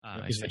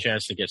gives him a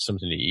chance to get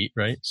something to eat,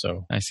 right?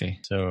 So I see.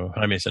 So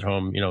Jaime's at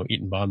home,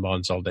 eating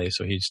bonbons all day,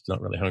 so he's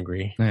not really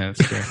hungry. Yeah,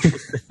 that's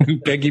true.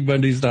 Peggy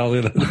Bundy style.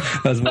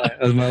 That's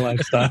my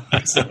lifestyle.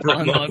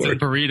 Bonbons and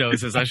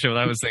burritos is actually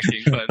what I was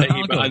thinking. But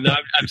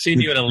I've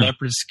seen you in a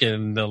leopard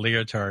skin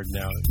leotard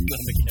now.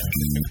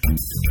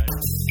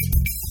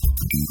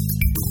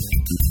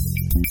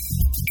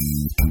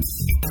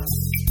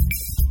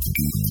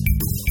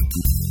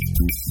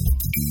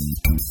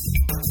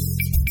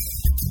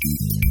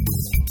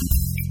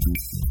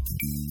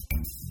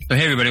 So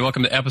hey everybody,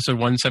 welcome to episode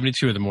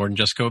 172 of the More Than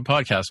Just Code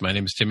podcast. My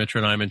name is Tim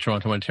Mitra and I'm in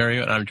Toronto,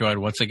 Ontario, and I'm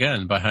joined once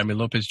again by Jaime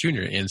Lopez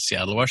Jr. in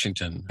Seattle,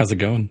 Washington. How's it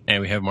going?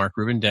 And we have Mark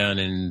Rubin down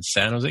in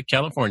San Jose,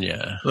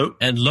 California. Hello.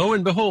 And lo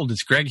and behold,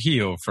 it's Greg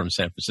Hio from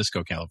San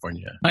Francisco,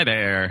 California. Hi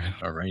there.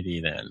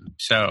 Alrighty then.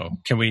 So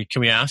can we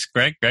ask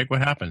Greg? Greg, what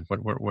happened?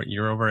 What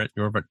you're over at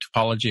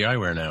Topology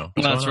Eyewear now?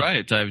 That's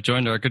right. I've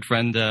joined our good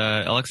friend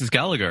Alexis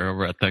Gallagher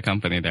over at the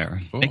company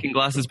there, making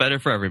glasses better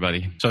for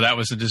everybody. So that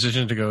was the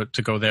decision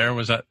to go there.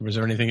 Was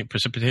there anything that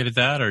precipitated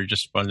that, or you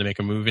just wanted to make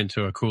a move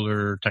into a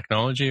cooler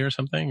technology or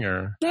something?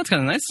 Or that's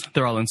kind of nice.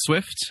 They're all in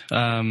Swift.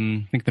 I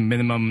think the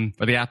minimum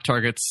or the app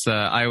targets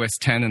iOS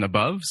 10 and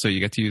above, so you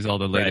get to use all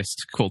the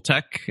latest cool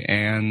tech,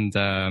 and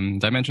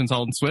Dimension's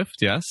all in Swift.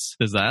 Yes,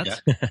 there's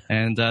that. Yeah.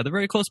 And they're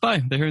very close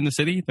by. They're here in the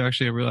city. They're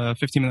actually a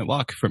 15-minute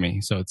walk for me,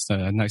 so it's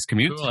a nice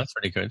commute. Cool, that's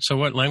pretty good. So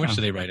what language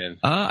do they write in?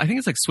 I think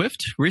it's like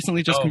Swift.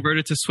 Recently just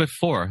converted to Swift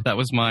 4. That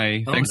was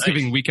my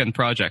Thanksgiving weekend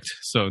project.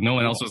 So no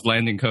one else was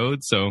landing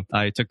code, so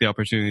I took the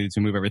opportunity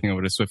to move everything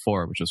over to Swift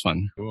 4, which was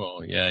fun.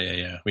 Cool.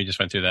 Yeah. We just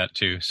went through that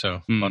too.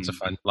 So lots of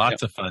fun.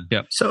 Lots of fun.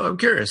 Yep. So I'm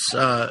curious,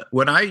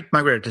 when I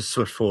migrated to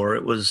Swift 4,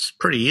 it was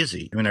pretty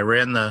easy. I mean, I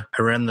ran the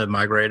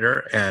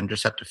migrator and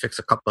just had to fix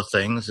a couple of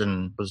things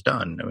and was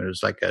done. I mean, it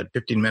was like a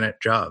 15-minute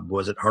job.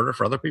 Was it harder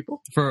for other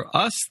people? For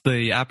us,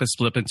 the app is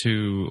split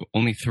into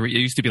only 3. It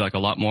used to be like a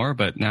lot more,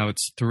 but now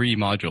it's 3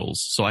 modules.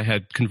 So I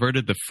had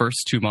converted the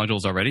first 2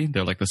 modules already.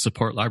 They're like the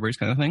support libraries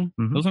kind of thing.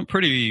 Mm-hmm. Those went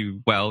pretty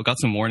well. Got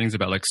some warnings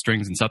about like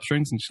strings and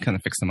substrings and just kind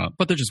of fixed them up.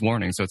 But they're just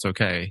warnings, so it's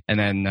okay. And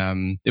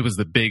then it was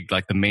the big,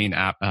 like the main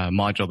app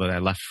module that I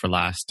left for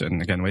last,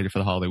 and again, waited for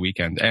the holiday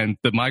weekend. And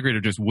the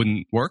migrator just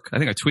wouldn't work. I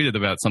think I tweeted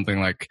about something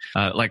like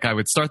I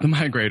would start the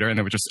migrator and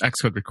it would just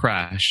Xcode would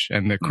crash.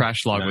 And the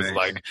crash log was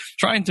like,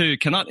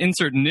 cannot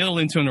insert nil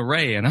into an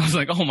array. And I was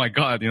like, oh my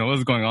God, what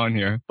is going on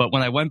here? But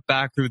when I went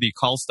back through the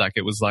call stack,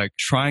 it was like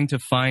trying to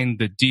find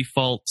the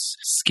default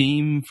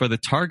scheme for the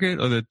target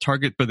or the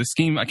target for the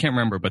scheme. I can't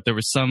remember, but there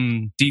was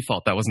some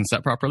default that wasn't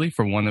set properly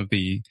for one of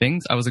the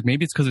things. I was like,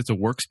 maybe it's because it's a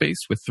workspace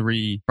with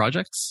 3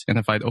 projects. And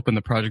if I'd open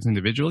the projects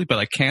individually, but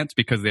I can't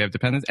because they have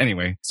dependents.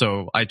 Anyway,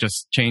 so I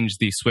just changed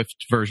the Swift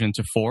version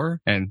to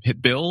 4 and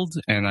hit build.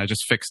 And I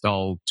just fixed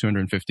all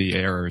 250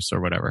 errors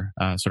or whatever,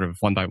 sort of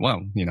one by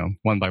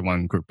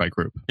one, group by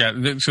group. Yeah.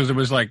 So it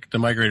was like the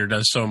migrator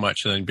does so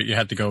much, but you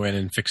had to go in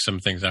and fix some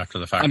things after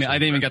the fact. I mean, I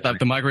didn't even get that.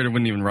 The migrator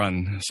wouldn't even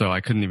run. So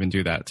I couldn't even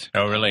do that.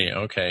 Oh, really?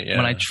 Okay. Yeah.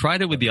 When I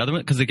tried it with the other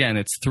one, because again,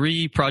 it's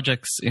 3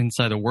 projects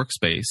inside a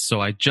workspace.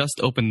 So I just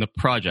opened the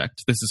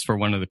project. This is for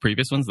one of the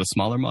previous ones, the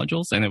smaller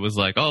modules. And it was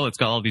like, it's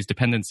got all these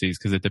dependencies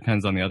because it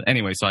depends on the other.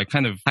 Anyway, so I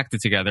kind of hacked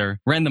it together,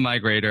 ran the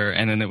migrator,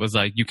 and then it was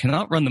like, you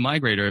cannot run the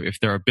migrator if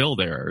there are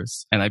build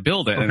errors. And I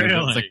build it, and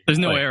it's like, there's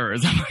no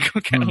errors. I'm like,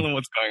 okay, I don't know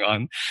what's going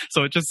on.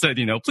 So it just said,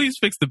 please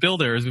fix the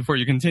build errors before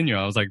you continue.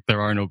 I was like,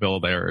 there are no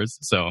build errors.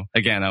 So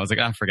again, I was like,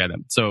 forget it.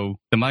 So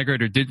the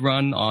migrator did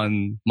run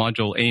on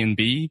module A and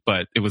B,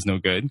 but it was no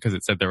good because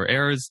it said there were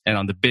errors. And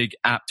on the big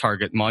app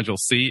target module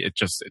C, it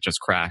just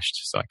crashed.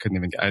 So I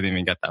didn't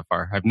even get that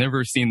far. I've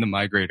never seen the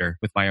migrator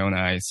with my own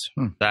eyes.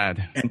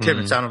 Sad. And Tim,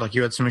 it sounded like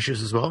you had some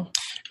issues as well.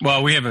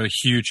 Well, we have a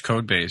huge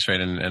code base, right,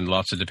 and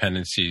lots of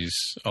dependencies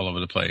all over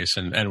the place,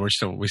 and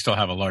we still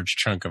have a large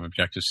chunk of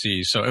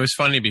Objective-C. So it was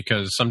funny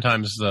because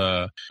sometimes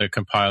the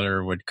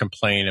compiler would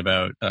complain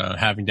about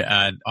having to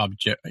add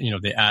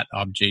they add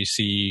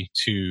Obj-C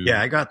to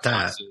I got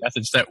that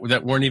methods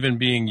that weren't even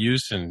being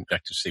used in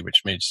Objective-C,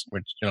 which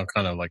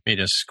kind of like made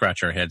us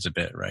scratch our heads a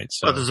bit, right?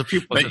 So there's a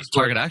few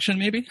target action,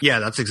 maybe. Yeah,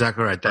 that's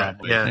exactly right. That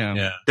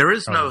yeah. There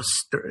is no.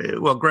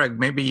 Well, Greg,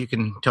 maybe you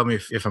can tell me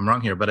if I'm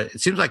wrong here, but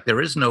it seems like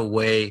there is no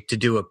way to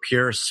do a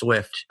pure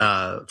Swift,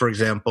 for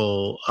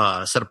example,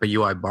 set up a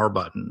UI bar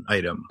button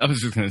item. I was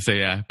just going to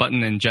say,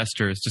 button and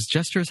gestures. Does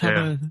gestures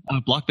have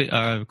a block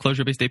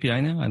closure-based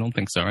API now? I don't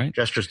think so, right?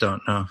 Gestures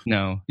don't, no.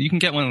 No. You can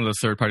get one of those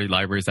third-party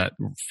libraries that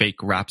fake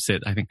wraps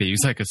it. I think they use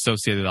like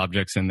associated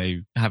objects and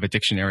they have a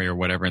dictionary or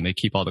whatever and they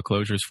keep all the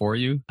closures for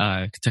you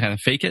to kind of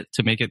fake it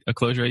to make it a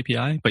closure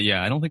API. But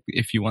I don't think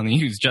if you want to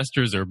use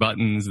gestures or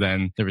buttons,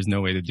 then there is no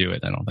way to do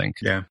it, I don't think.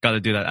 Yeah. Got to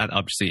do that at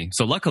Obj-C.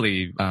 So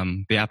luckily,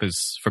 the app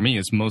is, for me,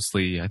 is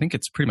mostly, I think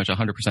it's pretty much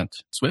 100%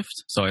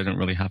 Swift. So I didn't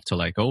really have to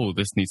like,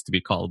 this needs to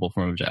be callable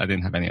from Object. I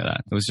didn't have any of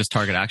that. It was just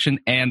target action.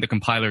 And the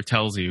compiler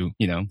tells you,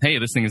 hey,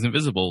 this thing isn't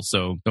visible.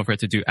 So don't forget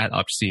to do at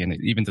Obj-C. And it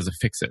even does a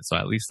fix it. So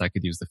at least I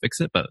could use the fix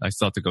it, but I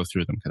still have to go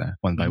through them kind of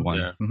one by one.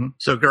 Yeah. Mm-hmm.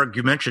 So Greg,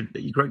 you mentioned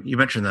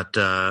that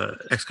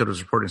Xcode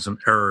was reporting some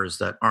errors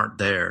that aren't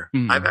there.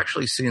 Mm-hmm. I've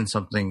actually seen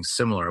something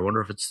similar. I wonder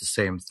wonder if it's the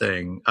same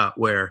thing,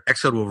 where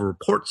Xcode will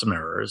report some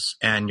errors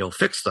and you'll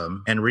fix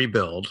them and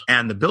rebuild,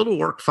 and the build will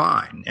work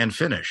fine and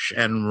finish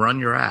and run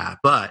your app,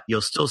 but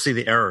you'll still see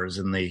the errors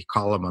in the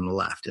column on the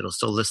left. It'll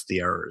still list the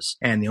errors.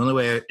 And the only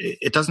way,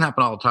 it doesn't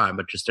happen all the time,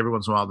 but just every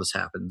once in a while this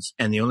happens.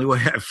 And the only way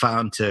I've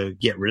found to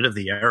get rid of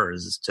the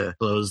errors is to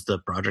close the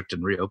project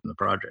and reopen the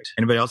project.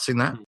 Anybody else seen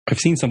that? I've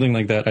seen something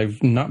like that.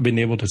 I've not been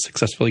able to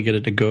successfully get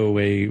it to go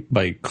away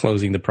by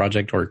closing the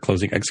project or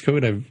closing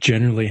Xcode. I've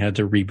generally had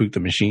to reboot the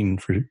machine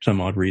for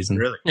some odd reason.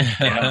 Really?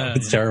 Yeah,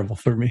 it's terrible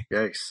for me.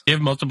 Yikes. Do you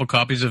have multiple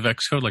copies of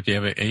Xcode? Like, do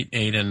you have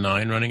 8 and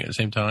 9 running at the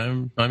same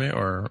time,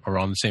 or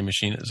on the same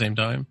machine at the same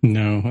time?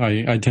 No,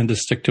 I tend to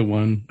stick to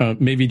one.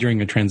 Maybe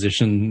during a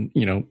transition,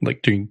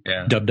 like during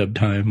dub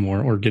time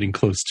or getting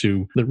close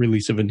to the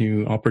release of a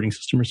new operating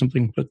system or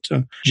something. But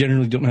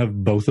generally don't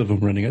have both of them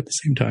running at the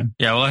same time.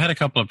 Yeah, well, I had a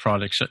couple of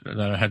projects that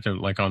I had to,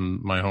 like on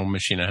my home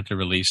machine, I had to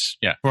release.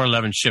 Yeah, before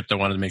 11 shipped, I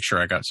wanted to make sure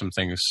I got some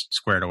things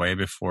squared away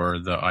before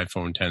the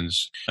iPhone 10s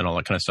and all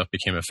that kind of stuff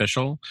became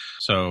official.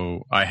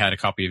 So I had a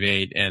copy of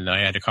 8 and I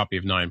had a copy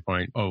of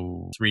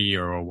 9.03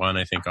 or 01,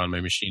 I think, on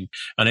my machine.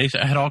 And I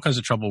had all kinds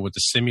of trouble with the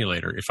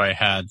simulator. If I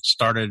had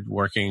started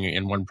working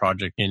in one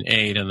project in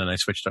 8 and then I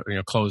switched,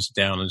 closed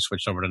down and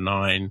switched over to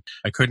 9,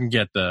 I couldn't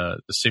get the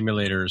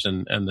simulators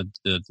and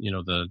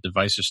the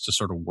devices to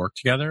sort of work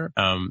together.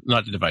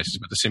 Not the devices,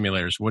 but the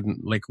simulators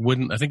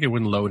wouldn't, I think they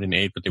wouldn't load in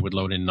 8, but they would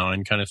load in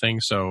 9 kind of thing.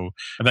 So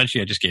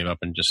eventually I just gave up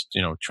and just,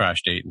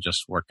 trashed 8 and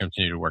just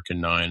continued to work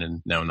in 9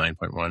 and now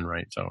 9.1,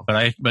 right? So,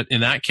 but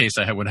in that case,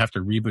 I would have to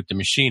reboot the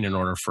machine in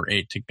order for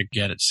 8 to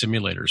get its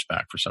simulators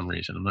back for some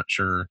reason. I'm not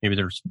sure. Maybe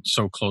they're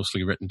so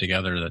closely written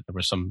together that there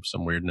was some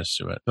weirdness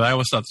to it. But I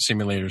always thought the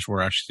simulators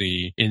were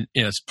actually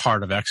as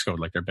part of Xcode,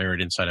 like they're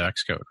buried inside of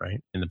Xcode,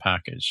 right? In the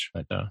package.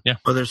 But yeah.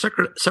 Well, they're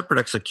separate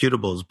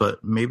executables,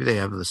 but maybe they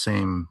have the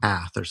same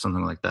path or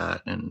something like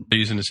that. And they're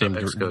using the same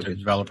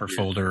developer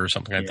folder or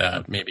something like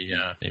that. Maybe.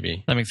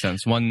 That makes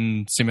sense.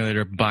 One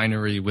simulator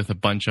binary with a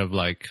bunch of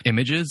like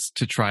images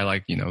to try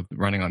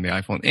running on the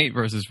iPhone 8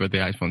 versus with the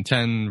iPhone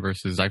 10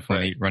 versus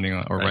iPhone 8 running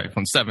on, or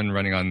iPhone 7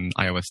 running on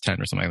iOS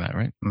 10 or something like that,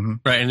 right? Mm-hmm.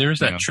 Right. And there's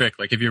that trick.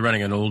 Like if you're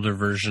running an older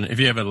version, if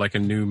you have a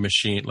new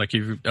machine, like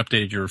you've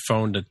updated your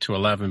phone to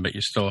 11, but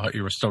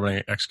you were still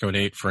running Xcode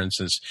 8, for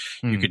instance,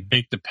 you could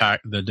take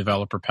the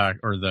developer pack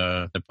or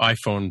the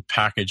iPhone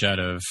package out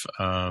of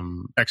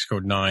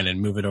Xcode 9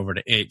 and move it over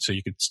to 8, so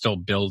you could still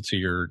build to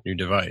your new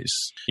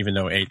device, even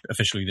though 8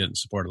 officially didn't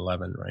support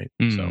 11, right?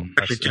 So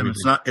actually, Tim,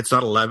 it's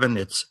not 11,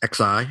 it's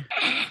XI.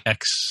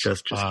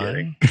 Just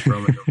kidding.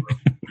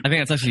 I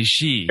think that's actually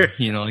she, like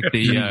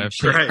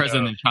the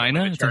president in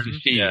China. It's actually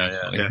she.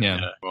 Yeah.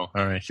 Well,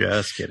 all right.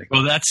 Just kidding.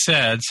 Well, that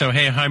said, so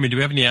hey, Jaime, do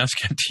we have any Ask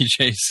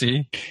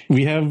TJC?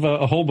 We have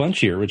a whole bunch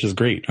here, which is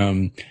great.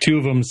 2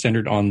 of them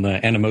centered on the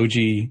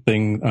Animoji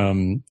thing,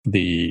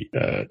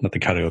 not the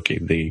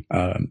karaoke, the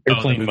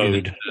airplane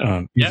mode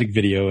music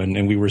video,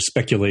 and we were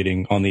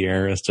speculating on the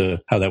air as to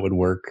how that would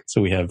work.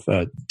 So we have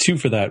 2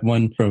 for that.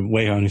 One from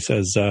Weihan who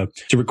says,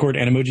 to record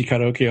Animoji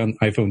karaoke on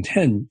iPhone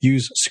 10,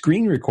 use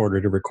Screen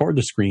Recorder to record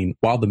the screen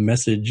while the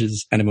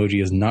messages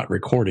Animoji is not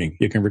recording.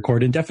 You can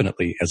record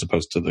indefinitely as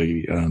opposed to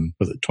the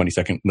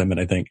 20-second limit,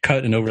 I think.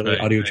 Cut and overlay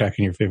audio track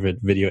in your favorite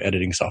video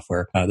editing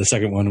software. The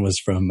second one was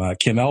from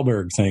Kim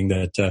Alberg saying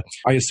that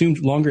I assumed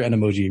longer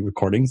Animoji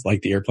recordings,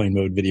 like the airplane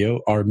mode video,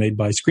 are made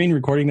by screen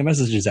recording the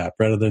messages app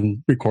rather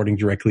than recording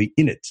directly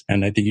in it.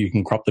 And I think you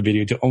can crop the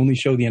video to only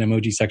show the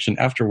Animoji section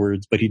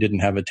afterwards, but he didn't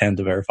have a 10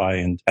 to verify.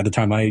 And at the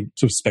time I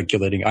was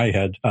speculating, I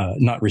had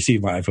not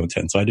received my iPhone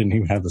 10, so I didn't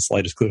even have the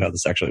slightest clue how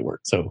this actually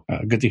worked. So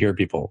good to hear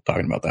people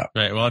talking about that.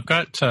 Right. Well, I've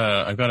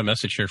got a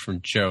message here from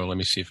Joe. Let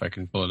me see if I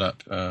can pull it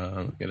up.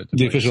 Get it.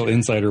 The official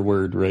insider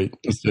word, right?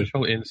 The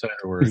official insider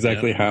word.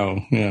 Exactly how.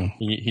 Yeah.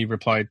 He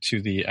replied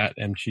to the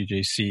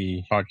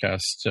 @MTJC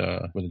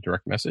podcast with a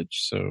direct message.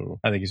 So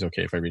I think he's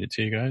okay if I read it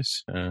to you guys.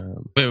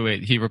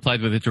 Wait. He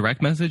replied with a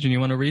direct message, and you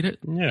want to read it?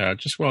 Yeah.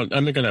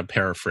 I'm going to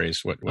paraphrase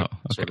what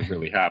sort of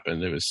really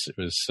happened. It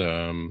was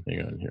hang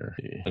on here.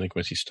 I think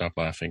once he stopped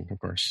laughing, of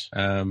course.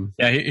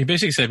 He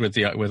basically said with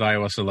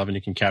iOS 11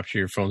 you can capture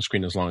your phone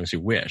screen as long as you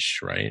wish,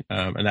 right?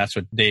 And that's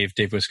what Dave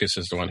Wiskus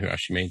is the one who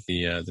actually made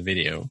the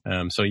video.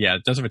 So yeah,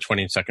 it does have a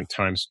 20-second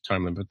time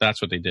limit, but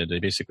that's what they did. They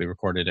basically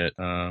recorded it.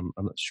 I'm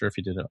not sure if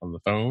he did it on the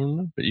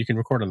phone, but you can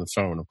record on the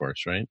phone, of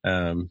course, right?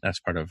 That's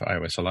part of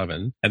iOS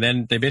 11. And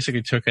then they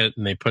basically took it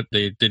and they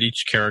did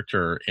each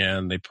character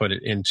and they put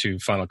it into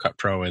Final Cut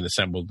Pro and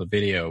assembled the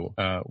video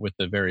with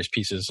the various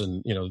pieces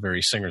and the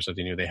various singers that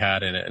they knew they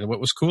had in it. And what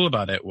was cool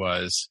about it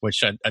was, which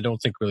I don't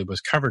think really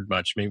was covered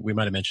much. Maybe we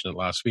might have mentioned it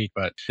last week,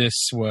 but this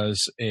this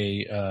was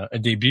a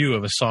debut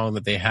of a song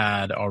that they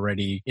had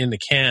already in the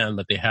can,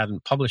 but they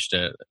hadn't published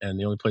it. And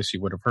the only place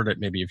you would have heard it,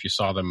 maybe if you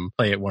saw them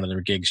play at one of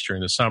their gigs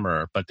during the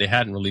summer, but they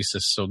hadn't released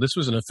this. So this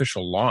was an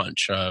official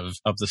launch of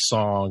the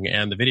song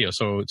and the video.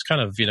 So it's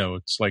kind of,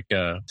 it's like,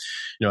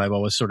 I've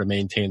always sort of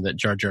maintained that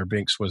Jar Jar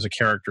Binks was a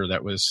character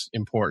that was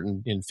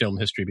important in film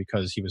history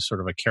because he was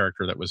sort of a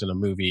character that was in a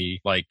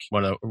movie, like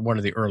one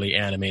of the early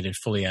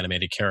fully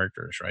animated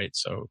characters, right?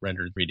 So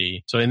rendered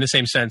 3D. So in the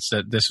same sense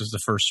that this was the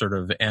first sort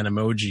of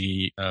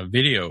Animoji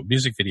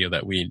music video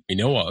that we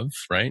know of,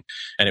 right?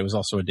 And it was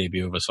also a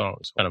debut of a song.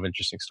 It's kind of an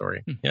interesting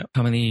story. Yeah.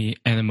 How many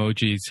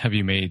Animojis have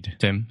you made,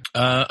 Tim?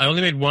 I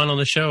only made one on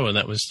the show, and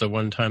that was the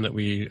one time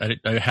that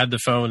I had the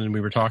phone and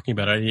we were talking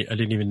about it. I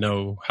didn't even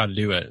know how to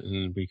do it,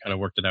 and we kind of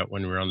worked it out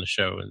when we were on the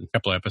show and a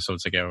couple of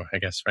episodes ago, I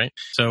guess, right?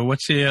 So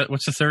what's the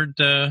third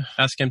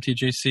Ask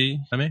MTJC,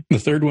 Jaime? The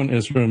third one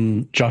is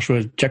from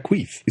Joshua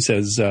Jacqueith. He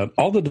says,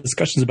 all the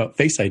discussions about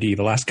Face ID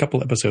the last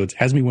couple episodes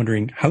has me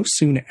wondering how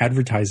soon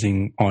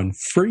advertising on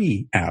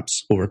free apps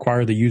will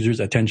require the user's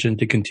attention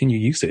to continue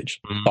usage.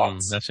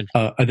 Thoughts? That's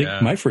I think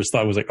my first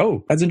thought was like,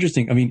 oh, that's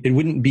interesting. I mean, it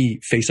wouldn't be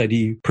Face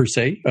ID per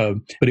se,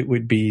 but it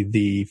would be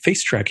the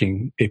face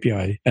tracking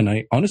API. And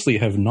I honestly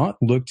have not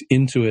looked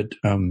into it,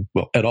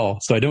 at all.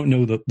 So I don't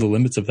know the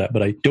limits of that,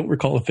 but I don't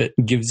recall if it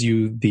gives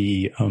you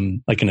the,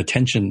 like an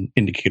attention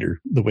indicator,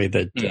 the way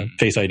that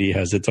Face ID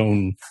has its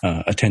own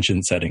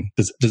attention setting.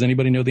 Does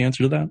anybody know the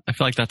answer to that? I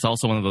feel like that's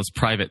also one of those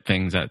private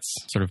things that's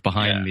sort of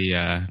behind the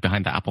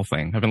Apple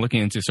thing. I've been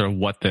looking into sort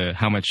of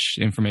how much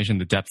information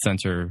the depth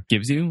sensor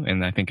gives you,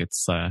 and I think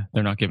it's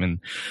they're not giving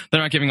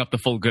up the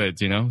full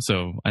goods,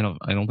 So I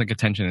don't think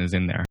attention is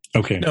in there.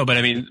 Okay. No, but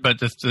I mean,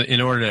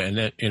 in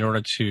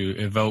order to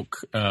evoke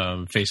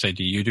Face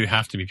ID, you do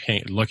have to be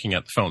looking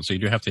at the phone. So you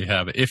do have to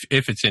have it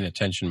if it's in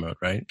attention mode,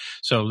 right?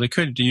 So they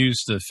could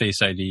use the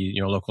Face ID,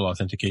 local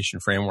authentication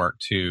framework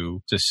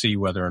to see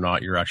whether or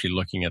not you're actually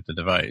looking at the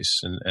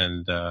device,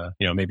 and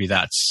maybe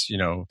that's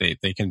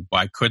they can.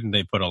 Why couldn't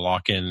they put a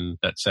lock-in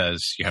that says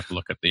you have to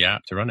look at the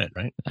app to run it,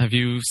 right? Have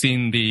you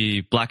seen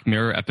the Black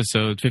Mirror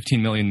episode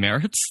 15 Million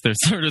Merits? There's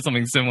sort of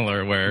something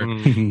similar where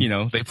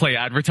they play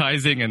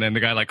advertising and then the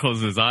guy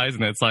closes his eyes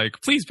and it's like,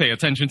 please pay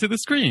attention to the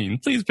screen,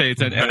 please pay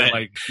attention, and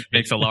it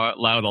makes a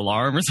loud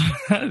alarm or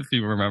something. If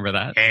you remember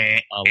that.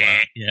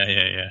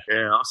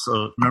 Yeah.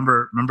 Also,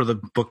 remember the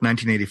book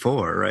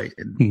 1984, right?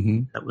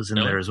 That was in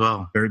there as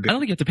well. Very good. I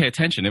don't think you have to pay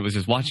attention. It was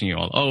just watching you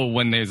all. Oh,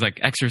 when there's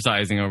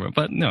exercising over,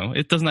 but no,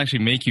 it doesn't actually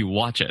make you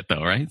watch it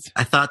though, right?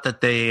 I thought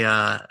that they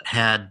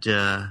had.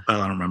 I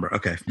don't remember.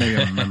 Okay,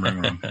 maybe I'm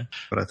remembering wrong,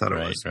 but I thought it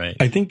was right.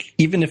 I think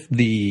even if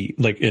the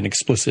an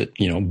explicit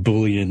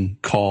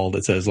Boolean call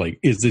that says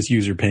is this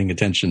user paying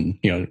attention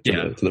to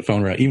the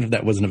phone, right? Even if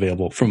that wasn't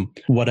available, from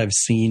what I've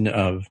seen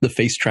of the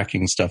face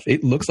tracking stuff,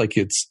 it looks like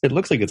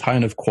it's high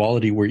enough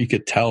quality where you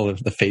could tell if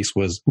the face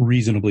was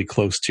reasonably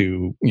close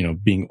to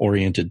being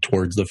oriented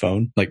towards the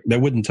phone.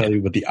 That wouldn't tell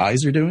you what the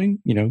eyes are doing.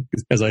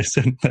 As I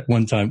said that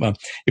one time,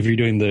 if you're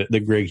doing the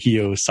Greg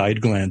Heo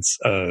side glance,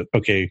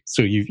 okay,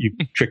 so you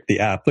tricked the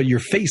app, but your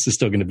face is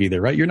still going to be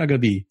there, right? You're not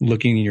going to be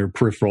looking in your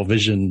peripheral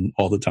vision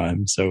all the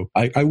time. So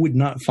I would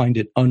not find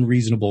it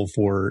unreasonable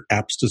for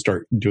apps to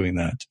start doing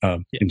that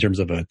in terms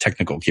of a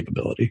technical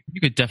capability.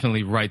 You could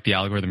definitely write the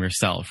algorithm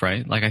yourself,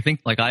 right? I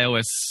think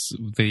iOS,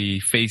 the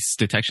face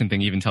detection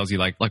thing even tells you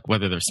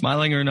whether they're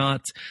smiling or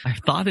not. I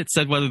thought it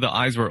said whether the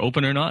eyes were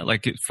open or not,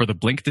 for the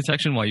blink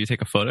detection while you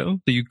take a photo. So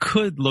you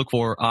could look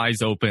for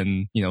eyes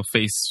open,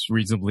 face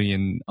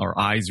reasonably or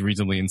eyes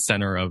reasonably in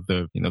center of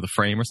the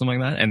frame or something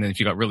like that. And then if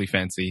you got really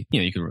fancy,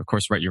 you could of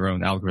course write your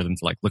own algorithm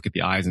to look at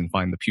the eyes and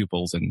find the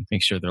pupils and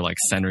make sure they're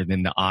centered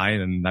in the eye,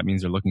 and that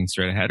means they're looking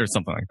straight ahead or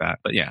something like that.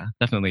 But yeah,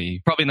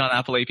 definitely, probably not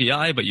Apple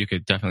API, but you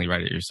could definitely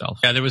write it yourself.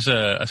 Yeah, there was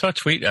I saw a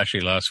tweet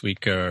actually last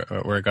week where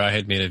a guy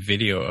had made a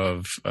video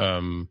of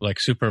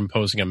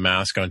superimposing a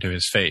mask onto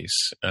his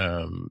face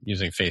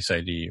using Face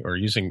ID or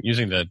using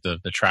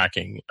the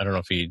tracking. I don't know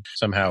if he'd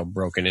somehow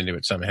broken into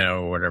it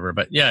somehow or whatever,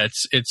 but yeah,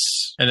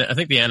 it's and I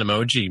think the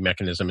Animoji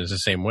mechanism is the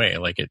same way.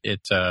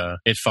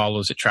 It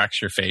follows, it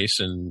tracks your face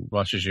and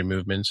watches your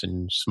movements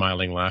and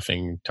smiling,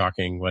 laughing,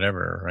 talking,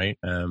 whatever, right?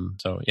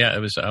 So yeah,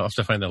 I'll have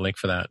to find the link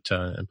for that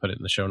and put it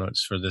in the show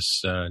notes for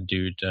this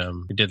dude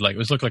who did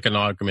it looked like an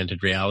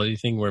augmented reality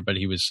thing but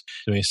he was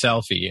doing a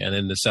selfie, and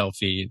in the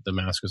selfie the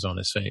mask was on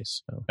his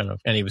face,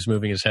 and he was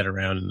moving his head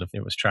around and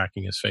it was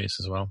tracking his face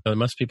as well. So it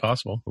must be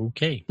possible.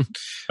 Okay.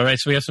 All right,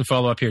 so we have some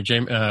follow up here.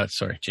 Jamie,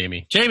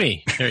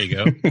 there you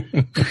go.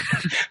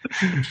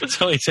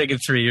 It's only taken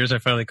 3 years. I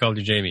finally called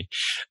you Jamie.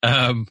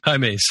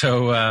 Jaime,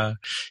 so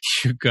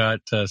you got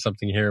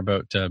something here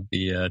about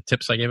the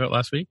tips I gave out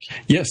last week?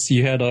 Yes,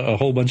 you had a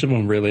whole bunch of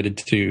them related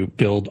to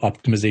build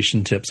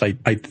optimization tips.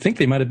 I think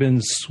they might have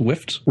been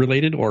Swift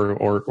related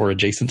or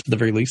adjacent to the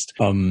very least.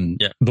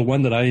 The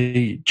one that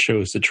I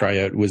chose to try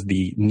out was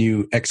the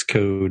new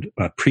Xcode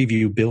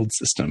preview build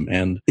system,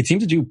 and it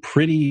seemed to do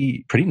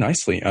pretty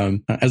nicely.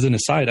 As an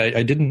aside,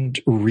 I didn't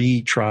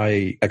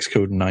retry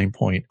Xcode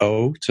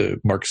 9.0 to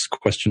Mark's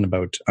question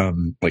about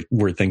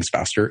were things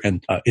faster.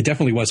 And it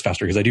definitely was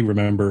faster, because I do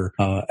remember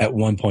at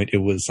one point it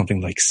was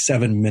something like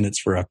 7 minutes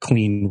for a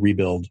clean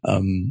rebuild.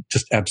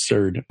 Just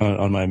absurd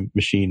on my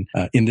machine.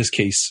 In this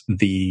case,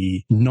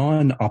 the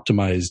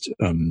non-optimized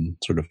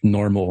sort of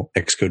normal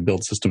Xcode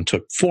build system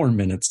took 4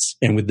 minutes.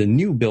 And with the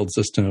new build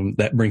system,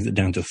 that brings it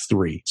down to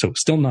 3. So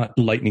still not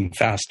lightning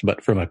fast,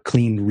 but from a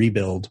clean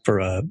rebuild for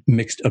a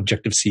mixed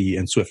Objective-C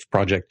and Swift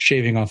project,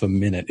 shaving off a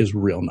minute is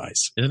real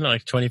nice. Isn't it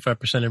like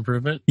 25%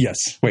 improvement? Yes.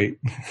 Wait.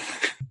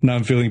 Now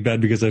I'm feeling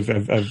bad because I've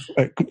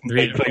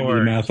played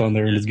the math on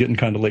there, and it's getting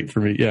kind of late for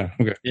me. Yeah.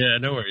 Okay. Yeah,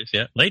 no worries.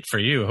 Yeah. Late for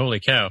you. Holy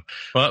cow.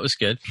 Well, that was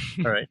good.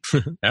 All right.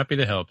 Happy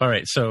to help. All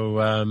right. So,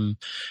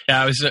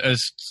 I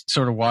was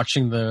sort of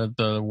watching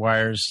the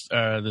wires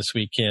this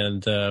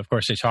weekend. Of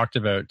course, they talked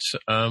about,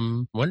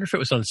 wonder if it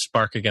was on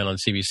Spark again on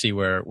CBC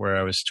where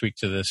I was tweaked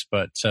to this,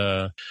 but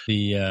or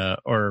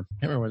I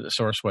can't remember what the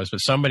source was, but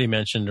somebody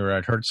mentioned, or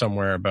I'd heard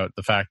somewhere about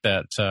the fact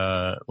that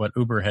what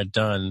Uber had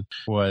done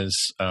was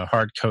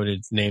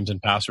hard-coded names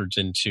and passwords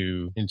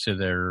into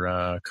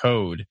their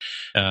code.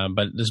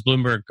 But this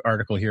Bloomberg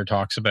article here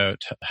talks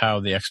about how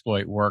the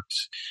exploit worked.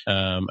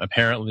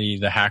 Apparently,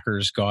 the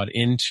hackers got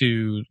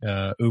into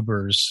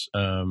Uber's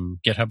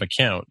GitHub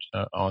account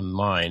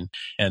online,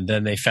 and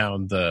then they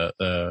found the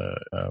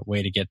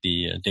way to get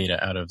the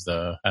data out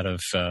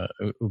of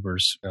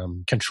Uber's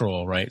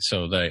control, right?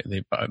 So they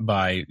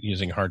by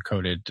using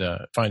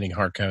finding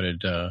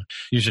hard-coded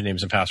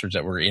usernames and passwords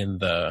that were in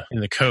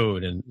the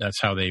code, and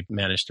that's how they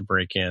managed to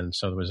break in.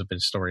 So there was a big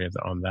story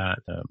on that.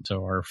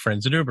 So our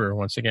friends at Uber,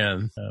 once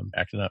again,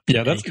 acting up.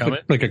 Yeah, that's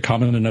like a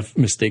common enough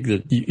mistake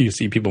that you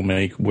see people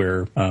make,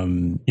 where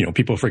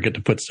people forget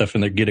to put stuff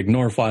in their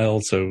gitignore file.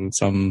 So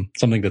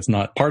something that's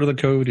not part of the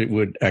code, it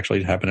would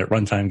actually happen at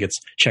runtime, gets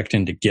checked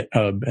into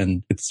GitHub,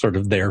 and it's sort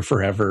of there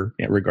forever,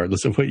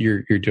 regardless of what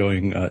you're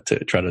doing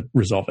to try to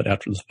resolve it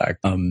after the fact.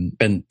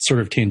 And sort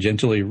of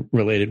tangentially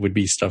related would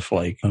be stuff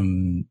like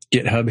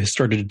GitHub has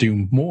started to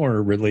do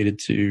more related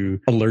to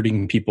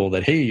alerting people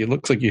that, hey, it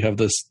looks like you have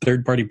this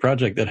third-party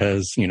project that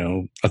has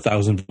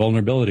 1,000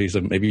 vulnerabilities,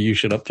 and maybe you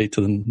should update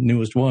to the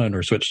newest one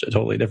or switch to a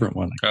totally different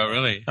one. Oh,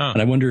 really? Oh.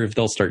 And I wonder if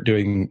they'll start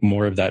doing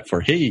more of that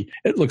for, hey,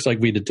 it looks like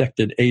we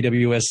detected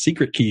AWS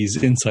secret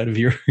keys inside of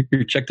your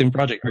checked-in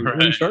project.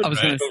 Right. I was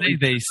going to say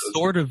they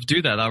sort of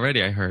do that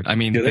already, I heard. I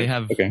mean, they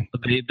have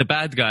the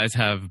bad guys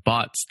have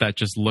bots that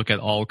just look at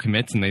all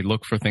commits, and they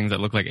look for things that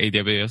look like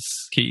AWS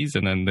keys,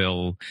 and then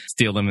they'll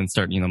steal them and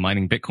start,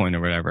 mining Bitcoin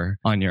or whatever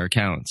on your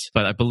accounts.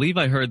 But I believe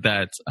I heard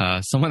that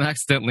someone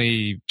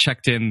accidentally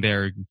checked in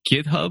their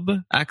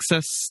GitHub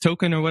access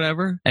token or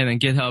whatever, and then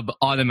GitHub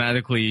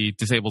automatically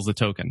disables the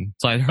token.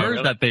 So I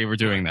heard that they were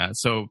doing that.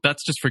 So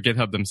that's just for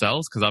GitHub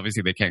themselves, because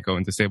obviously they can't go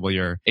and disable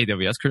your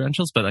AWS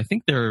credentials. But I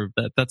think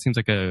that seems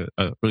like a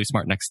really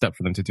smart next step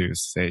for them to do,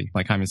 is say,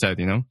 like Jaime said,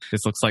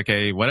 this looks like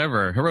a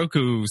whatever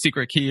Heroku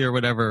secret key or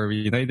whatever,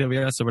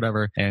 AWS or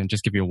whatever, and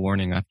just give you a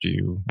warning after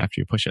you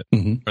push it.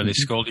 Mm-hmm. Or they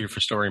scold you for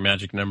storing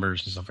magic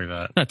numbers and stuff like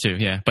that. That too,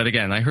 yeah. But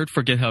again, I heard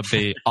for GitHub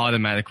they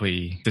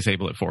automatically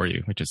disable it for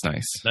you, which is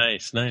nice.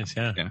 Nice,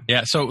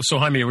 yeah. So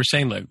Jaime, we're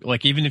saying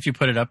like even if you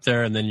put it up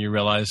there and then you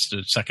realized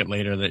a second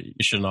later that you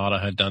should not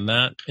have done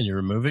that, and you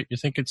remove it, you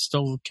think it's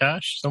still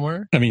cached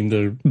somewhere? I mean,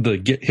 the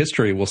Git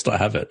history will still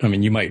have it. I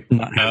mean, you might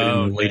not have it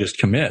in the latest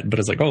commit, but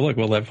it's like, oh look,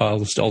 well that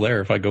file is still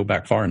there if I go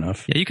back far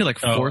enough. Yeah, you could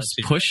force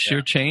push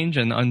your change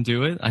and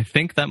undo it. I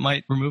think that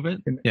might remove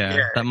it. Yeah,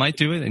 that might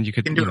do it, and you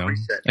could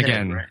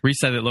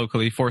reset it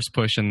locally, force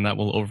push, and that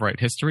will overwrite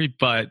history.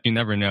 But you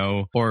never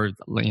know, or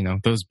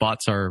those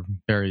bots are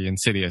very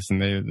insidious,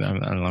 and they, I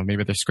don't know,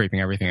 maybe they're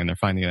scraping everything and they're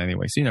finding it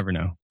anyway. So you never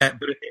know. But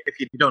if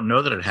you don't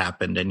know that it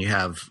happened, and you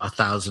have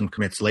 1,000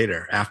 commits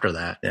later after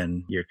that,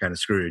 then you're kind of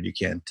screwed. You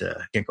can't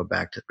go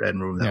back to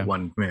and remove that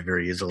one commit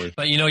very easily.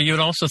 But you would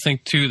also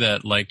think too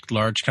that like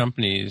large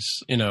companies,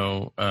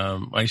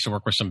 I used to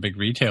work with some big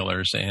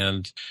retailers,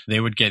 and they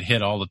would get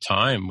hit all the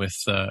time with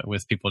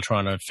people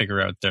trying to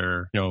figure out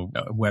their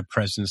web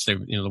presence. They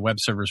the web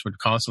servers would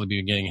constantly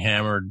be getting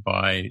hammered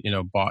by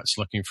bots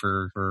looking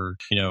for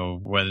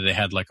whether they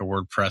had like a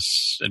WordPress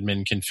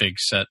admin config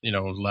set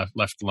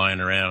left lying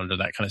around or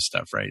that kind of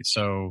stuff, right?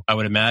 So I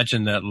would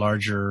imagine that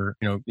larger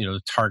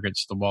the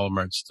Targets, the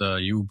Walmarts, the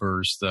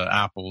Ubers, the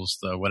Apples,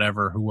 the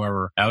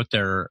whoever out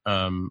there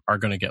are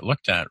going to get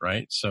looked at,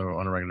 right? So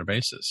on a regular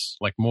basis,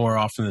 like more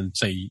often than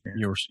say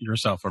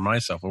yourself or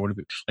myself, or what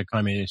like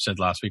Jaime said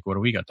last week, what do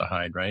we got to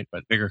hide, right?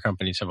 But bigger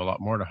companies have a lot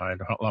more to hide,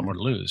 a lot more to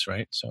lose,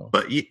 right? So,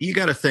 but you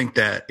got to think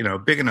that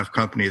big enough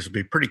companies would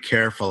be pretty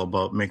careful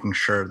about making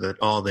sure that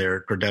all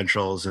their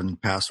credentials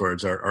and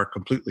passwords are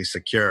completely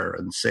secure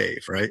and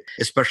safe, right?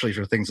 Especially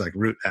for things like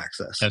root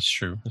access. That's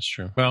true.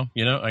 Well,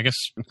 I guess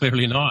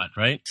clearly not,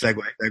 right?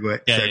 Segue.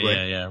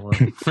 Yeah.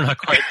 We're not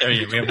quite there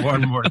yet. We have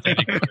one more thing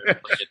to get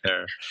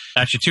there.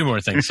 Actually, two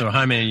more things. So,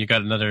 Jaime, you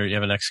have an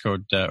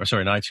Xcode,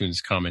 an iTunes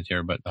comment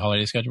here, but the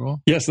holiday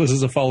schedule? Yes, this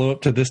is a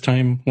follow-up to this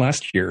time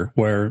last year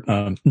where,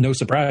 no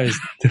surprise.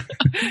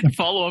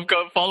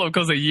 Follow-up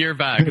goes a year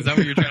back. Is that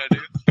what you're trying to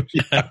do?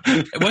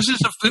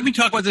 Did we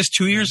talk about this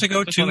 2 years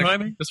ago too,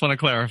 Jaime? Just want to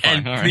clarify.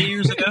 And 3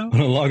 years ago? On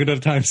a long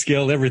enough time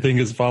scale, everything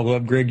is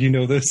follow-up. Greg, you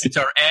know this. It's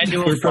our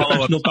annual We're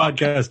follow-up. professional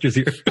podcasters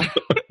here.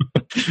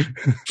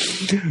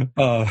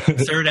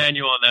 Third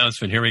annual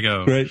announcement. Here we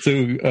go. Right.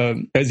 So,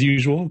 as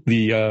usual,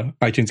 the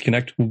iTunes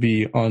Connect will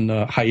be on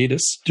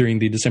hiatus during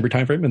the December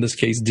timeframe. In this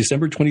case,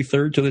 December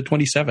 23rd to the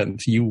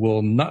 27th. You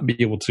will not be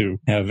able to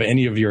have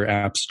any of your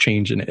apps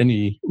change in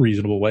any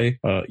reasonable way.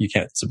 You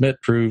can't submit,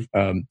 prove,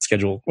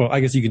 schedule. Well, I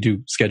guess you could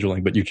do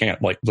scheduling, but you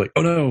can't like,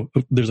 oh no,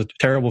 there's a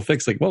terrible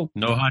fix. Like, well,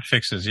 no hot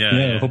fixes.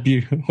 Yeah. Hope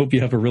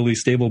you have a really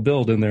stable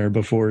build in there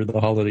before the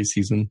holiday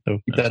season. So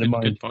keep that in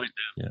mind. Good point.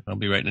 Yeah, I'll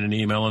be writing an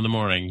email in the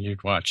morning.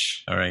 You'd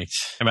watch. All right.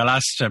 And my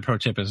last pro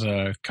tip is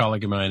a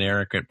colleague of mine,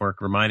 Eric at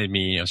work, reminded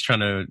me. I was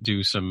trying to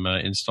do some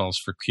installs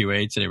for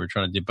QA today. We're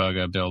trying to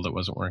debug a build that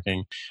wasn't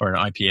working, or an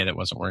IPA that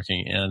wasn't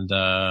working, and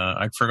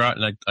I'd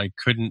forgotten. I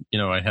couldn't.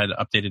 I had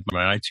updated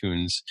my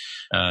iTunes,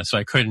 so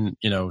I couldn't.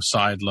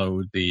 Side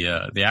load the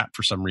app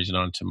for some reason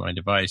onto my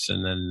device.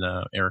 And then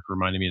Eric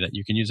reminded me that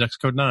you can use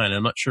Xcode 9.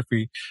 I'm not sure if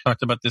we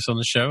talked about this on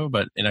the show,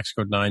 but in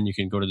Xcode 9 you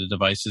can go to the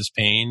devices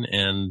pane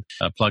and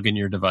plug in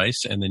your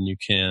device, and then you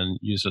can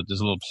use there's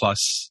a little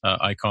plus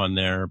icon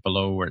there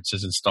below where it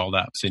says installed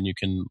apps, and you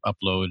can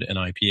upload an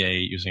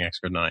IPA using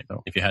Xcode 9.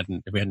 So if we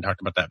hadn't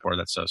talked about that before,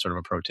 that's sort of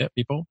a pro tip.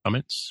 People,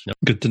 comments? No?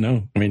 Good to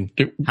know. I mean,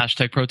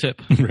 hashtag pro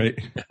tip. Right.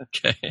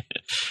 Okay.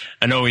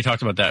 I know we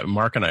talked about that.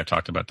 Mark and I have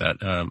talked about that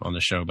on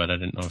the show, but I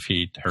didn't know if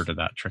he'd heard of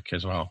that trick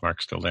as well.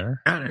 Mark's still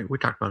there? Yeah, we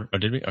talked about it. Oh,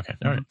 did we? Okay.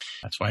 All right.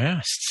 That's why I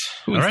asked.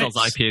 Who installs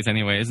IPAs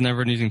anyway? Isn't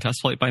everyone using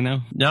TestFlight by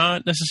now?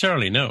 Not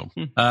necessarily, no.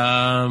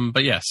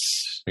 But yes,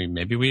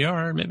 maybe we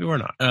are, maybe we're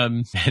not.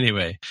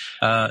 Anyway,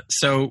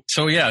 so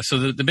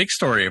the big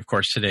story, of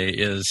course, today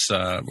is,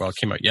 it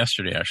came out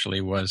yesterday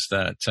actually, was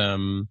that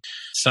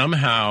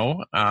somehow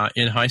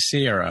in High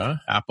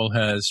Sierra, Apple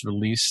has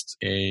released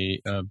a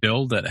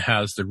build that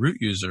has the root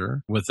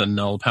user with a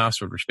null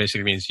password, which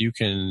basically means you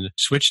can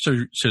switch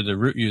to the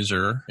root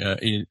user,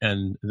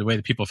 and the way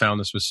that people found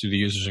this was through the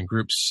users and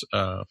groups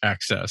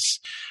access.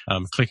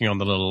 Clicking on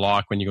the little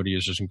lock when you go to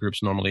users and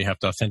groups, normally you have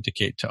to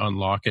authenticate to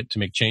unlock it to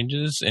make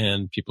changes,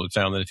 and people had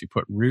found that if you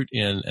put root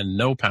in and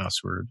no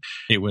password,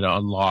 it would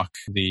unlock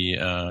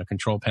the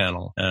control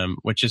panel,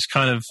 which is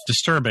kind of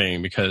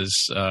disturbing because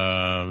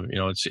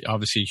it's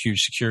obviously a huge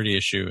security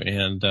issue.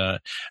 And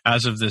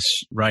as of this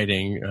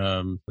writing,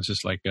 this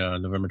is like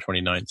November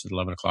 29th at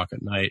 11 o'clock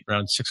at night,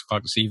 around 6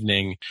 o'clock this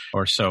evening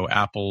or so,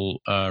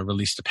 Apple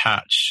released a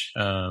patch,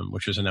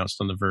 which was announced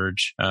on The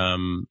Verge,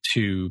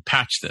 to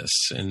patch this.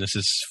 And this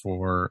is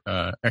for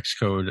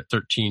Xcode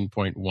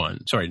 13.1.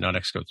 Sorry, not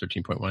Xcode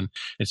 13.1.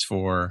 It's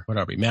for, what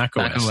are we? Mac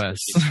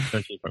OS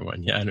 13.1.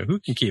 Yeah, I know. Who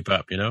can keep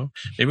up,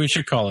 Maybe we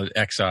should call it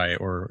XI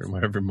or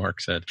whatever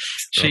Mark said.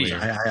 She.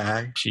 Yeah.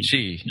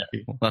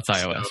 Well, that's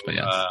iOS, but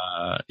yes.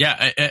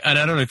 And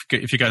I don't know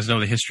if you guys know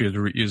the history of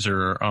the root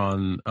user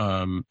on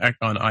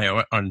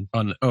iOS,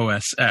 on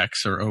OS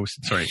X or OS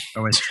 10.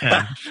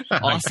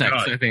 OS X,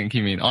 I think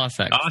you mean OS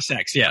X. OS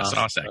X, yes.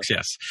 OS X,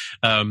 yes.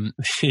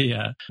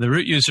 The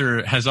root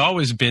user has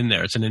always been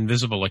there. It's an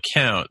invisible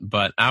account,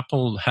 but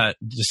Apple had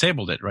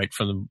disabled it right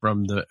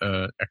from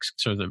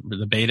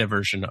the beta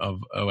version of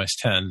OS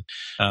 10.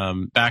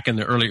 Back in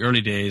the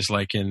early days,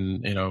 like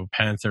in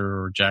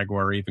Panther or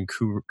Jaguar or even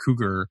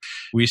Cougar,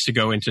 we used to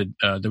go into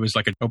there was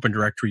like an Open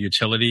Directory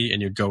utility,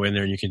 and you'd go in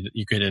there and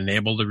you could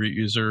enable the root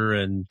user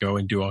and go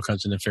and do all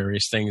kinds of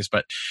nefarious things.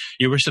 But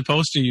you were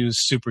supposed to use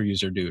super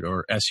user do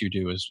or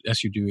sudo as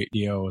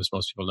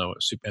most people know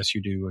it,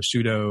 sudo or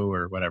sudo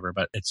or whatever.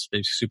 But it's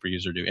super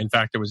user do. In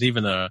fact, there was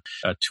even a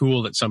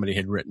tool that somebody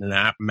had written,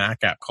 an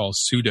Mac app called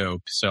Sudo,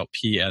 spelled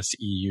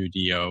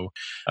Pseudo,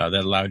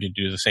 that allowed you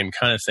to do the same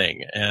kind of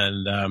thing.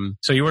 And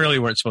so you really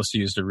weren't supposed to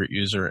use the root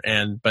user,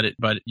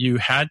 but you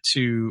had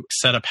to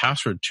set a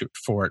password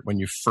for it when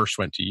you first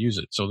went to use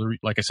it. So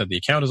like I said, the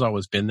account has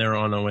always been there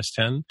on OS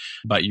 10,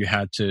 but you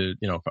had to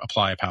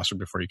apply a password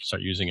before you could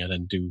start using it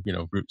and do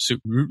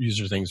root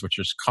user things, which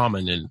is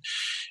common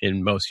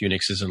in most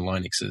Unixes and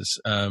Linuxes,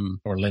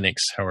 or Linux,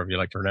 however you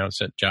like to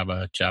pronounce it,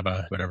 Java,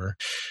 whatever.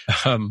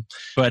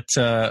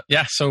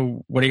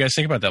 So what do you guys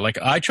think about that? Like,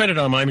 I tried it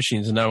on my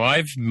machines, and now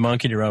I've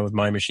monkeyed around with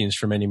my machines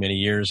for many, many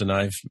years, and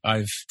I've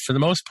for the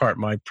most part,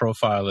 my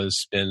profile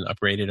has been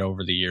upgraded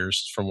over the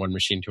years from one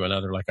machine to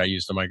another. Like, I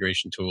use the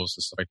migration tools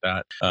and stuff like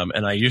that,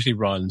 and I usually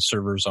run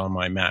servers on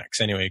my Macs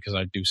anyway, because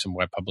I do some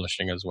web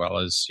publishing as well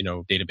as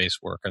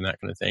database work and that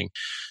kind of thing.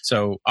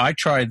 So I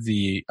tried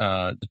the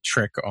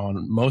trick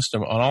on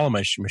all of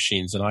my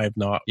machines, and I have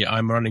not. Yeah,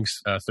 I'm running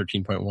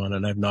 13.1,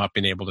 and I've not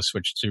been able to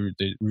switch to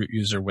the root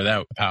user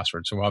without a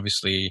password. So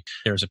obviously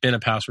there's been a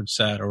password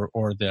set,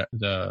 or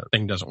the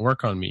thing doesn't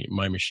work on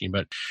my machine.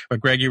 But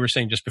Greg, you were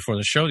saying just before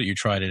the show that you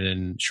tried it,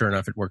 and sure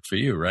enough, it worked for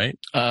you, right?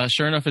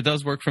 Sure enough, it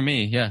does work for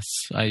me. Yes,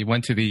 I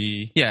went to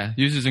the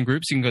users and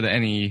groups. You can go to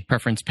any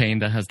preference pane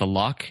that has the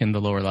lock in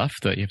the lower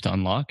left that you have to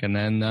unlock, and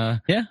then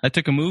I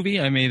took a movie.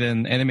 I made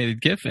an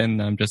animated GIF,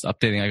 and I'm just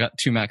updating. I got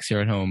 2 Macs here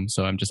at home,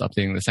 so I'm just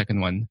updating the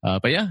second one.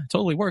 But yeah, it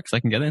totally works. I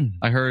can get in.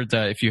 I heard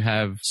if you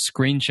have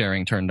screen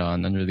sharing turned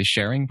on under the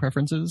sharing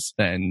preferences,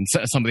 then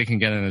somebody can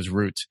get in as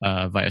root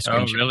via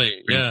screen sharing. Oh,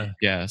 really? Yeah.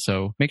 Yeah.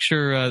 So make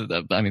sure.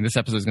 This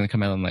episode is going to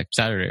come out on like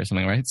Saturday or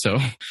something, right? So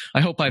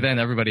I hope by then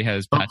everybody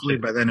has patched Hopefully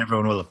by then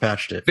everyone will have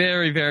patched it.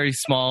 Very, very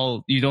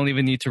small. You don't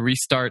even need to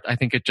restart. I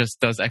think it just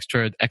does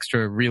extra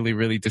really,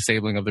 really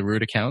disabling of the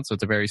root account. So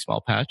it's a very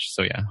small patch.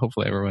 So yeah,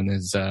 hopefully everyone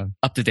is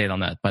up to date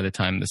on that by the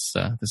time this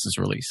is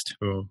released.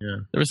 Cool. Yeah.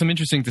 There was some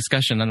interesting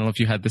discussion. I don't know if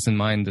you had this in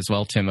mind as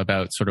well, Tim,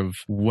 about sort of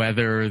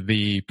whether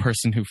the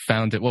person who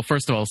found it. Well,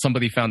 first of all,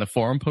 somebody found a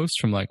forum post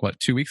from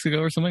 2 weeks ago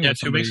or something. Yeah,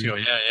 2 weeks ago.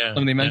 Yeah.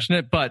 Somebody mentioned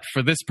it, but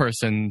for this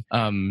person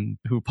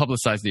who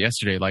publicized it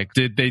yesterday,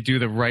 did they do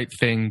the right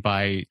thing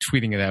by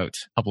tweeting it out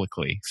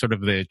publicly? Sort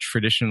of the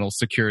traditional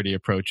security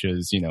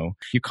approaches,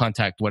 you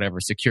contact whatever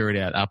security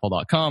at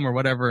apple.com or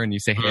whatever, and you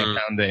say, hey, I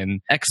found an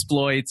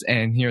exploit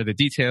and here are the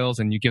details,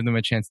 and you give them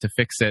a chance to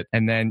fix it.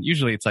 And then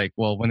usually it's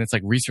when it's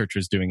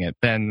researchers doing it,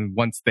 then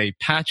once they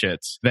patch it,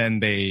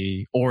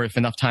 or if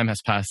enough time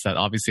has passed that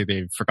obviously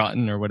they've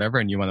forgotten or whatever,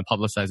 and you want to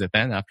publicize it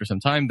then after some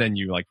time, then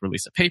you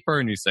release a paper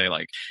and you say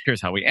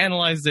here's how we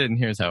analyzed it and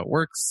here's how it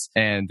works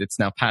and it's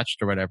now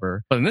patched or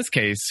whatever. But in this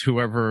case,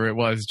 whoever it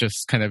was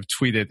just kind of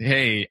tweeted,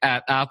 hey,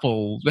 at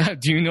Apple,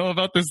 do you know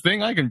about this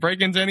thing? I can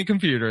break into any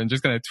computer, and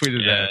just kind of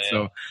tweeted that. Yeah.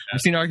 So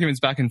I've seen arguments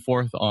back and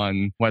forth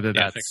on whether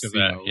that's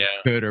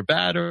good or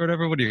bad or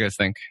whatever. What do you guys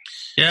think?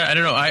 Yeah, I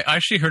don't know. I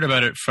actually heard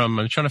about it from,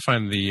 I'm trying to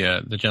find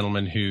the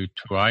gentleman who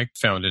I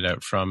found it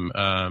out from,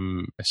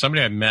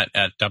 somebody I met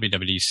at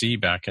WWDC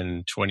back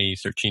in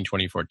 2013,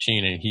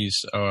 2014, and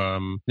his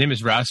name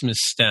is Rasmus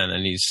Sten,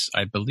 and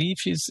I believe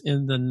he's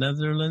in the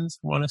Netherlands,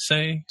 I want to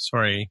say.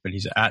 Sorry, but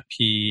he's at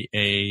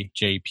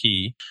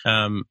PAJP.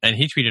 And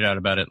he tweeted out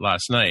about it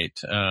last night,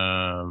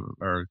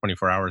 or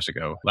 24 hours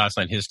ago, last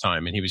night his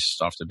time, and he was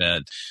just off to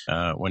bed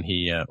when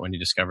he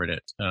discovered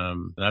it.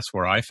 That's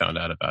where I found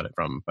out about it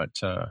from. But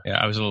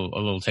I was a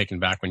little taken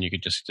back when you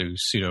could just do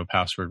sudo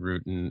password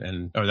root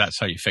and that's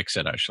how you fix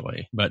it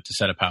actually, but to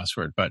set a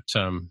password. But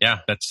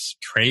that's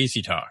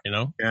crazy talk,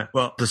 Yeah.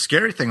 Well, the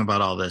scary thing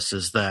about all this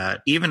is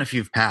that even if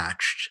you've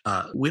patched,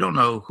 we don't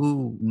know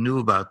who knew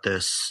about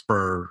this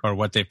or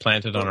what they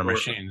planted on our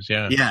machines.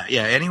 Yeah.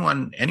 Yeah.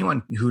 Anyone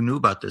who knew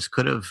about this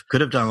could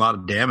have done a lot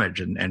of damage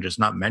and just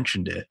not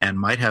mentioned it, and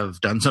might have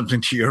done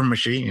something to your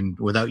machine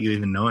without you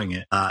even knowing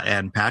it.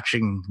 And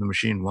patching the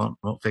machine won't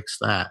fix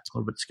that. It's a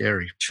little bit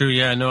scary. True.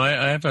 Yeah. No,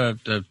 I have a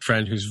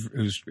friend who's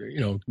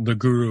the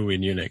guru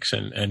in Unix,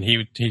 and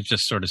he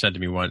just sort of said to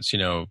me once,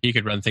 he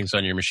could run things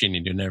on your machine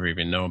and you'd never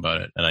even know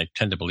about it, and I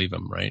tend to believe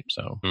him, right?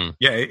 So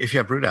yeah, if you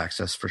have root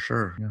access, for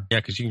sure. Yeah,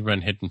 because you can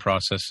run hidden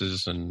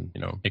processes and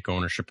take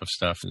ownership of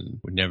stuff, and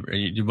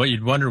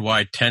you'd wonder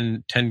why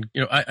 10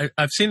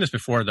 I've seen this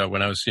before though.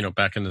 When I was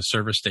back in the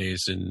service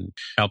days and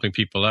helping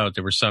people out,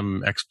 there were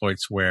some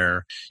exploits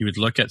where you would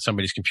look at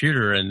somebody's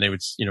computer and they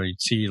would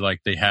you'd see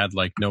they had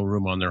no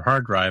room on their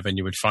hard drive, and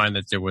you would find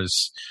that there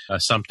was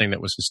something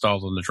that was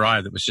installed on the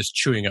drive that was just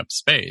chewing up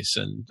space,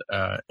 and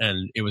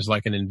it was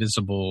like an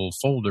invisible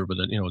folder with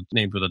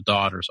named with a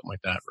dot or something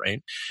like that,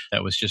 right?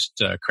 That was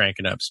just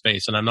cranking up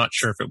space, and I'm not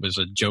sure if it was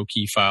a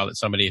Jokey file that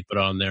somebody had put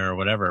on there or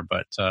whatever,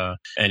 but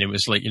and it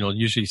was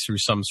usually through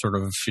some sort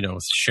of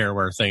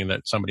shareware thing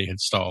that somebody had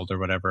installed or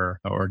whatever,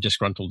 or a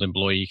disgruntled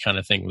employee kind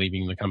of thing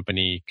leaving the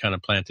company kind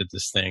of planted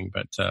this thing.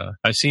 But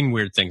I've seen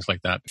weird things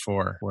like that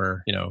before,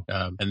 where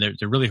and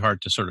they're really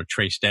hard to sort of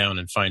trace down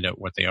and find out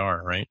what they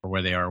are, right, or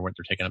where they are, what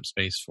they're taking up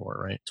space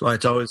for, right? So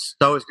it's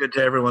always good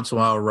to every once in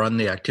a while run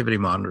the activity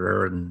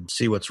monitor and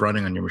see what's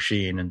running on your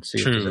machine and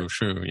see. True.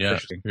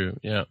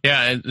 Yeah.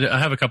 And I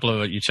have a couple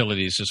of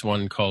utilities. There's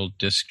one called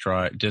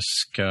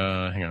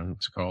hang on,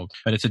 what's it called?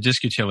 But it's a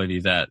disk utility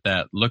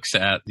that looks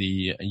at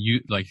the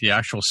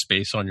actual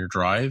space on your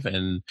drive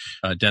and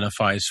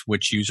identifies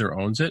which user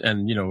owns it.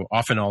 And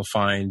often I'll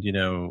find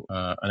an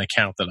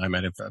account that I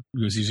might have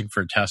was using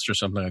for a test or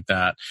something like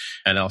that,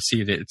 and I'll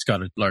see that it's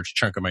got a large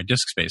chunk of my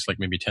disk space, like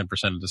maybe 10%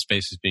 of the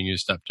space is being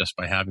used up just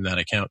by having that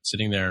account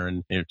sitting there,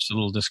 and it's a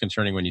little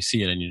disconcerting when you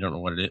see it and you don't know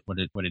what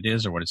it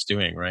is or what it's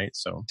doing, right?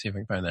 So let's see if I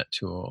can find that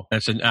tool.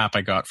 It's an app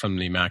I got from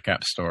the Mac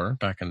App Store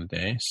back in the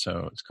day.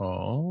 So it's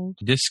called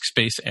Disk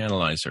Space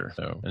Analyzer.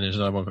 So, and there's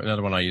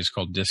another one I use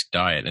called Disk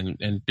Diet,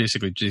 and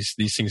basically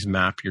these things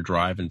map your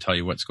drive and tell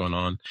you what's going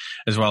on,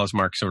 as well as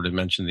Mark sort of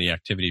mentioned the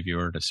activity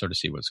viewer to sort of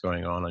see what's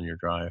going on your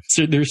drive.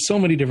 So there's so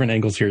many different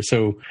angles here.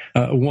 So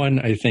one,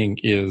 I think,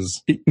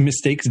 is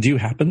mistakes do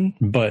happen,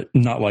 but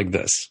not like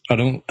this. I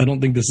don't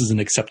think this is an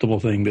acceptable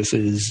thing. This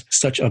is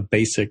such a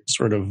basic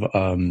sort of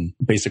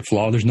basic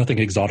flaw. There's nothing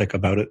exotic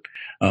about it.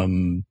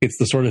 It's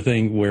the sort of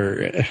thing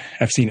where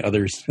I've seen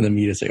others in the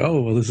media say,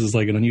 "Oh, well, this is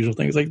like an unusual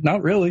thing." It's like,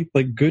 not really.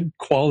 Like, good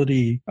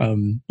quality,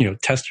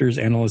 testers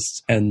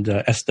analysts and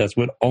SDETs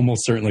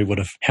would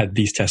have had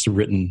these tests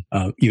written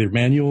either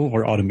manual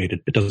or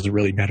automated. It doesn't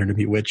really matter to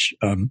me which.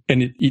 And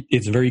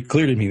it's very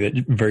clear to me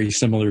that very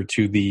similar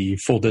to the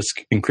full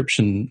disk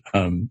encryption,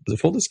 was it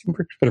full disk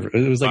encryption? Whatever.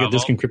 It was like a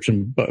disk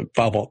encryption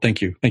file vault.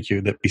 Thank you,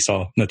 that we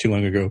saw not too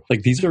long ago.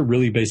 Like these are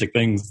really basic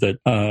things that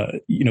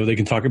they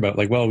can talk about.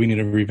 Like, well, we need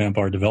to revamp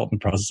our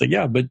development process. Like,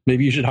 yeah, but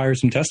maybe you should hire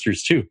some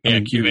testers too. Yeah,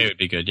 QA would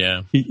be good.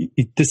 Yeah,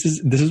 this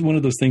is one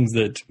of those things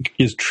that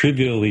is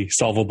trivially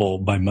solvable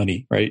by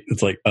money, right?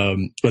 It's like,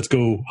 let's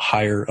go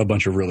hire a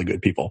bunch of really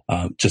good people.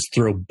 Just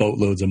throw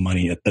boatloads of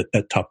money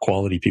at top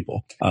quality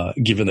people.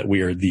 Given that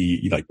we are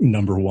the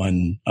number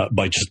one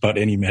by just about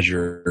any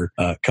measure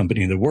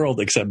company in the world,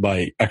 except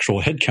by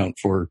actual headcount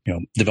for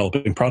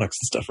developing products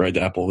and stuff, right?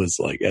 Apple is,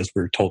 like, as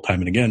we're told time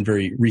and again,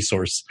 very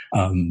resource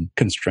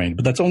constrained,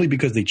 but that's only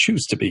because they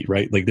choose to be,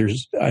 right? Like,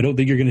 I don't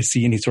think you're going to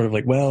see any sort of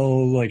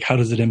how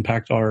does it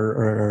impact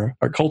our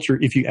culture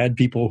if you add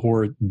people who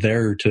are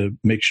there to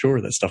make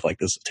sure that stuff like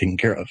this is taken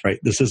care of, right?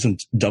 This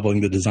isn't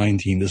doubling the design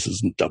team. This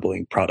isn't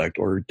doubling product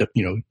or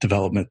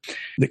development.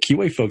 The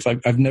QA folks,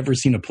 I've never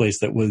seen a place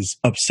that was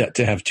upset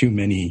to have too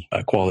many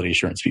quality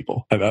assurance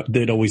people.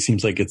 It always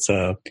seems like it's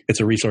a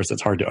resource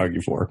that's hard to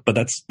argue for, but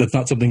that's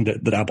not something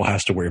that Apple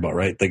has to worry about,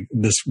 right? Like,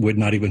 this would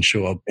not even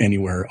show up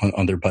anywhere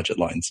on their budget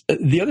lines.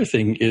 The other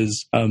thing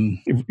is,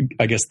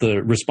 I guess,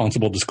 the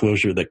responsible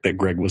disclosure that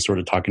Greg was sort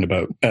of talking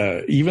about.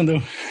 Even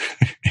though,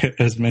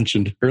 as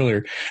mentioned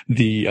earlier,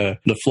 the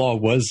flaw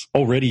was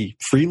already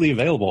freely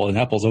available in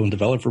Apple's own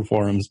developer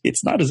forums,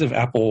 it's not as if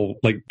Apple,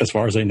 like, as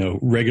far as I know,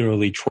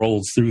 regularly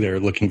trolls through there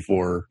looking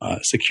for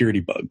security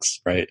bugs,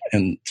 right?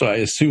 And so I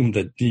assume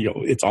that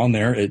it's on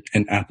there.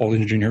 An Apple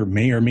engineer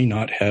may or may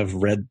not have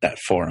read that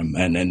forum,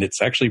 and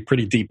it's actually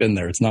pretty deep in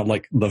there. It's not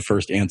like the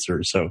first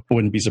answer, so I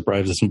wouldn't be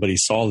surprised if somebody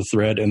saw the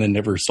thread and then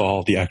never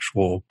saw the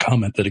actual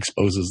comment that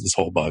exposes this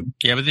whole bug.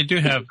 Yeah, but they do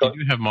have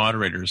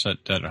moderators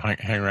that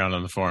hang around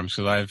on the forums,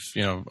 because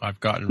I've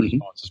gotten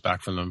responses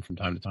back from them from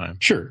time to time.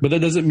 Sure, but that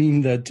doesn't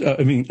mean that.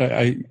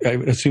 I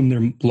assume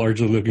they're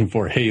largely looking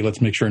for, hey,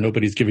 let's make sure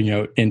nobody's giving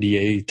out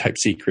NDA type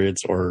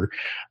secrets, or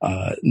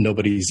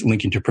nobody's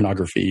linking to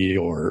pornography,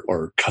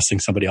 or cussing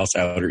somebody else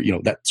out, or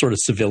that sort of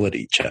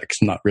civility checks.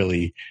 Not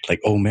really like,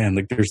 oh man,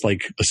 like there's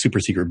like a super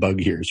secret bug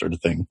here, sort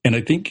of thing. And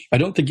I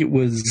don't think it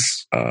was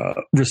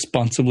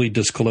responsibly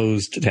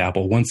disclosed to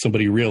Apple once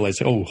somebody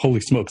realized, oh,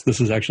 holy smokes,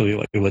 this is actually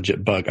like a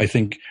legit bug. I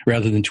think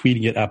rather than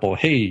tweeting at Apple,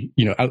 hey,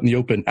 out in the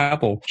open,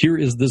 Apple, here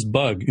is this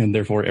bug, and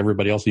therefore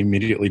everybody else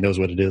immediately knows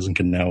what it is and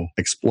can now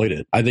exploit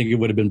it. I think it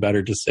would have been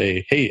better to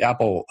say, hey,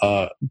 Apple,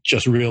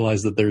 just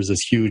realized that there's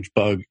this huge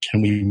bug.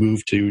 Can we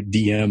move to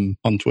DM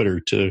on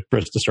Twitter for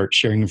us to start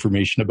sharing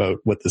information about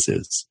what this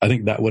is? I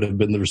think that would have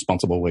been the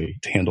responsible way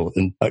to handle it.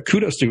 And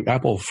kudos to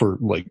Apple for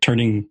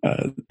turning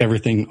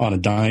everything on a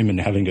dime and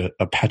having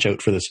a patch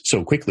out for this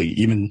so quickly,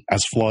 even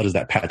as flawed as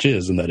that patch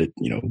is, and that it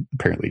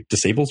apparently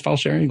disables file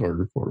sharing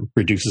or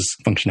reduces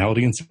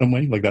functionality in some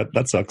way. Like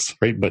that sucks,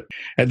 right? But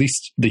at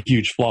least the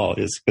huge flaw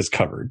is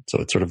covered. So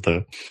it's sort of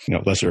the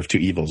lesser of two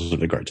evils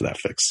with regard to that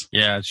fix.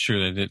 Yeah, it's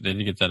true. They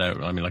did get that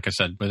out. I mean, like I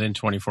said, within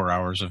 24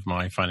 hours of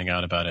my finding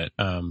out about it,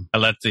 I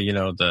let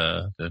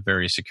the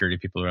various security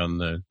people around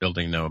the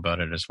building know about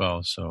it as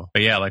well. So,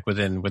 but yeah, like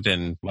within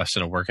less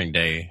than a working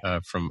day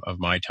of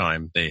my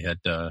time, they had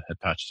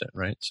patched it,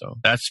 right? So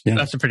that's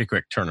a pretty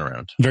quick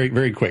turnaround. Very,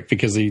 very quick,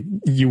 because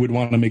you would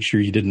want to make sure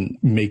you didn't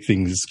make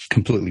things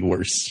completely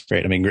worse,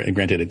 right? I mean,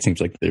 granted, it seems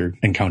like they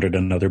encountered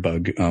another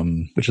bug,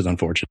 which is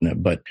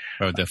unfortunate, but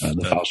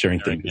the file sharing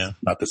thing is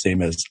not the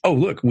same as, oh,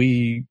 look,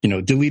 we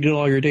deleted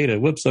all your data.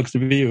 Whoops, sucks to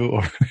be you.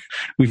 Or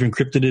we've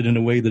encrypted it in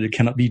a way that it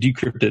cannot be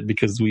decrypted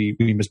because we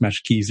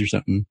mismatched keys or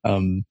something.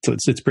 So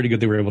it's pretty good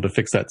they were able to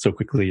fix that so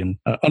quickly. And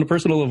on a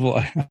personal level,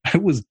 I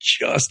was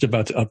just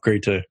about to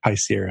upgrade to High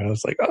Sierra. I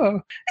was like,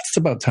 oh, it's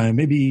about time.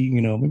 Maybe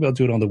I'll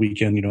do it on the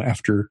weekend,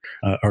 after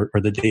or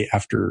the day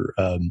after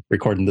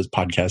recording this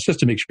podcast, just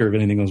to make sure if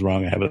anything goes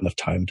wrong, I have enough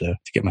time to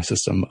get my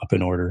system up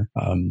in order.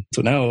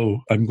 So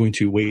now I'm going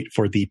to wait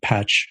for the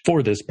patch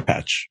for this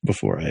patch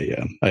before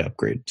I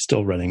upgrade.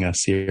 Still running a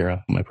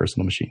Sierra on my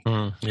personal machine.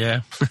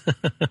 Yeah.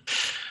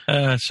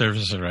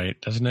 Serves it right,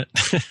 doesn't it?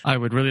 I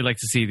would really like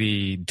to see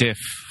the diff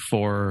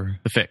for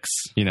the fix.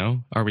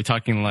 Are we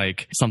talking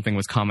like something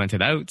was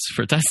commented out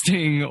for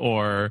testing,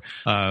 or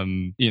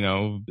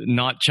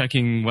not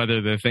checking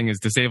whether the thing is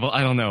disabled?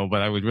 I don't know,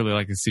 but I would really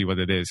like to see what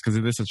it is, because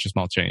it is such a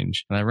small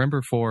change. And I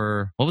remember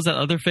what was that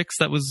other fix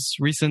that was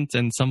recent,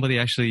 and somebody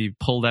actually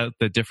pulled out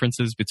the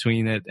differences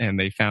between it, and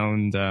they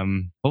found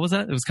what was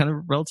that? It was kind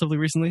of relatively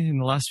recently, in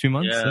the last few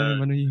months. That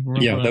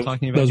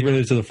was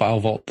related to the file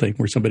vault thing,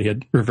 where somebody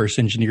had reverse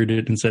engineered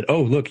it and said,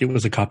 oh, look, it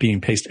was a copy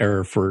and paste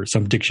error for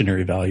some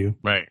dictionary value.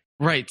 Right.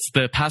 Right.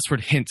 The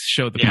password hints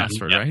showed the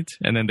password, right?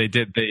 And then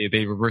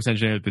they reverse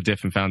engineered the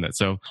diff and found it.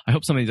 So I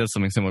hope somebody does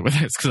something similar with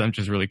this, because I'm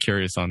just really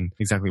curious on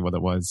exactly what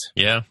it was.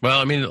 Yeah. Well,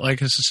 I mean,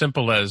 like it's as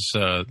simple as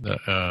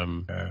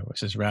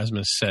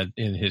Rasmus said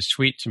in his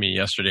tweet to me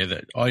yesterday,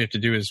 that all you have to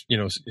do is,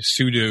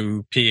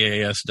 sudo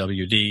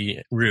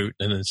paswd root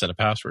and then set a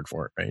password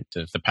for it, right?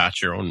 To patch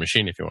your own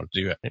machine if you want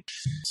to do it. Right?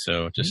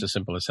 So just as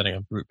simple as setting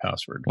up root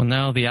password. Well,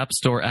 now the App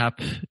Store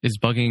app is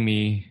bugging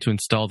me to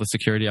install the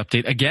security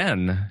update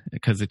again,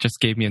 because it just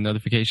gave me a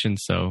notification.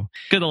 So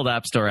good old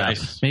App Store app.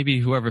 Maybe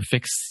whoever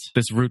fixed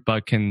this root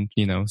bug can,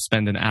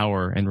 spend an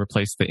hour and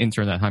replace the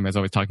intern that Jaime is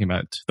always talking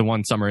about, the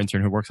one summer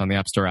intern who works on the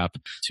App Store app,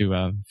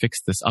 to fix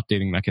this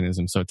updating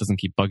mechanism so it doesn't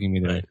keep bugging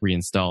me to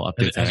reinstall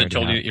updates. Has it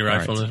told you that your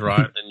iPhone has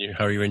arrived and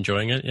how are you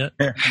enjoying it yet?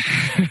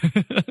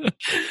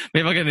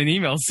 Maybe I'll get an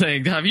email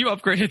saying, have you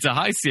upgraded to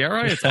High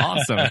Sierra? It's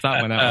awesome. If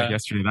that went out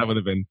yesterday, that would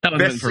have been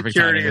perfect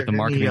timing with the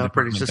marketing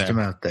operating system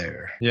out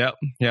there. Yep.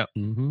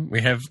 Mm-hmm.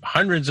 We have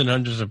hundreds and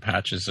hundreds of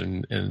patches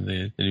in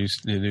the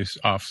new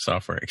off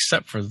software,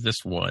 except for this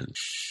one.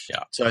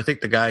 Yeah. So I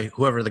think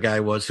whoever the guy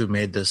was who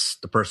made this,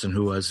 the person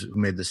who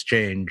made this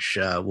change,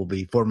 will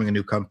be forming a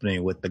new company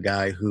with the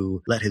guy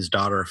who let his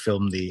daughter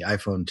film the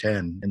iPhone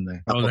 10 in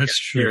the. Oh, that's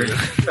true.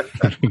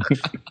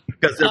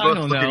 Because they're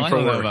both looking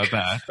for work.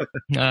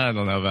 I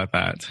don't know about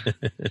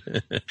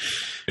that.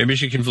 Maybe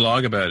she can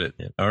vlog about it.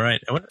 All right.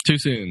 Too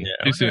soon.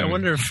 Yeah, Too soon. I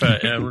wonder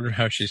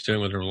how she's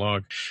doing with her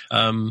vlog.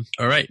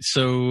 All right.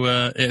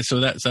 So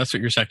that's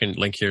what your second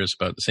link here is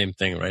about, the same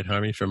thing, right,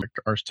 Jaime, from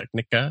Ars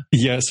Technica?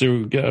 Yeah.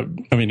 So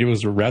it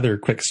was a rather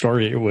quick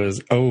story. It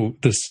was,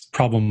 this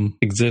problem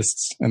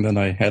exists, and then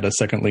I had a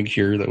second link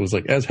here that was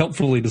like, as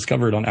helpfully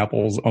discovered on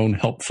Apple's own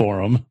help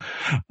forum,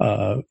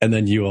 and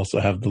then you also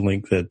have the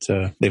link that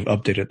they've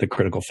updated the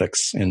critical fix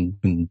and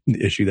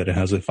the issue that it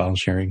has with file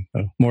sharing.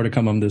 More to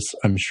come on this,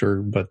 I'm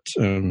sure. But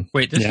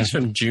wait, this is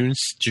from June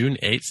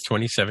 8th,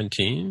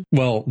 2017.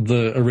 Well,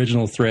 the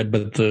original thread,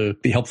 but the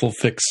helpful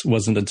fix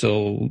wasn't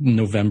until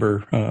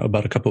November,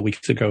 about a couple of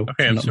weeks ago.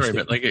 Okay, I'm sorry,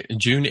 but like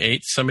June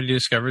 8th, somebody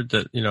discovered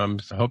that.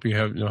 I hope you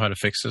know how to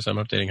fix this. I'm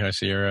updating High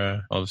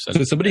Sierra. All of a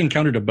sudden, so somebody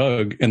encountered a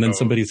bug, and then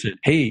somebody said,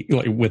 "Hey,"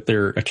 with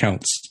their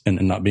accounts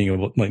and not being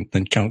able, then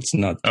accounts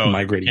not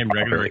migrating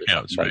regular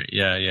accounts, right?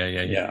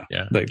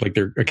 Yeah. Like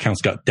their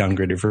accounts got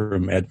downgraded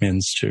from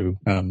admins to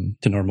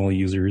normal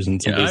users,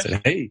 and somebody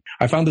said, "Hey,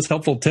 I found this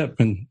helpful tip,"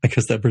 and I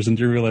guess that person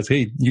didn't realize,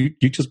 "Hey, you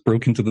just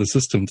broke into the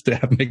system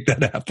to make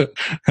that happen.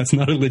 That's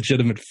not a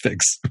legitimate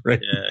fix,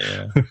 right?"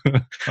 Yeah.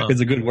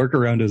 It's a good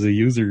workaround as a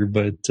user,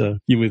 but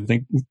you would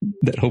think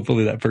that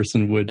hopefully that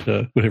person would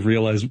have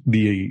realized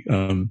the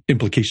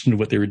implication of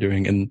what they were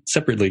doing, and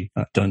separately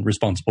done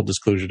responsible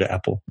disclosure to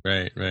Apple.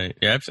 Right.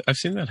 Yeah, I've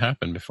seen that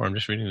happen before. I'm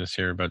just reading this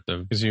here about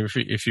because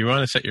if you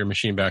want to set your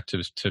machine back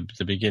to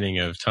the beginning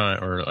of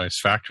time, or as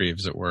factory,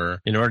 as it were,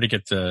 in order to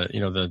get the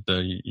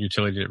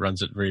utility that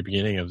runs at the very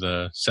beginning of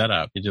the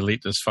setup, you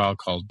delete this file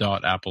called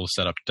 .apple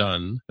setup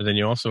done. But then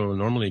you also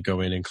normally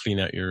go in and clean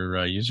out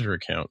your user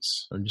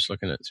accounts. I'm just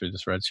looking through the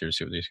threads here to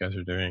see what these guys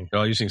are doing. They're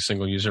all using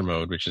single user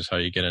mode, which is how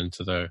you get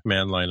into the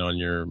command line on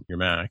your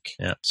Mac.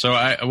 Yeah. So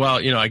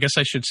I guess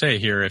I should say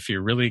here, if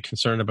you're really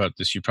concerned about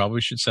this, you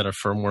probably should set a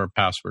firmware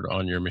password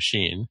on your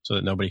machine so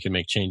that nobody can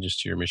make changes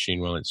to your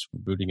machine while it's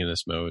booting in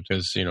this mode.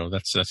 Because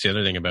that's the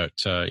other thing about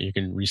you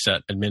can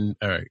reset admin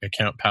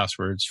account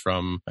passwords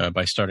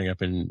by starting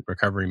up in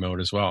recovery mode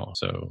as well.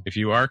 So if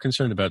you are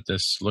concerned about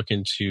this, look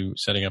into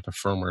setting up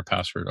a firmware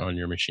password on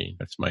your machine.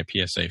 That's my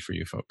PSA for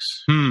you folks.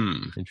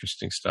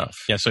 Interesting stuff.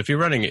 Yeah. So if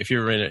you're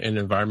in an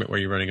environment where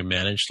you're running a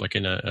managed, like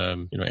in a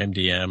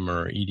MDM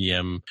or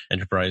EDM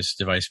enterprise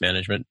device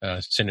management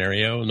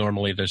scenario,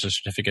 normally there's a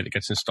certificate that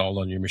gets installed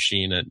on your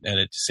machine and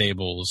it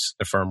disables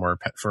the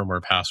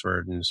firmware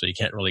password, and so you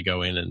can't really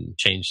go in and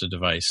change the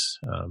device.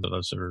 But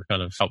those are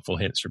kind of helpful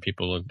hints for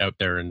people out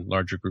there in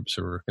larger groups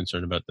who are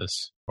concerned about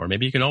this. Or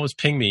maybe you can always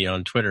ping me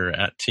on Twitter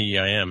at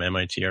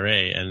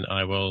TIMMITRA, and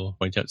I will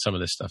point out some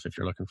of this stuff if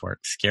you're looking for it.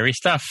 Scary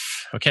stuff.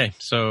 Okay,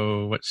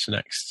 so what's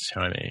next,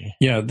 Jaime?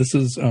 Yeah, this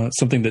is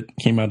something that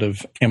came out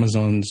of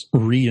Amazon's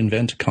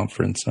reInvent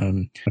conference,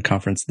 a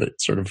conference that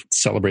sort of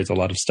celebrates a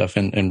lot of stuff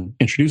and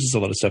introduces a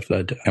lot of stuff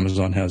that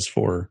Amazon has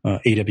for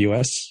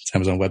AWS,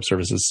 Amazon Web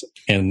Services,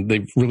 and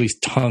they've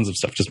released tons of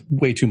stuff, just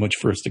way too much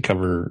for us to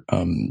cover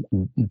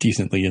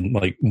decently in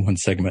like one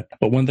segment.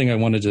 But one thing I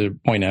wanted to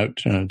point out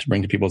to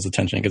bring to people's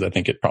attention, because I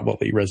think it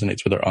probably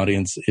resonates with our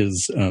audience,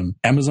 is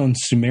Amazon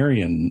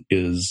Sumerian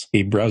is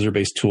a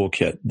browser-based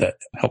toolkit that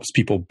helps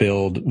people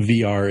build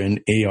VR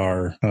and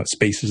AR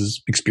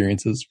spaces,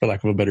 experiences, for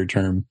lack of a better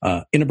term,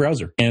 in a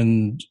browser,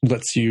 and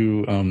lets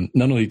you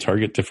not only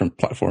target different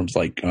platforms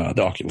like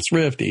the Oculus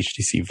Rift, the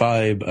HTC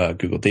Vive,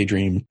 Google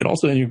Daydream. It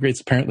also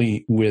integrates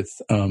apparently with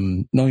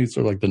not only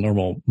sort of like the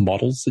normal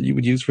models that you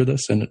would use for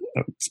this. And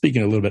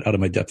speaking a little bit out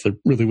of my depth, I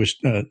really wish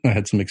I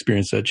had some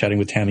experience chatting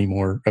with Tammy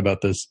more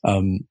about this.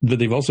 But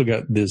they've also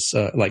got this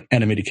like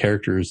animated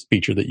characters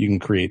feature that you can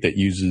create that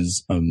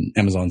uses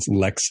Amazon's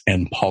Lex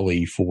and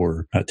Polly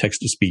for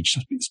text to speech,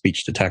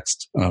 speech to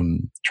text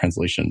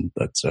translation.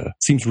 That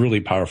seems really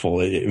powerful.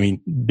 I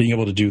mean, being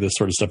able to do this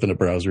sort of stuff in a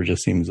browser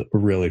just seems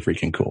really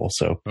freaking cool.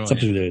 So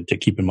something to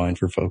keep in mind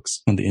for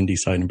folks on the indie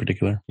side in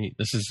particular.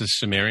 This is the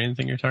Sumerian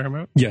thing you're talking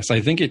about? Yes,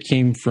 I think it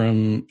came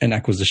from an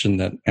acquisition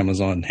that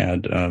Amazon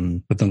had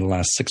within the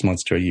last 6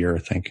 months to a year, I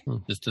think.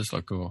 This does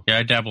look cool. Yeah,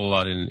 I dabble a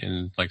lot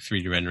in like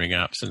 3D rendering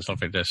apps and stuff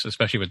like this,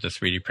 especially with the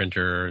 3D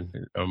printer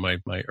and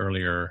my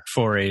earlier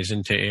forays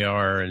into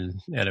AR and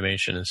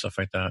animation and stuff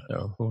like that.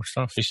 So cool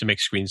stuff. I used to make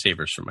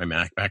screensavers for my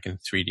Mac back in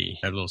 3D.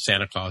 I had a little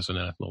Santa Claus and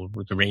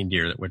with the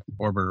reindeer that would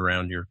orbit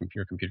around your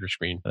computer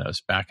screen. That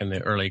was back in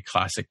the early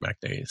classic Mac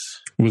days.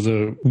 Was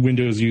a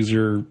Windows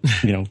user,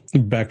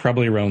 back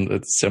probably around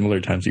similar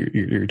times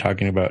you're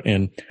talking about.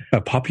 And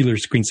a popular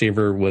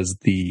screensaver was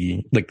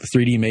the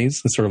 3D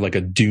maze. It's sort of like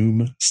a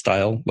Doom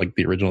style, like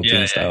the original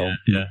Doom style.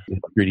 Yeah.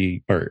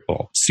 3D or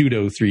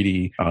pseudo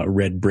 3D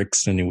red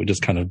bricks, and it would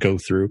just kind of go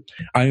through.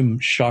 I'm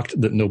shocked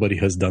that nobody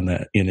has done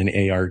that in an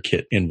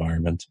ARKit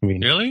environment. I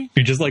mean, really?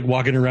 You're just like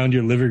walking around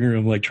your living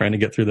room, like trying to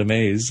get through the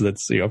maze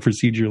that's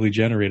procedurally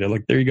generated.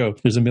 Like, there you go.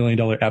 There's $1 million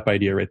app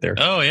idea right there.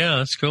 Oh yeah,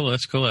 that's cool.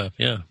 That's a cool app.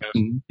 Yeah.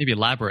 Maybe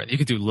Labyrinth. You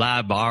could do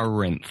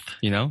Labyrinth,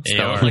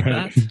 stuff like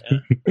that.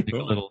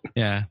 Cool.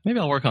 Maybe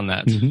I'll work on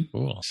that.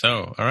 Cool.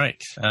 So, all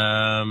right.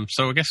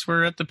 So I guess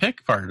we're at the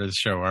pick part of the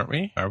show, aren't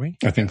we? Are we?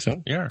 I think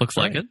so. Yeah. Looks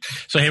like it.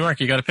 So, hey, Mark,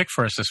 you got a pick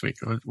for us this week.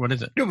 What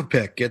is it? I have a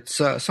pick.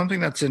 It's something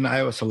that's in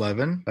iOS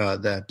 11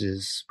 that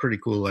is pretty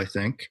cool, I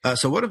think.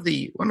 So one of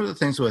the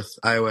things with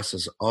iOS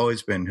has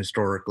always been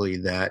historically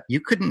that you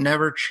could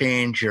never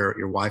change your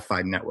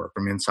Wi-Fi network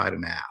from inside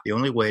an app. The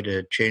only way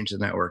to change the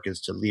network is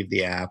to leave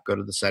the app, go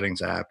to the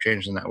settings app,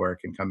 change the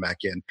network, and come back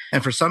in.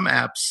 And for some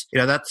apps,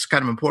 that's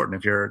kind of important.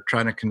 If you're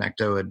trying to connect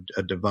to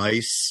a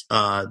device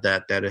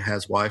that it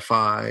has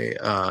Wi-Fi,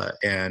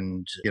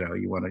 and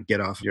you want to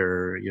get off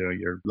your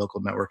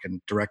local network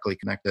and directly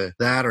connect to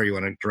that, or you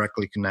want to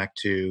directly connect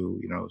to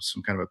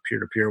some kind of a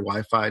peer-to-peer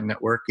Wi-Fi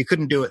network, you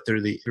couldn't do it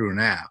through an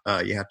app.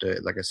 You have to,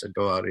 like I said,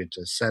 go out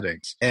into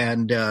settings.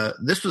 And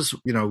this was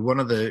one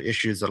of the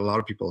issues that a lot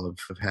of people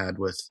have had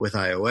with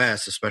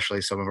iOS,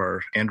 especially some of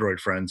our Android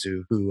friends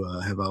who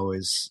have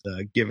always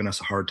given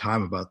us a hard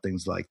time about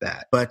things like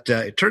that. But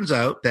it turns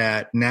out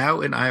that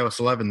now in iOS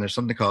 11, there's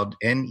something called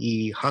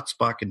NE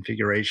hotspot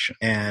configuration.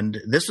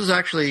 And this was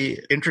actually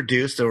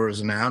introduced or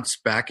was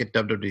announced back at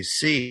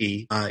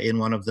WWDC in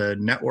one of the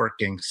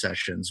networking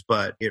sessions,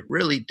 but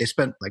they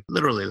spent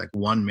literally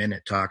 1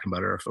 minute talking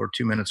about it or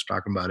 2 minutes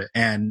talking about it.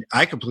 And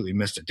I completely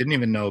missed it. Didn't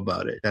even know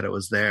about it, that it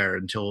was there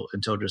until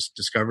just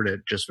discovered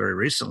it just very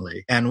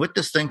recently. And with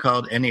this thing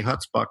called NE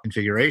hotspot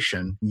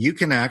configuration, you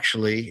can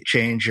actually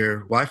change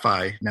your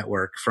Wi-Fi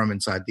network from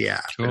inside the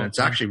app. Cool. And it's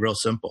actually real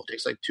simple. It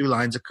takes 2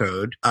 lines of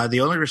code. The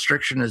only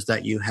restriction is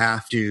that you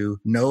have to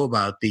know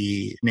about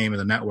the name of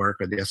the network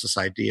or the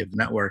SSID of the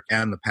network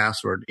and the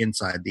password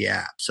inside the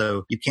app.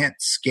 So you can't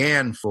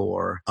scan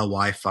for a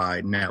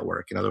Wi-Fi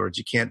network. In other words,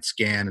 you can't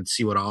scan and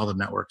see what all the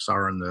networks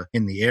are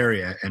in the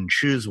area and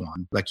choose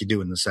one like you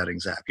do in the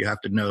settings app. You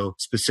have to know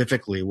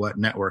specifically what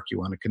network you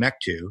want to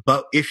connect to.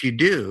 But if you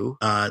do,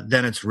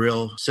 then it's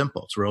real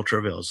simple. It's real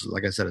trivial.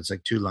 Like I said, it's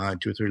 2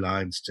 or 3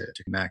 lines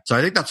to connect. So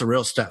I think that's a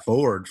real step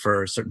forward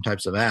for certain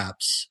types of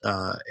apps.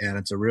 And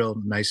it's a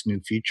real nice new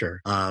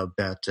feature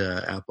that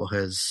Apple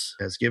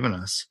has given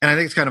us. And I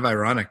think it's kind of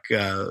ironic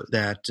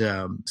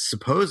that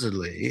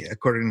supposedly,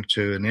 according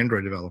to an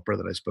Android developer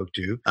that I spoke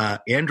to,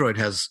 Android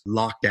has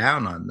locked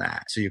down on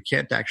that. So you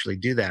can't actually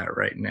do that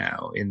right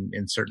now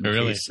in certain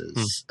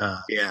cases.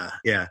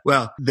 Yeah.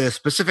 Well, the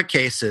specific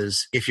case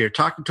is if you're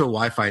talking to a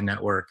Wi-Fi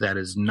network that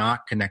is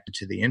not connected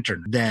to the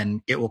internet,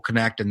 then it will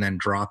connect and then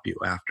drop you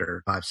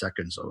after 5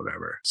 seconds or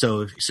whatever.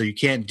 So you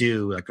can't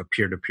do a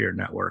peer-to-peer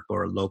network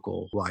or a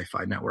local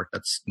Wi-Fi network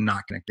that's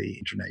not connected to the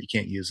internet. You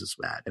can't use this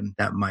with that. And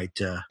that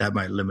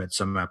might limit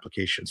some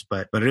applications.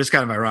 But it is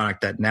kind of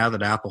ironic that now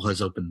that Apple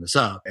has opened this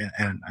up,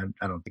 and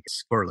I don't think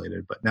it's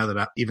correlated, but now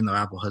that even though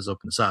Apple has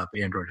opened this up,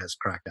 Android has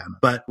cracked down.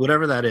 But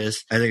whatever that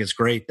is, I think it's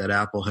great that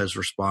Apple has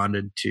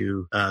responded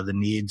to the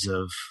needs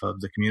of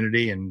the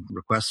community and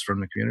requests from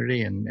the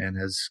community and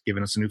has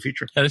given us a new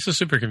feature. Yeah, this is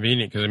super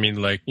convenient because,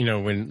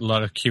 when a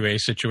lot of QA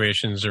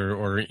situations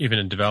or even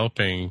in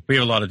developing, we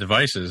have a lot of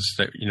devices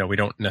that, we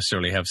don't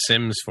necessarily have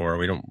SIMs for.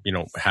 We don't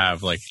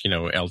have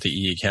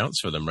LTE accounts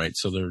for them, right?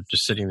 So they're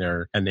just sitting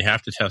there and they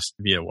have to test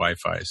via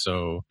Wi-Fi.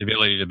 So the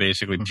ability to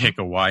basically pick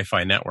a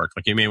Wi-Fi network,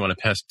 you may want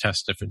to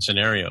test different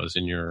scenarios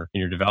in your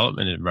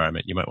development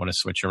environment. You might want to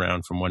switch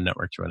around from one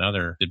network to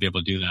another. To be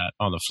able to do that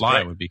on the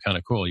fly would be kind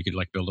of cool. You could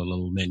build a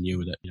little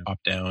menu that pop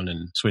down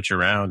and switch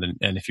around.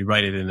 And if you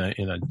write it in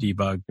a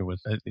debug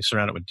you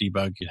surround it with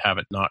debug, you'd have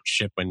it not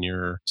ship when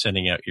you're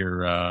sending out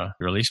your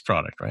release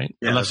product, right?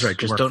 Yeah, that's right.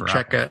 Just don't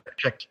check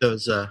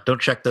those.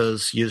 Don't check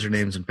those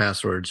usernames and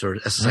passwords or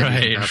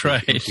SSID.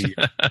 Right.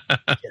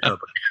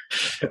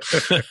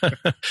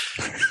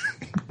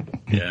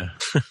 Yeah.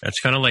 It's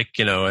kind of like,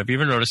 have you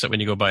ever noticed that when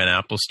you go by an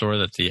Apple store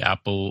that the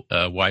Apple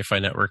Wi-Fi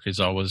network is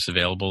always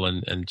available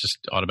and just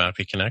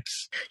automatically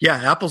connects?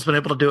 Yeah, Apple's been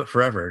able to do it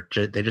forever.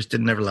 They just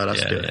didn't ever let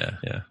us do it.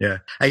 Yeah.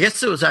 I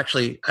guess it was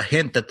actually a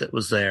hint that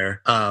was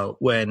there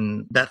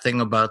when that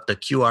thing about the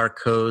QR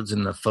codes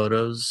in the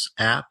Photos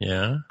app.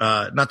 Yeah.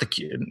 What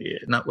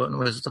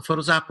was it, the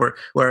Photos app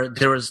where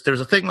there was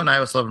a thing when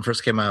iOS 11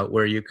 first came out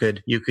where you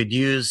could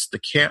use the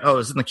it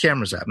was in the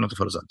Cameras app, not the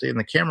Photos app. In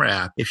the Camera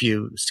app, if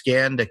you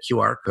scanned a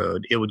QR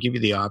code, it would give you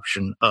the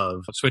option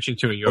of switching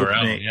to a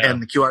URL.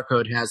 And the QR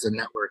code has a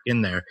network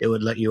in there. It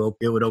would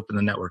it would open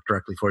the network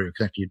directly for you,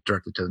 connect you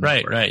directly to the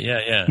network. Right.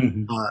 Yeah.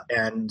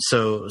 And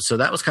so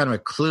that was kind of a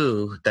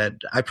clue that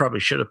I probably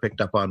should have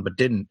picked up on, but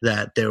didn't,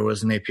 that there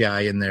was an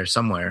API in there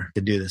somewhere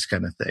to do this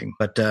kind of thing.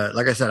 But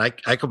like I said,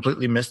 I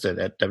completely missed it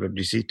at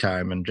WWDC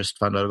time and just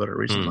found out about it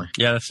recently.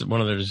 Yeah, that's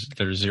one of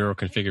their zero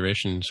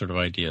configuration sort of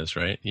ideas,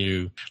 right?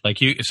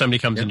 If somebody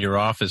comes into your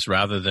office,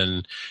 rather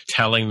than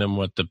telling them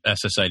what the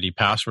SSID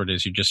password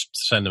is, you just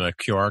send them a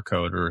QR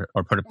code or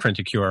print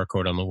a QR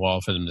code on the wall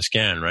for them to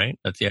scan, right?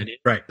 That's the idea?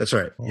 Right, that's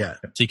right, yeah.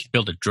 So you can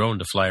build a drone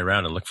to fly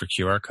around and look for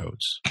QR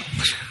codes.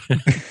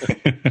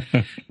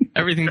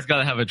 Everything's got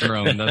to have a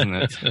drone, doesn't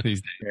it?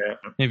 These days. Yeah.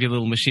 Maybe a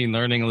little machine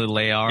learning, a little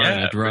AR,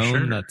 and a drone.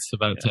 Sure. That's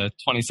about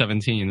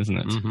 2017, isn't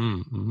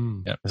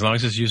it? Yeah. As long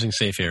as it's using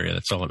safe area,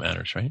 that's all that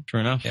matters, right? True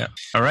enough. Yeah.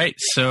 All right.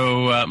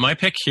 So my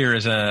pick here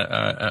is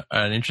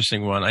an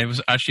interesting one. I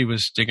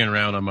was digging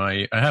around on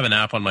I have an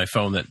app on my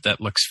phone that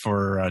looks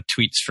for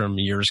tweets from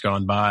years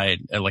gone by.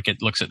 Like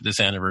it looks at this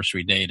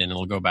anniversary date and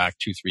it'll go back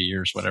 2-3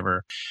 years,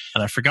 whatever.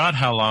 And I forgot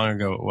how long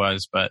ago it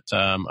was, but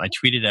I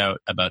tweeted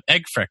out about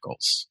egg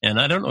freckles. And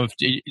I don't know if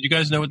you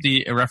guys know what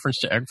the reference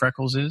to egg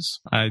freckles is?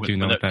 I do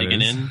know what that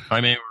is.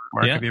 Jaime or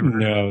Mark, have you ever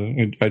heard? No,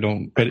 I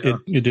don't. But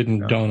it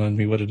didn't dawn on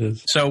me what it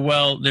is.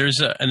 So,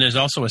 there's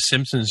also a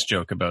Simpsons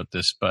joke about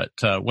this. But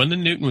when the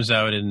Newton was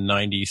out in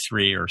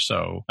 '93 or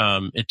so,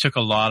 it took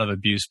a lot of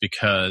abuse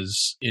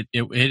because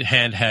it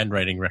had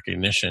handwriting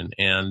recognition,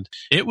 and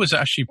it was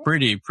actually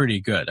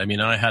pretty good. I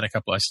mean, I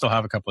still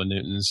have a couple of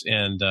Newtons,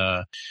 and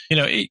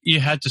you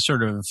had to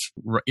sort of.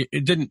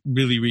 It didn't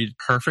really read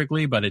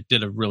perfectly, but it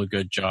did a really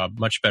good job,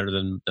 much better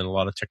than a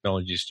lot of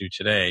technologies do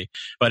today.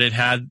 But it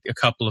had a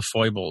couple of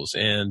foibles,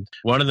 and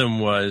one of them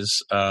was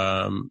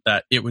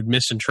that it would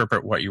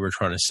misinterpret what you were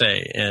trying to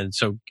say. And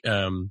so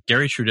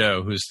Gary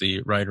Trudeau, who's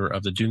the writer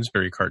of the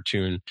Doonesbury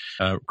cartoon,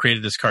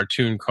 created this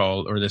cartoon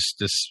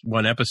this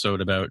one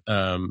episode about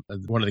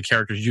one of the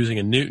characters using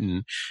a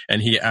Newton,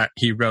 and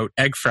he wrote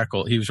egg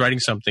freckle. He was writing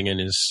something in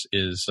his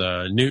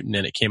Newton,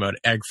 and it came out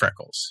egg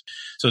freckles.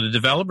 So the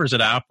developers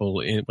at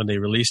Apple, when they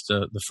released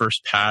the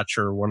first patch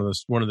or one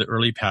of the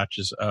early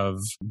patches,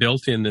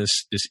 built in this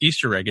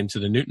Easter egg into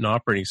the Newton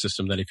operating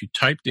system that if you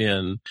typed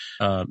in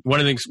one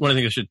of the things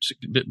I should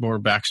a bit more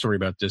backstory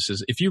about this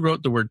is if you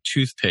wrote the word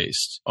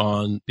toothpaste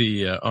on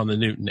the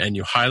Newton and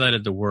you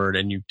highlighted the word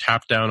and you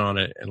tapped down on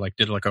it and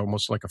did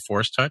almost like a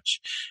force touch,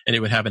 and it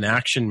would have an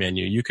action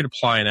menu. You could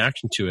apply an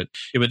action to it.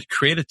 It would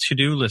create a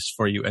to-do list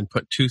for you and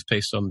put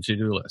toothpaste on the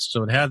to-do list.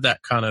 So it had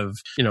that kind of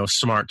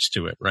smarts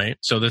to it, right?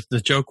 So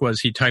the joke was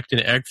he typed in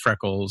egg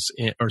freckles,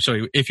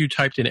 if you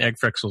typed in egg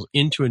freckles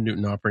into a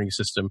Newton operating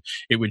system,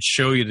 it would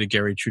show you the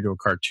Gary Trudeau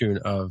cartoon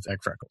of egg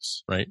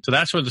freckles, right? So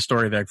that's where the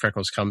story of egg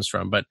freckles comes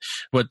from. But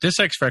what this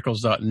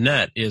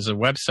xfreckles.net is a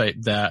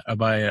website that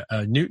by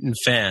a Newton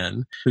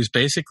fan who's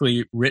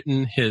basically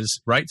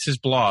writes his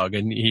blog,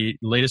 and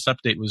latest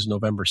update was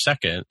November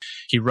 2nd.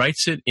 He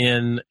writes it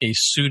in a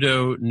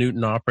pseudo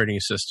Newton operating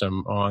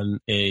system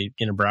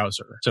in a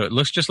browser. So it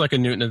looks just like a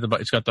Newton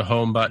at it's got the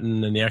home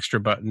button and the extra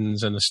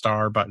buttons and the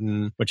star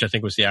button, which I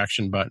think was the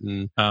action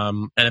button,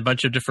 and a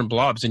bunch of different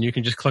blobs, and you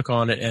can just click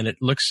on it and it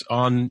looks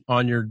on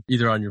your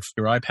either on your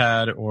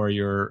iPad or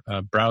your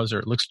browser.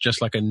 It looks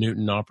just like a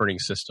Newton operating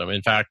system.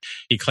 In fact,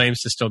 he claims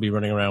to still be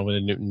running around with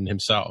a Newton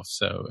himself.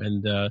 So,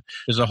 and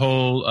there's a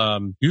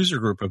whole user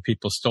group of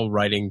people still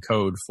writing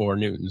code for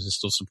Newtons and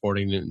still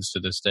supporting Newtons to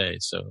this day.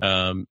 So,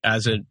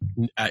 as a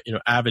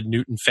avid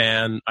Newton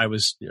fan, I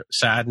was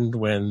saddened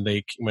when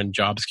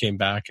Jobs came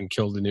back and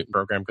killed the Newton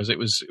program, because it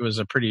was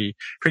a pretty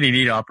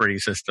neat operating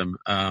system.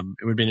 It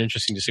would have been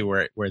interesting to see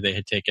where they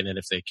had taken it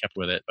if they kept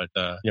with it, but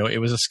it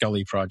was a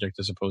Scully project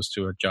as opposed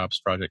to a Jobs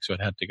project, so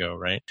it had to go,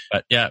 right?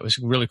 But yeah, it was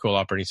a really cool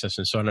operating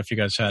system. So I don't know if you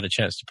guys had a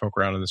chance to poke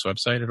around on this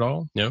website at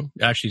all. No,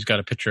 actually, he's got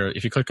a picture.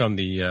 If you click on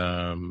the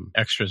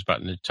extras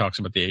button, it talks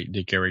about the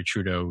Gary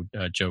Trudeau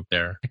joke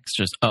there.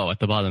 Extras. Oh, at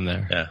the bottom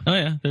there. Yeah. Oh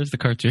yeah, there's the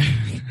cartoon.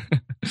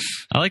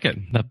 I like it.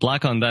 That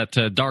black on that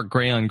dark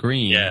gray on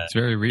green. Yeah, it's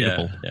very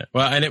readable. Yeah.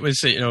 Well, and it was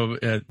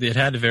it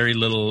had very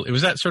little. It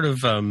was that sort of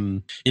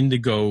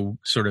indigo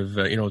sort of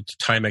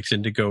Timex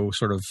indigo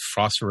sort of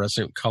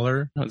phosphorescent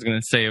color. I was going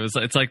to say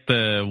it's like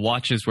the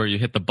watches where you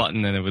hit the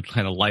button and it would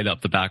kind of light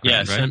up the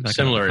background. Yeah, right?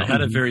 Similar. It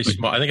had a very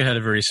small. I think it had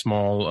a very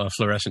small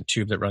fluorescent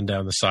tube that run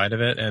down the side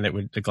of it, and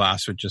the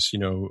glass would just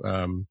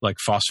like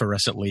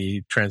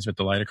phosphorescently transmit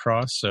the light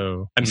across.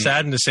 So I'm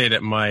saddened to say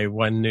that my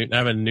one Newton, I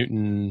have a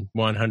Newton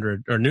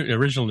 100 or Newton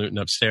original Newton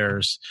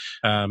upstairs,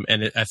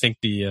 and I think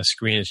the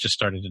screen is just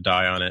starting to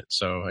die on it.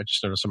 So I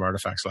just noticed some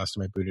artifacts last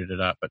time I booted it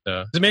up. But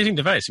it's an amazing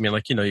device. I mean,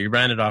 like, you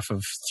ran it off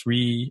of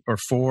 3 or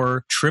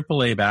 4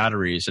 AAA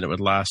batteries, and it would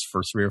last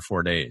for 3 or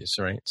 4 days,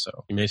 right? So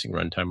amazing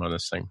runtime on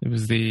this thing. It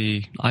was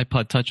the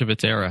iPod Touch of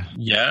its era.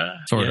 Yeah,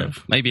 sort of.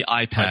 Maybe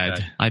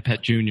iPad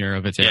Junior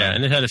of its era. Yeah,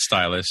 and it had a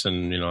stylus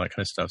and that kind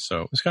of stuff.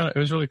 So it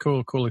was really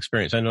cool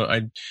experience. I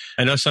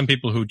know some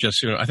people who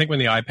just I think when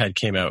the iPad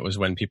came out was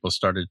when people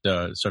started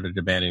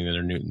abandoning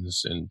their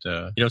Newtons, and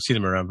you don't see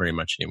them around very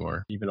much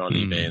anymore, even on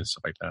eBay and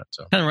stuff like that.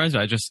 So kind of reminds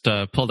me, I just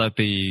pulled out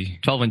the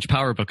 12-inch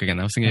PowerBook again.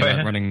 I was thinking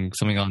about running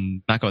something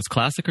on macOS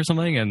Classic or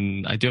something,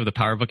 and I do have the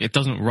PowerBook. It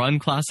doesn't run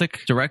Classic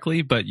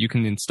directly, but you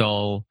can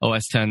install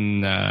OS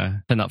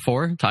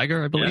 10.4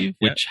 Tiger, I believe,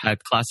 which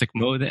had Classic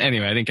mode.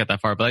 Anyway, I didn't get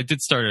that far, but I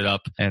did start it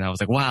up, and I was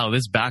like, wow,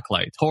 this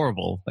backlight,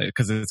 horrible,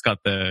 because it's got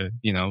the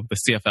the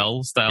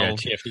CFL style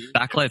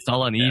backlight. It's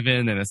all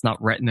uneven and it's not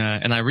Retina.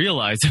 And I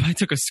realized if I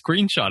took a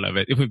screenshot of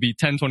it, it would be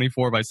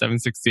 1024 by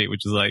 768,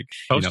 which is like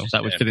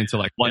that would fit into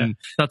like one. Yeah.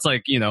 That's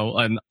like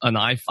an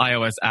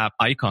iOS app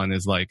icon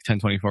is like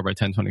 1024 by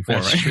 1024.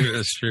 That's right? True.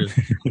 That's true.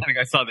 I think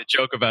I saw the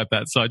joke about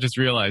that, so I just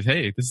realized,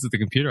 hey, this is the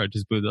computer I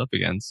just booted up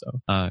again. So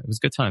it was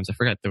good times. I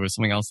forget there was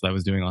something else that I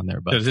was doing on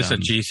there. But is this a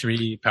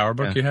G3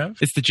 PowerBook you have?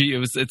 It's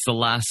it's the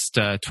last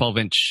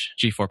 12-inch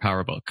G4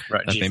 PowerBook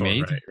that G4, they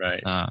made.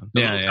 Right. So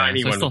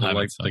tiny one.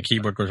 So the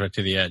keyboard goes right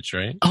to the edge,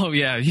 right? Oh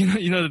yeah,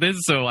 you know this.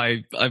 So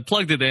I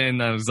plugged it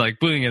in. I was like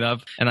booting it up,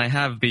 and I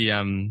have the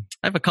I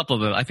have a couple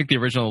of I think the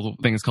original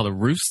thing is called a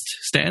Roost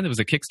stand. It was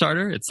a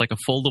Kickstarter. It's like a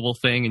foldable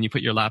thing, and you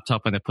put your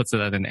laptop and it puts it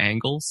at an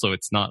angle, so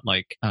it's not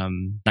like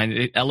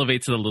it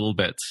elevates it a little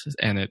bit,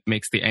 and it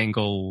makes the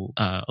angle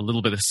a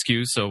little bit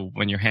askew. So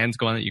when your hands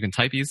go on it, you can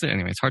type easily.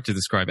 Anyway, it's hard to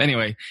describe.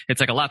 Anyway, it's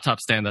like a laptop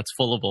stand that's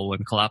foldable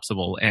and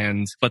collapsible,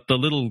 but the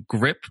little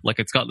grip, like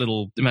it's got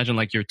little. Imagine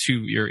like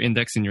your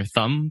index and your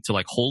thumb to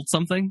like hold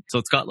something. So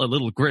it's got a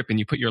little grip, and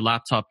you put your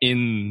laptop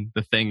in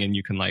the thing, and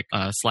you can like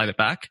slide it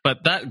back.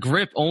 But that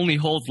grip only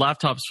holds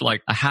laptops for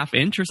like a half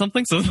inch or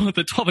something. So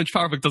the 12-inch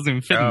PowerBook doesn't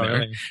even fit in there,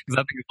 because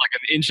that thing is like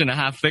an inch and a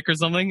half thick or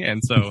something.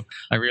 And so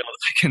I realized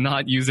I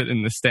cannot use it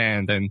in the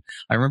stand. And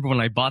I remember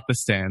when I bought the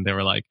stand, they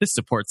were like, this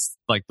supports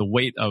like the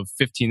weight of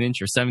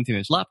 15-inch or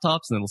 17-inch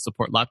laptops, and it'll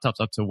support laptops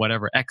up to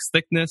whatever X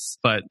thickness.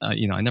 But I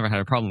never had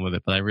a problem with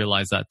it. But I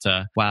realized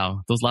that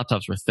wow, those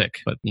laptops were thick,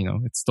 but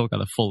it's still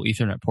got a full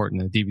Ethernet port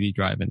and a DVD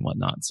drive and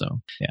whatnot.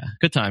 So yeah,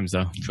 good times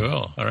though.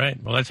 Cool. All right.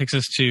 Well, that takes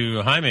us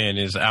to Jaime and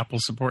his Apple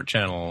support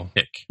channel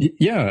pick.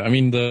 Yeah, I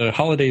mean the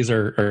holidays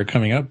are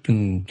coming up,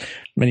 and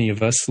many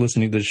of us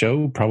listening to the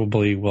show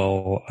probably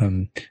will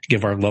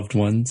give our loved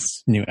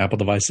ones new Apple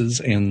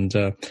devices. And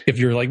if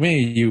you're like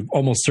me, you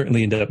almost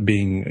certainly end up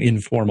being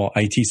informal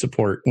IT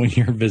support when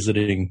you're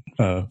visiting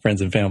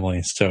friends and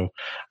family. So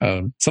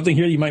something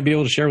here you might be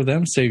able to share with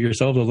them, save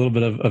yourselves a little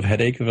bit of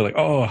headache of like,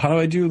 oh, how do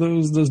I do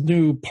those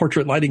new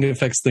portrait lighting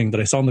effects thing that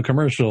I saw in the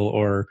commercial?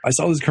 Or I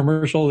saw this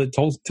commercial that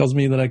tells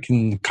me that I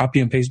can copy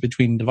and paste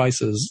between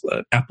devices.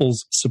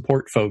 Apple's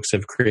support folks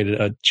have created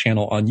a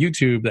channel on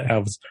YouTube that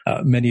has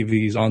many of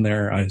these on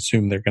there. I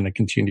assume they're going to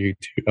continue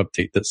to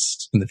update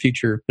this in the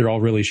future. They're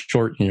all really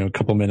short, a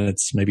couple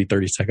minutes, maybe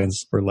 30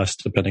 seconds or less,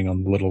 depending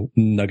on the little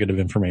nugget of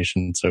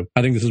information. So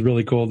I think this is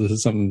really cool. This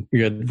is something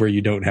good where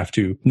you don't have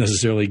to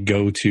necessarily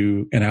go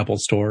to an Apple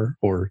store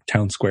or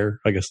Town Square,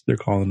 I guess they're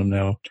calling them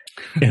now.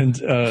 And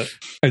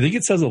I think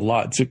it says a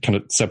lot, to kind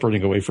of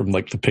separating away from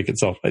like the pick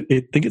itself. I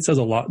think it says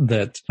a lot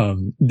that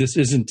this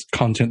isn't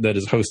content that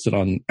is hosted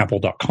on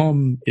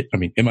apple.com.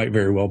 It might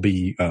very well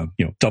be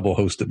double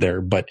hosted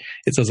there, but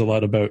it says a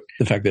lot about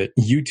the fact that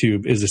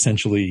YouTube is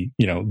essentially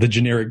the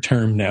generic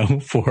term now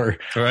for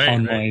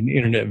online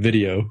internet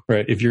video,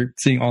 right? If you're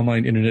seeing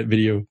online internet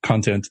video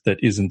content that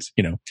isn't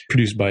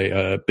produced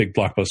by big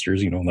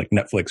blockbusters, like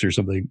Netflix or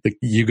something, like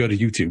you go to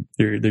YouTube.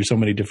 There's so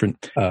many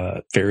different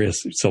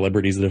various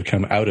celebrities that have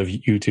come out of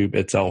YouTube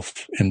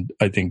itself, and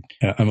I think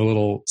I'm a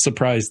little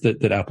surprised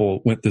that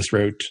Apple went this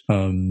route,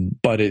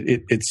 but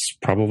it's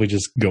probably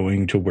just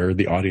going to where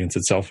the audience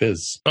itself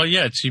is. Well,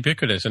 yeah, it's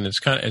ubiquitous, and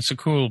it's a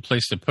cool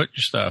place to put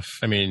your stuff.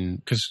 I mean,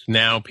 because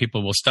now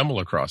people will stumble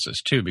across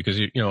this too, because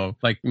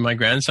like my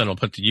grandson will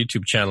put the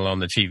YouTube channel on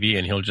the TV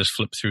and he'll just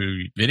flip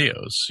through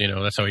videos.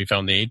 That's how he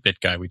found the 8-bit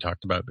guy we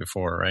talked about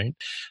before, right?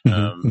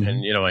 And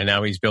and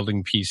now he's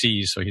building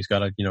PCs, so he's got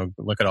to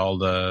look at all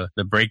the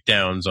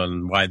breakdowns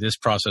on why this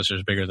processor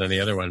is bigger than the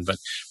other one. But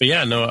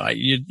yeah, no,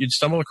 you'd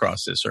stumble across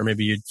this, or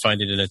maybe you'd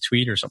find it in a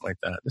tweet or something like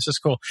that. This is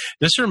cool.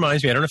 This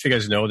reminds me, I don't know if you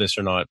guys know this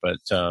or not, but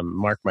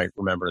Mark might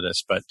remember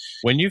this, but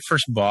when you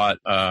first bought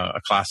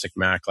a classic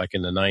Mac, like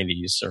in the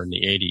 90s or in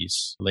the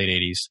 80s, late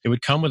 80s, it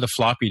would come with a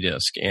floppy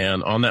disk,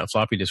 and on that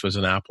floppy disk was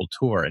an Apple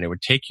tour, and it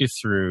would take you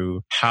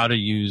through how to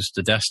use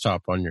the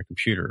desktop on your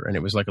computer. And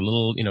it was like a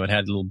little, it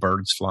had little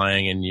birds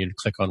flying, and you'd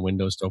click on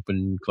Windows to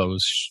open,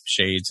 close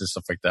shades and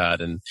stuff like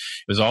that. And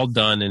it was all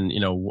done in,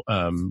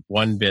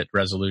 1-bit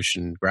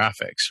resolution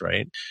graphics,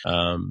 right?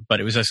 But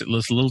it was this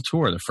little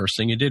tour. The first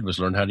thing you did was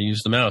learn how to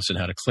use the mouse and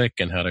how to click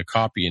and how to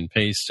copy and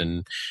paste,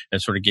 and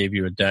sort of gave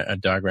gave you a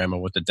diagram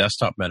of what the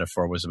desktop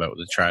metaphor was about,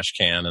 the trash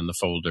can and the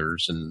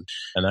folders and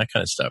that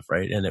kind of stuff,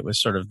 right? And it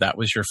was sort of, that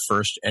was your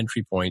first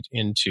entry point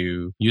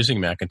into using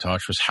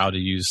Macintosh, was how to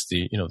use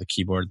the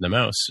keyboard and the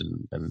mouse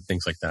and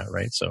things like that,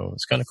 right? So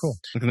it's kind of cool.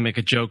 I'm going to make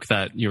a joke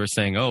that you were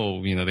saying,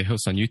 they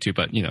host on YouTube,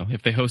 but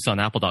if they host on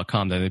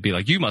Apple.com, then it'd be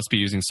like, you must be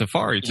using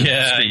Safari to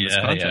stream this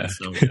content.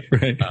 So,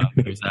 right.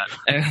 There's that.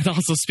 And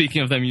also,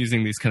 speaking of them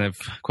using these kind of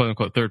quote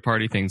unquote third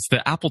party things,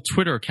 the Apple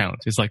Twitter account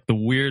is like the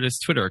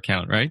weirdest Twitter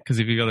account, right? Because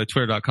if you go to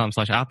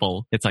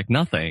twitter.com/Apple, it's like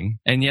nothing.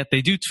 And yet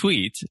they do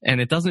tweet and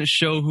it doesn't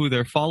show who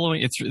they're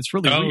following. It's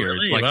really weird.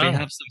 Really? Like wow. They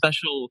have some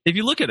special, if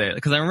you look at it,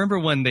 because I remember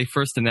when they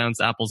first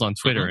announced Apple's on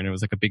Twitter and it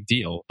was like a big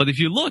deal. But if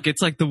you look,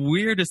 it's like the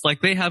weirdest,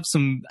 like they have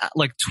some,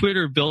 like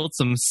Twitter built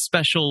some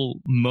special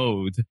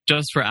mode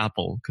just for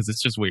Apple because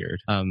it's just weird.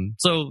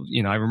 So,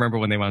 I remember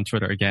when they went on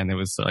Twitter again, it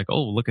was like,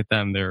 oh, look at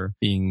them. They're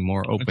being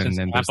more open.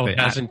 And Apple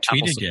hasn't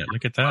tweeted yet.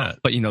 Look at that.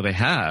 But they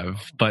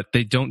have, but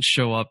they don't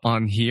show up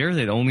on here.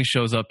 It only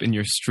shows up in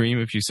your stream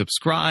if you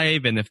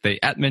subscribe. And if they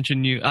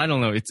mention you, I don't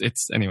know.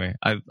 It's anyway,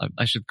 I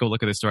should go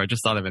look at the story. I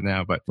just thought of it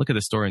now, but look at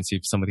the story and see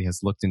if somebody has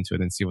looked into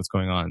it and see what's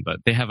going on. But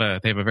they have a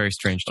very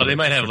strange. Well, they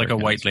might have like a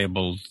white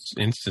labeled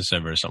instance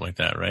of it or something like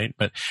that, right?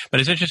 But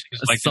it's interesting.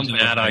 Like there's an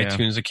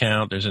iTunes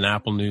account, there's an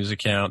Apple News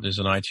account, there's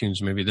an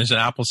iTunes maybe, there's an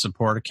Apple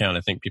support account.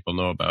 I think people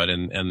know about,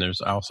 and there's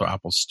also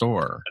Apple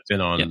Store. It's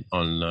been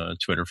on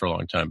Twitter for a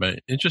long time. But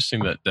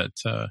interesting that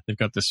they've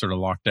got this sort of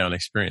lockdown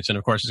experience, and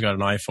of course it's got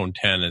an iPhone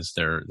 10 as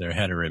their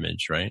header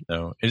image, right?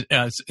 So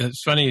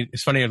it's funny.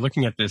 It's funny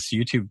looking at this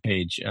YouTube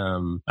page.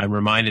 I'm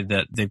reminded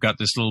that they've got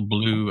this little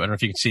blue. I don't know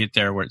if you can see it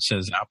there, where it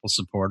says Apple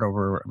support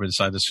over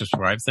beside the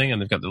subscribe thing,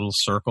 and they've got the little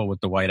circle with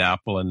the white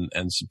apple and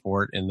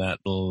support in that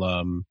little.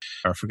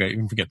 I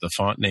forget the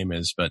font name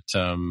is, but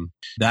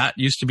that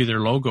used to be their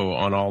logo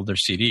on all their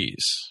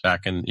CDs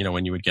back in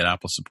when you would get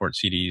Apple support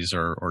CDs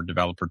or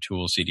developer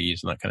tool CDs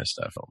and that kind of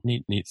stuff.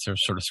 Neat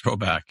sort of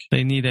throwback.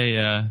 They need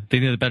a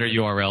better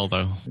URL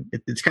though.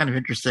 It's kind of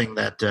interesting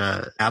that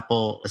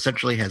Apple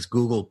essentially has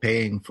Google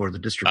paying for the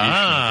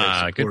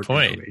distribution. Good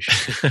point.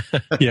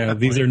 Yeah,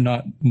 these are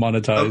not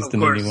monetized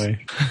in any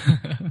way.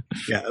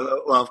 Yeah,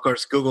 well, of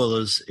course, Google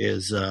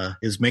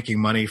is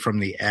making money from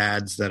the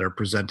ads that are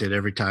presented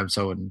every time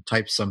someone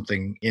types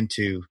something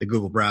into the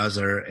Google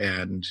browser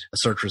and a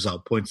search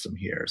result points them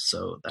here.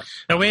 So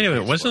now, wait a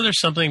minute. Wasn't there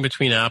something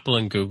between Apple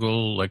and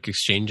Google, like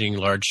exchanging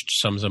large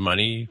sums of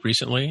money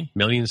recently?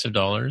 Millions of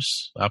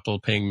dollars? Apple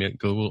paying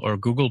Google, or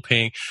Google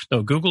paying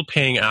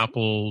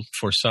Apple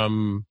for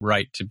some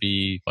right to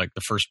be like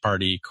the first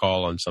party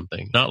call on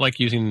something. Not like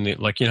using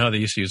how they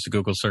used to use the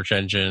Google search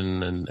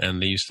engine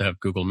and they used to have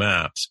Google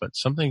Maps, but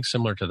something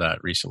similar to that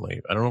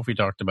recently. I don't know if we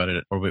talked about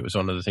it or it was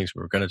one of the things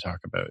we were going to talk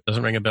about.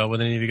 Doesn't ring a bell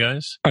with any of you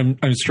guys? I'm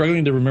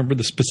struggling to remember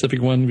the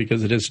specific one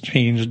because it has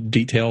changed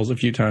details a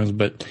few times,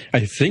 but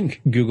I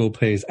think Google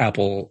pays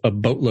Apple a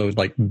boatload,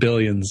 like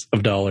billions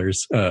of dollars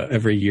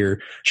every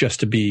year just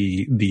to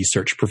be the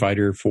search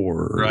provider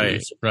for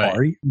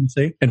Safari, you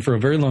say. And for a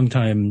very long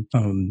time,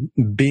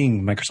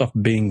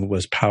 Microsoft Bing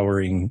was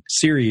powering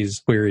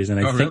Siri's queries,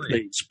 and I think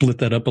they split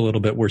that up a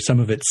little bit where some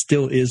of it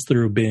still is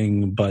through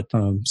Bing, but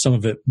some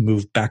of it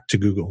moved back to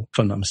Google, if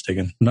I'm not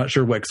mistaken. I'm not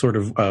sure what sort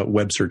of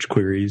web search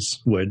queries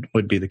would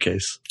be the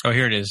case. Oh,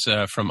 here it is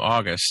from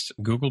August.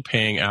 Google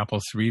paying Apple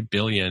 $3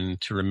 billion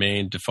to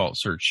remain default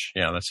search.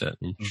 Yeah, that's it.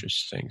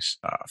 Interesting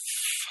stuff.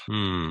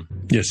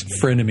 Yes,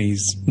 frenemies,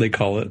 they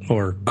call it,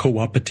 or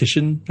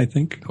co-opetition, I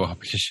think.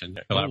 Co-opetition.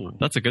 Oh,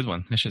 that's a good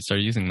one. I should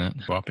start using that.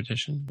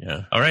 Co-opetition?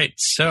 Yeah. All right,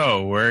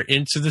 so we're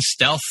into the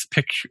stealth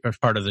picture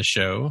part of the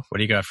show. What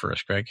do you got for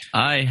us, Greg?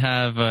 I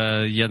have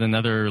yet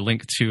another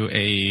link to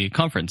a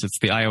conference. It's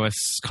the iOS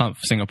Conf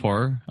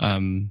Singapore.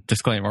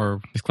 Disclaimer,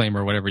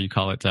 whatever you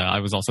call it. I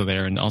was also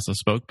there and also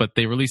spoke, but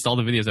they released all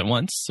the videos at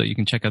once, so you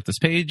can check out this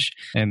page,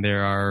 and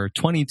there are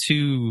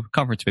 22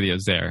 conference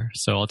videos there.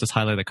 So I'll just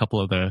highlight a couple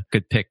of the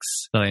good picks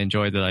that I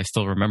enjoyed that I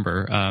still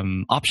remember.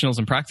 Optionals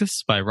in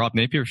Practice by Rob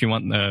Napier, if you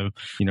want a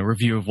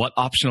review of what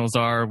optionals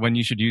are, when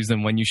you should use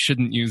them, when you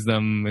shouldn't use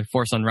them,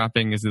 force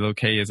unwrapping, is it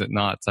okay, is it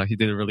not? He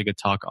did a really good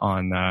talk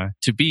on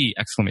to be !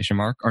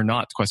 Or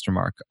not ?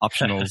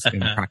 Optionals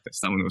in practice.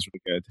 That one was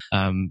really good.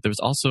 There was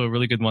also a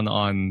really good one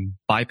on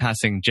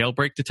bypassing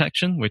jailbreak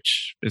detection,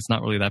 which is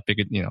not really that big.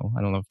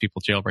 I don't know if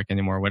people jailbreak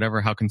anymore or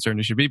whatever, how concerned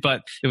you should be,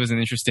 but it was an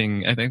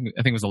interesting, I think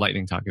it was a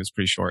lightning talk. It was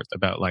pretty short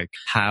about like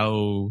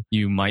how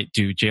you might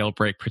do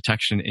jailbreak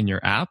protection in your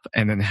app,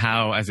 and then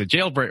how as a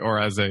jailbreak or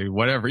as a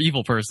whatever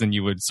evil person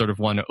you would sort of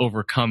want to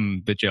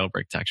overcome the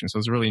jailbreak detection. So it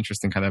was a really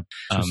interesting kind of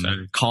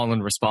call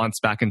and response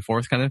back and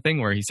forth kind of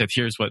thing, where he said,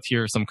 here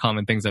are some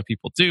common things that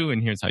people do,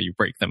 and here's how you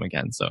break them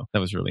again. So that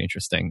was really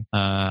interesting.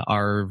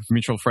 Our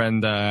mutual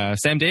friend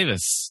Sam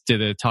Davis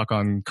did a talk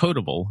on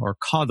Codable, or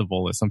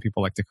Codable as some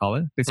people like to call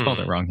it. They spelled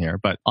it wrong here,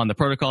 but on the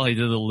protocol he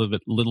did a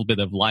little bit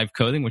of live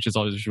coding, which is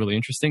always really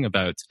interesting,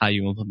 about how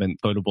you implement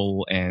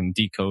Codable and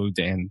decode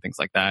and things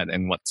like that,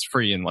 and what's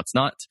free and what's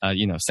not.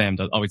 Sam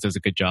always does a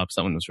good job,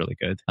 so that one was really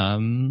good.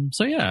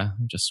 So yeah,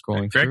 I'm just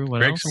scrolling through.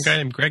 What else? Some guy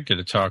named Greg did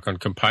a talk on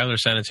compiler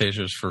sanitation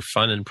sanitizers for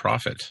fun and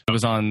profit. It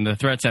was on the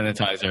threat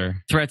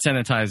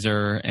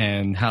sanitizer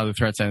and how the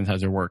threat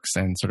sanitizer works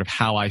and sort of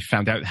how I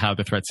found out how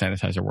the threat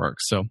sanitizer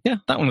works. So yeah,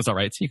 that one was all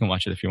right. So you can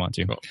watch it if you want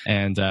to. Cool.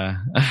 And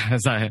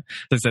as I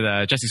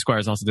said, Jesse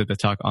Squires also did the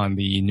talk on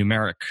the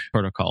numeric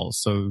protocols.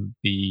 So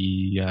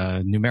the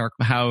numeric,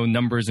 how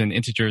numbers and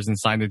integers and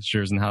signed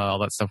integers and how all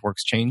that stuff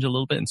works change a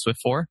little bit in Swift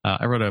 4.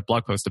 I wrote a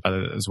blog post about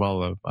it as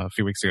well a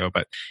few weeks ago,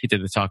 but he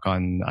did the talk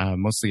on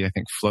mostly, I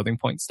think, floating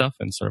point stuff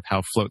and sort of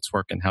how floats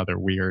work and how they're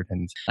weird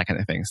and that kind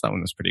of thing. So that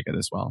one was pretty good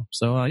as well.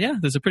 So yeah,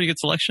 there's a pretty good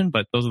selection,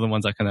 but those are the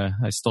ones I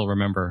still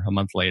remember a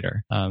month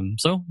later.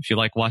 So if you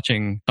like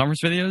watching conference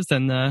videos,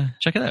 then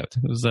check it out.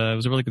 It was a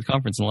really good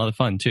conference and a lot of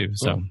fun too.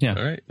 So cool. Yeah.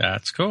 All right.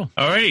 That's cool.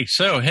 All righty.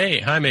 So hey,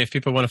 Jaime, if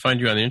people want to find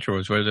you on the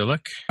intros, where do they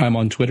look? I'm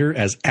on Twitter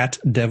as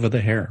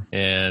 @DevOfTheHair.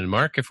 And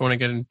Mark, if people want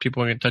to get in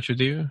touch with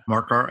you?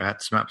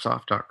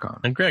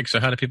 markr@smapsoft.com. And Greg, so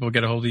how do people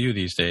get a hold of you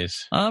these days?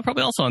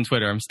 Probably also on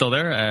Twitter. I'm still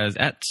there as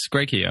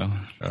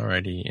 @GregKeo.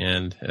 Alrighty.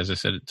 And as I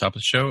said at the top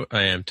of the show,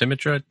 I am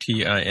Timitra,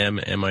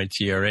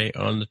 TIMMITRA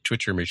on the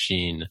Twitter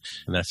machine.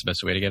 And that's the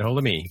best way to get a hold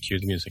of me. Cue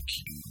the music.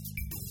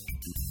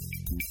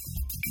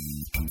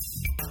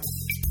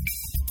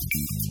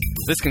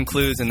 This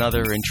concludes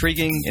another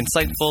intriguing,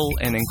 insightful,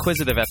 and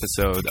inquisitive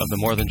episode of the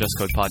More Than Just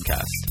Code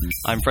podcast.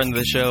 I'm friend of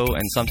the show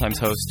and sometimes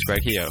host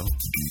Greg Heo.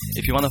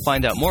 If you want to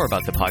find out more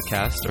about the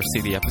podcast or see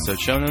the episode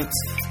show notes,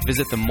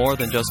 visit the More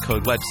Than Just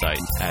Code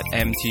website at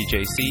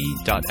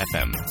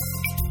mtjc.fm.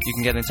 You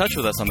can get in touch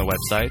with us on the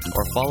website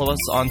or follow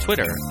us on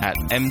Twitter at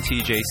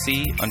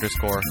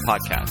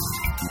mtjc_podcast.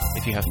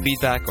 If you have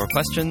feedback or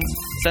questions,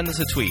 send us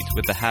a tweet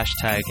with the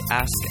hashtag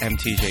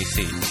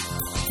AskMTJC.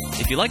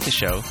 If you like the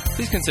show,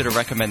 please consider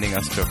recommending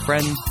us to a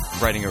friend,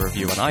 writing a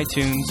review on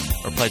iTunes,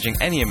 or pledging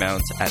any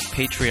amount at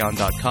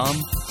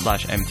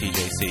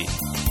patreon.com/mtjc.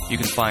 You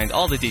can find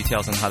all the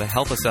details on how to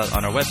help us out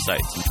on our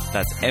website.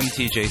 That's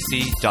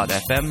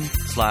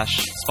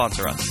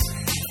mtjc.fm/sponsor us.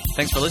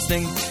 Thanks for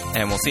listening,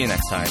 and we'll see you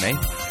next time, eh?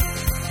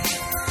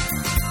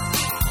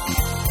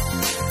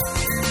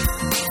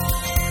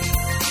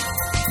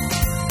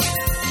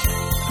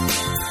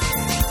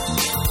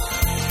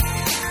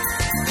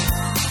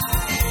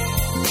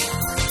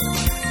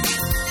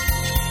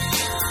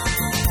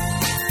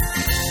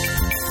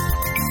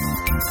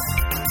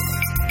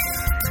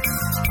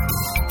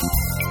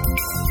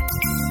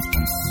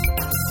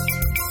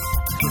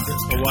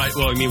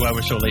 Well, you mean why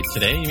we're so late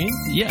today, you mean?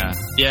 Yeah.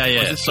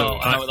 Yeah. So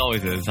how it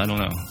always is. I don't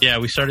know. Yeah,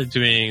 we started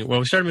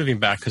moving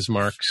back because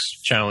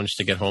Mark's challenged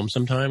to get home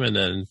sometime. And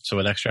then, so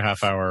an extra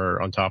half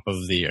hour on top of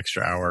the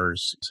extra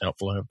hours is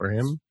helpful for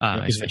him.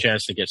 Gives him a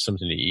chance to get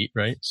something to eat,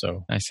 right?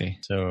 So I see.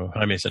 So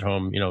Jaime's at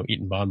home,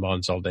 eating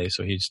bonbons all day,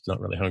 so he's not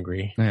really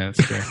hungry. Yeah,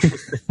 that's true.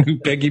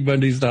 Peggy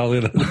Bundy style.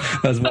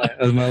 That's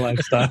my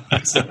lifestyle.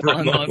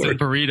 Bonbons and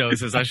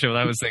burritos is actually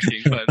what I was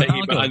thinking. But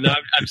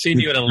I've seen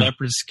you in a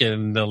leopard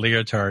skin, the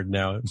leotard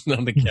now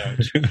on the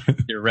couch.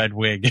 Your red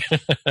wig. Yeah,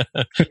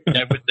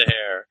 with the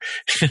hair.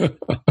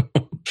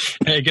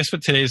 Hey, guess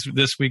what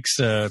this week's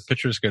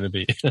picture is going to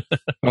be?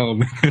 Oh,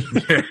 man.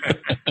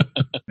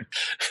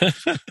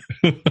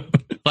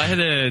 I had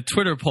a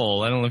Twitter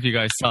poll. I don't know if you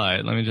guys saw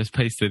it. Let me just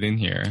paste it in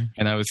here.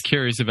 And I was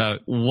curious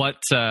about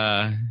what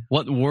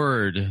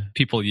word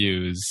people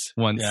use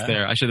once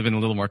I should have been a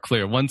little more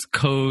clear. Once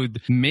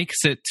code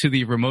makes it to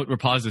the remote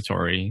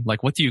repository,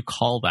 like what do you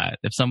call that?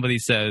 If somebody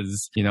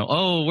says,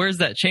 oh, where's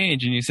that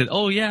change? And you said,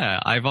 oh yeah,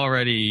 I've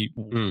already,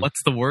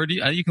 what's the word?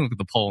 You can look at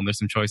the poll and there's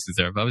some choices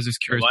there, but I was just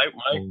curious.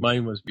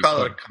 Mine was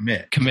call it a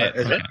commit. Commit.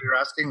 Is that what you're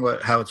asking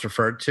how it's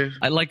referred to?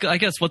 I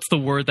guess what's the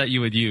word that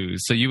you would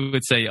use? So you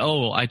would say,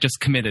 oh, I just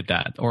committed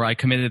that, or I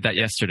committed that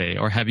yesterday,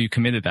 or have you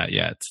committed that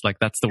yet? Like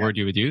that's the word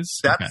you would use?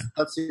 That's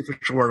the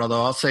official word,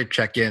 although I'll say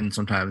check in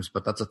sometimes,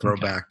 but that's a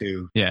throwback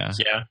to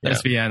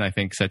SVN, I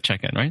think, said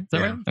check in, right? Is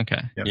that right?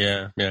 Okay.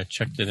 Yep. Yeah,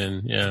 checked it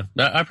in. Yeah.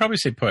 I'd probably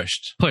say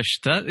pushed.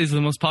 Pushed. That is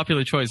the most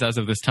popular choice as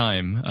of this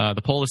time.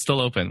 The poll is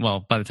still open.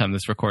 Well, by the time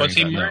this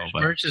recording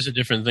merge is a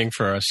different thing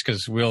for us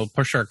because we'll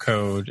push our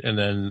code and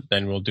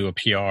then we'll do a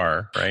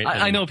PR, right?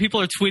 I know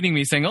people are tweeting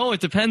me saying, oh, it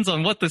depends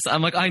on what this.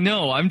 I'm like, I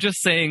know. I'm just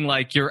saying,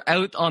 like, you're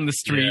out on the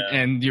street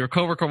and your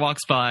coworker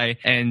walks by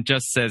and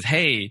just says,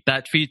 hey,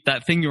 that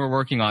thing you were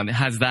working on,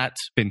 has that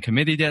been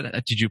committed yet?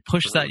 Did you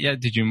push that yet?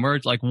 Did you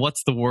merge? Like,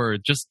 what's the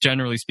word, just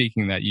generally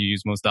speaking, that you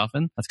use most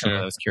often? That's kind of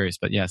what I was curious,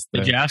 but yes.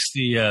 Did you ask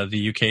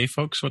the UK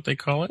folks what they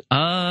call it?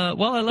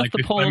 Well, I left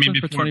the poll open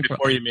for 24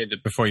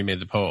 before you made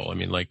the poll. I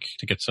mean, like,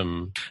 to get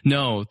some.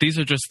 No, these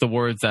are just the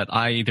words that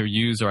I either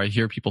use or I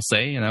hear people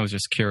say, and I was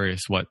just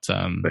curious what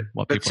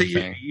people are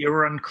saying. You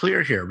were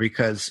unclear here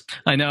because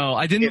I know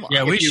I didn't.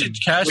 We should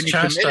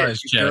chastise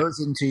it goes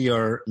into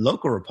your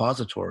local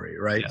repository,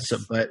 right? Yes. So,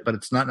 but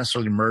it's not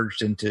necessarily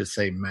merged into,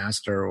 say,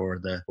 master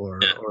or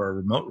a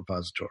remote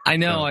repository. I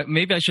know.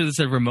 Maybe I should have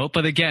said remote,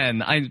 but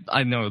again,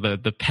 I know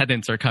the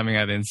pedants are coming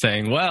at it and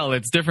saying, "Well,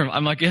 it's different."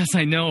 I'm like, yes,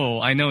 I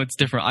know it's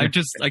different. I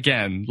just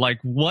again, like,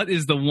 what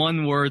is the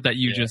one word that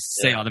you just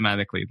say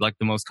automatically, like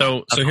the most?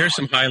 So here's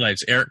some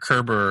highlights. Eric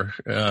Kerber,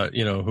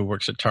 who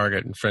works at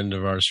Target and friend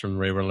of ours from the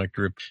Raven Elect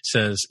Group,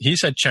 says he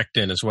said checked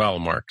in as well,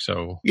 Mark.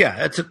 So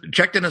yeah,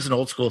 checked in is an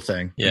old school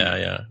thing.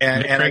 Yeah.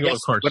 And I guess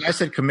when I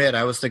said commit,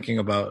 I was thinking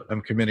about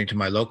I'm committing to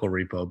my local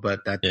repo,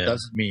 but that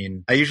doesn't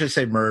mean I usually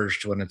say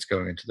merged when it's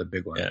going into the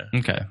big one. Yeah.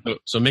 Okay.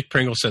 So Mick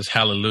Pringle says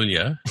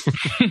hallelujah.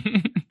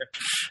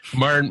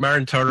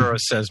 Myron Totoro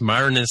says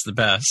Myron is the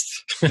best.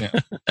 Yeah.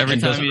 Every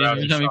time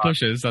he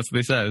pushes, that's what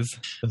he says.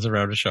 There's a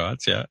round of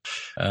shots, yeah.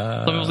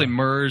 Some people say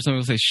merged, some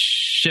people say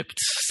shipped.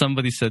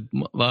 Somebody said,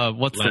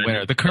 what's land. The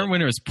winner? The current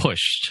winner is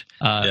pushed.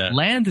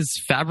 Land is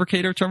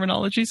fabricator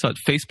terminology. So at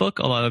Facebook,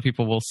 a lot of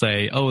people will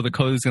say, oh, the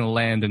code is going to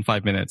land in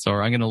 5 minutes,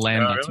 or I'm going to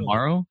land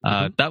tomorrow.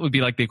 That would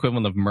be like the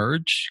equivalent of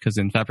merge, because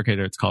in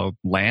fabricator it's called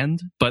land.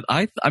 But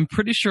I'm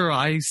pretty sure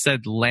I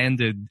said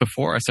landed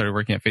before I started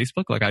working at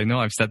Facebook. Like, I know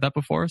I've said that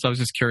before, so I was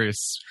just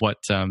curious what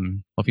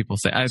people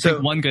say. I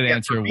think one good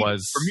answer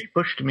was... For me,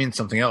 pushed means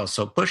something else.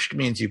 So pushed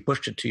means you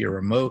pushed it to your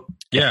remote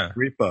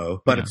repo,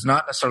 but it's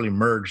not necessarily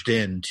merged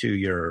into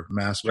your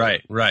master.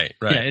 Right.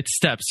 Yeah, it's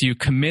steps. You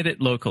commit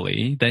it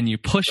locally, then you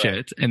push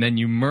it, and then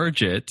you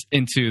merge it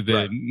into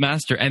the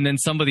master. And then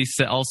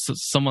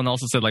someone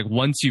also said, like,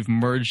 once you've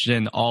merged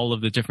in all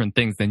of the different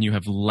things, then you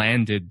have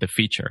landed the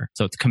feature.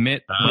 So it's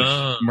commit,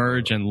 push,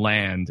 merge, and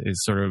land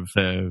is sort of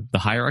the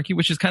hierarchy,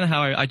 which is kind of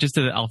how I just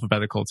did it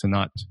alphabetical to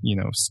not,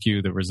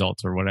 skew the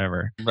results or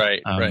whatever.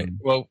 Right.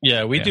 Well,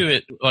 we do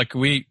it like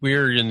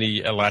we're in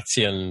the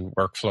Atlassian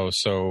workflow,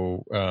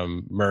 so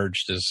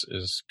merged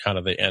is kind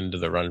of the end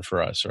of the run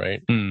for us,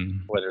 right?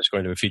 Whether it's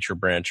going to a feature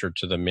branch or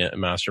to the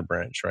master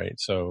branch, right?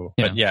 So,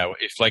 but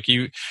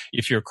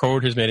if your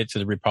code has made it to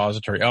the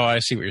repository, I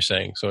see what you're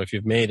saying. So if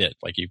you've made it,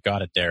 like you've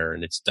got it there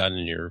and it's done,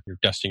 and you're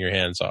dusting your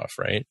hands off,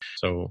 right?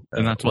 So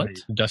and that's what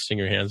dusting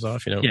your hands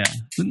off, Yeah.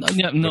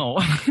 No.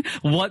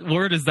 What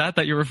word is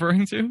that you're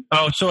referring to?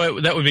 Oh, so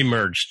that would be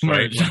merged,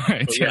 right?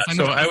 Right.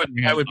 So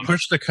I would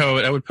push the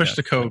code. I would push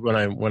the code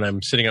when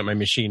I'm sitting at my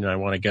machine and I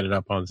want to get it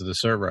up onto the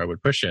server. I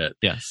would push it.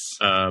 Yes.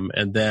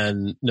 And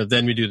then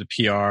we do the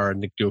PR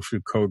and go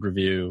through code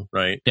review,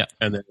 right? Yeah.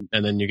 And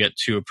then you get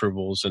 2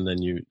 approvals, and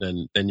then you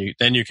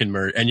can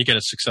merge, and you get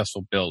a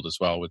successful build as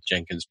well with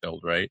Jenkins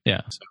build, right?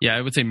 Yeah. So. Yeah,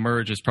 I would say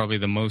merge is probably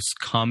the most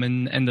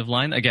common end of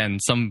line. Again,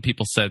 some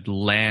people said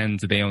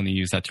land. They only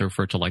use that to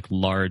refer to like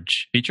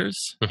large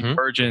features. You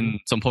merge in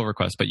some pull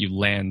requests, but you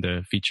land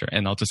a feature.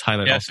 And I'll just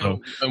highlight also.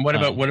 And what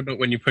about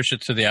when you push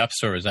it to the App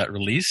Store? Is that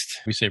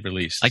released? We say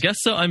released. I guess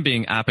so. I'm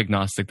being app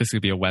agnostic. This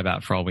could be a web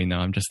app for all we know.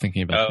 I'm just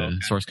thinking about the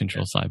source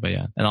control side, but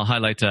yeah. And I'll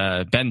highlight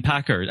Ben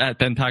Packard. At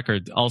Ben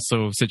Packard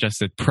also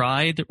suggested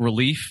pride,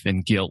 relief,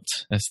 and guilt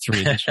as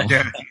 3 additional,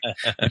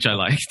 which I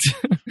liked.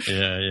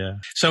 Yeah.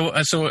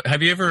 So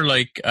have you ever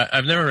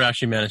I've never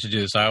actually managed to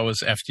do this. I always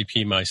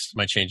FTP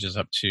my changes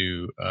up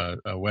to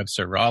a web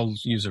server. I'll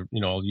use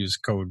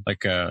code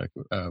like what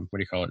do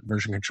you call it,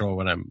 version control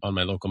when I'm on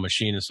my local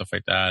machine and stuff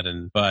like that.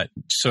 But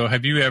so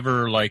have you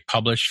ever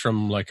published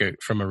from a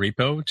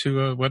repo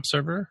to a web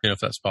server? If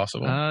that's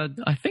possible.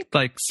 I think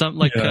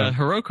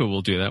Heroku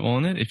will do that,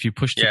 won't it? If you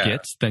push to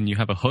Git, then you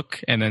have a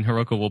hook, and then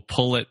Heroku will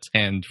pull it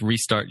and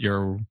restart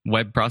your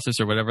web process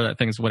or whatever that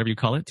thing is, whatever you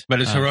call it.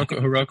 But is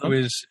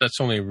Heroku that's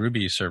only a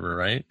Ruby server,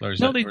 right?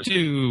 No, they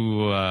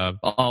do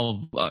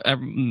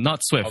not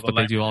Swift, but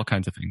they do all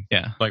kinds of things.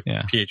 Yeah,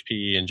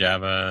 PHP and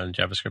Java and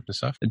JavaScript and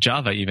stuff.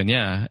 Java even,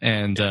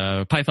 and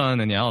Python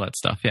and all that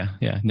stuff.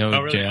 Yeah.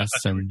 Node.js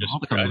and all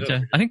the kinds.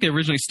 Yeah. I think they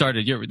originally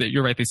started.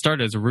 You're right. They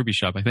started as a Ruby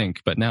shop, I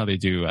think, but now they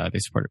do. They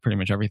support pretty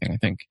much everything, I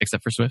think,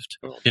 except for Swift.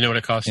 Cool. You know what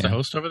it costs to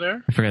host over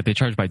there? I forget. They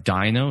charge by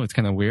Dino. It's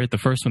kind of weird. The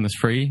first one is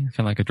free, kind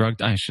of like a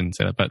drug. I shouldn't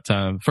say that, but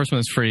first one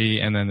is free,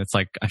 and then it's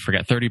I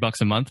forget,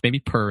 $30 a month, maybe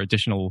per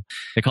additional.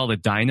 They call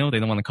it Dino. They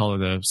don't want to call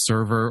it a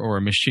server or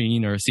a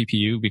machine or a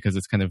CPU because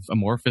it's kind of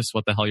amorphous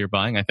what the hell you're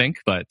buying, I think.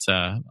 But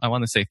I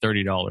want to say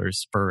 $30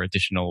 per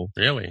additional.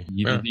 Really?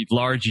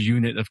 Large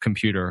unit of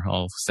computer,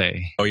 I'll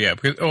say. Oh yeah,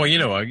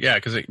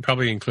 because it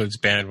probably includes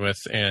bandwidth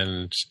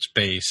and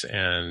space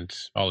and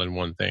all in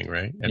one thing,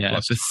 right? And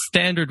the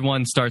standard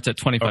one starts at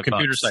 $25.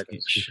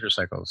 Computer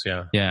cycles,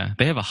 yeah. Yeah,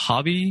 they have a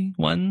hobby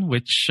one,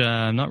 which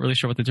I'm not really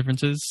sure what the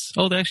difference is.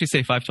 Oh, they actually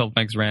say 512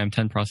 megs RAM,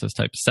 10 process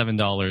type,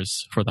 $7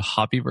 for the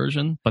hobby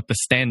version, but the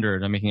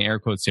standard, I'm making air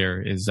quotes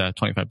here, is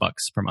 $25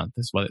 per month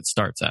is what it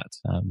starts at.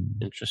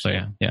 Interesting.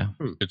 So yeah.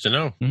 Good to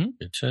know. Mm-hmm.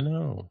 Good to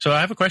know. So I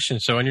have a question.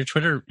 So on your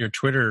Twitter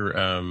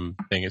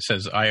thing, it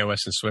says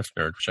iOS and Swift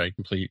nerd, which I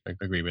completely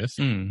agree with.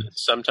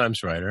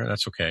 Sometimes writer.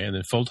 That's okay. And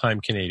then full-time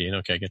Canadian.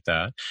 Okay, I get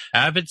that.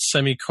 Avid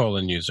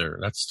semicolon user.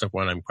 That's the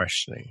one I'm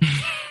questioning.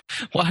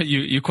 Why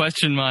you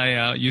question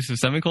my use of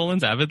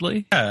semicolons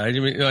avidly? Yeah,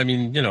 I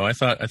mean, I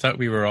thought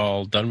we were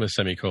all done with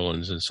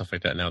semicolons and stuff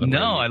like that now.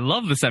 I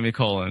love the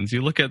semicolons.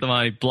 You look at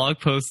my blog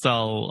post,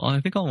 I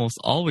think almost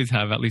always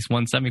have at least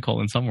one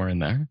semicolon somewhere in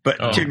there. But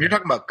Tim, you're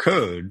talking about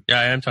code. Yeah,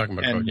 I am talking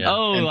about code. Yeah.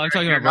 I'm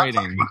talking about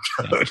writing.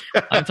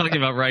 I'm talking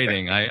about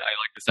writing. I like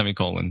the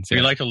semicolons. Yeah.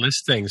 You like to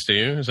list things, do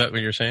you? Is that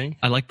what you're saying?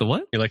 I like the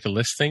what? You like to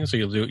list things, so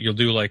you'll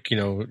do like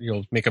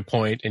you'll make a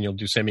point and you'll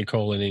do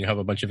semicolon and you have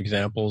a bunch of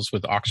examples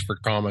with Oxford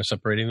comma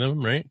separating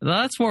them, right?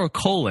 That's more a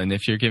colon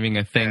if you're giving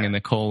a thing in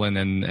a colon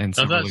and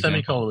I thought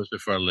semicolon was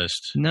before a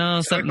list.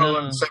 No,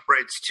 semicolon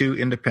separates two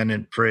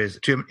independent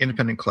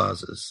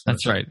clauses.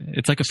 That's right.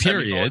 It's like a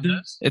period.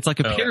 It's like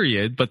a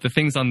period, but the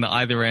things on the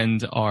either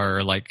end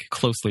are like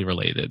closely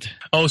related.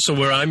 Oh, so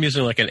where I'm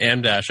using like an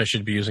M dash, I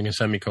should be using a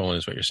semicolon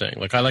is what you're saying.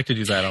 Like I like to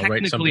do that. I'll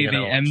write something. Technically,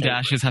 the M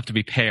dashes have to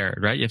be paired,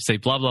 right? You have to say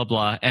blah, blah,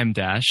 blah, M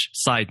dash,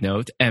 side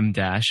note, M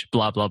dash,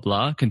 blah, blah,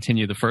 blah,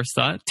 continue the first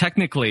thought.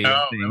 Technically,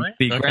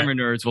 the grammar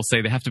nerds will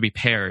say they have to be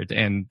paired,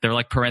 and they're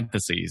like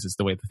parentheses is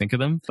the way to think of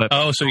them. But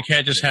so you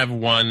can't just have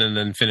one and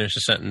then finish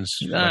a sentence.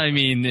 I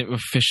mean,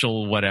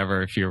 official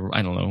whatever, if you're,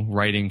 I don't know,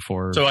 writing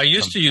for. So I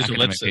used to use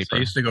ellipsis. I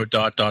used to go ...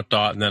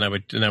 and then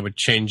I would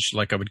change,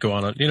 like I would go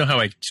on, how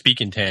I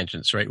speak in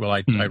tangents, right? Well,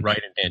 I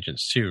write in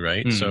tangents too,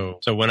 right? So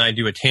when I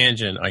do a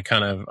tangent,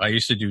 I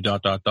used to do ...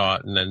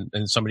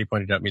 and somebody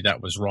pointed out to me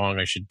that was wrong.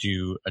 I should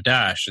do a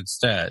dash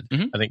instead.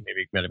 I think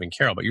maybe it might have been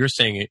Carol, but you're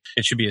saying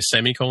it should be a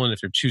semicolon if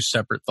they're two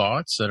separate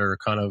thoughts that are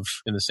kind of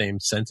in the same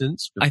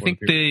sentence. I think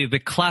the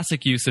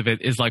classic use of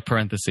it is like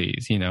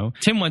parentheses,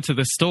 Tim went to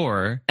the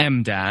store,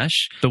 M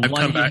dash, the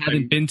one he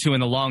hadn't been to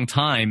in a long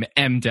time,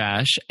 M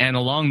dash, and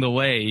along the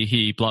way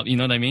he blah, you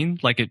know what I mean?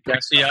 Like it.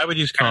 Yeah, I would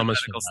use commas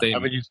for that. I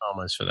would use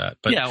commas for that.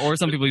 But, or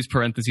some people use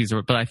parentheses,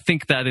 but I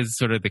think that is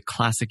sort of the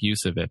classic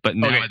use of it. But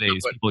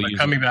nowadays people use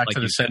coming back to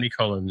the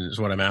semicolon is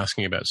what I'm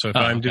asking about. So if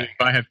if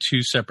I have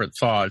two separate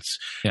thoughts,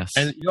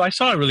 and I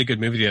saw a really good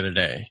movie the other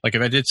day. Like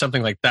if I did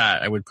something like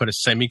that, I would put a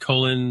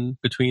semicolon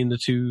between the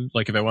two.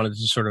 Like if I wanted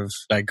to sort of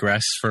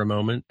digress for a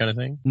moment, kind of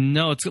thing.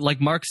 No, it's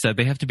like Mark said,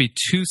 they have to be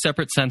two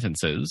separate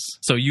sentences.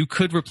 So you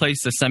could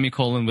replace a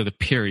semicolon with a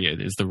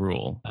period is the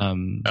rule.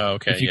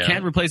 If you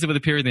can't replace it with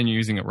a period, then you're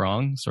using it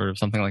wrong, sort of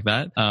something like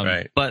that.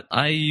 Right. But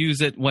I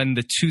use it when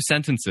the two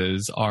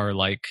sentences are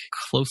like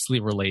closely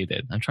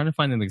related. I'm trying to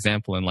find an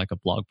example in like a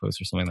blog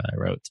post or something that I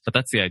wrote, but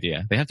that's the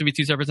idea. They have to be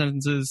two separate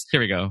sentences.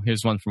 Here we go.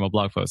 Here's one from a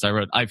blog post. I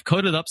wrote, I've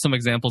coded up some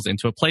examples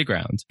into a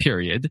playground,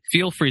 period.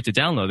 Feel free to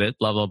download it,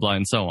 blah, blah, blah,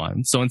 and so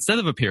on. So instead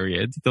of a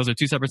period, those are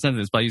two separate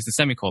sentences, but I used a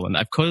semicolon.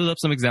 I've coded up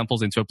some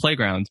examples into a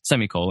playground,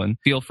 semicolon.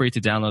 Feel free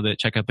to download it,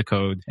 check out the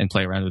code, and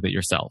play around with it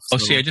yourself. Oh,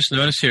 see, I just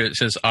noticed here it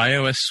says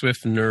iOS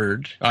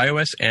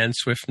and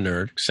Swift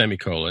Nerd,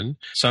 semicolon,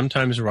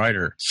 sometimes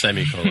writer,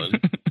 semicolon.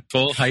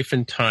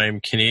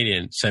 full-time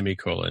Canadian,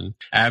 semicolon,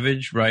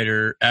 average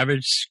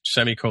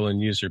semicolon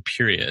user,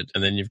 period.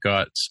 And then you've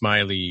got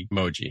smiley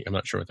emoji. I'm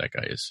not sure what that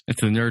guy is.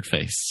 It's the nerd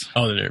face.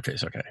 Oh, the nerd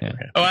face. Okay. Yeah.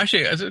 Okay. Oh,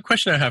 actually, a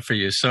question I have for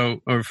you.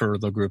 Or for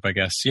the group, I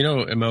guess.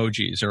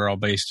 Emojis are all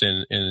based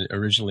in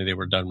originally they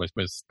were done with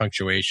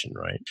punctuation,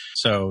 right?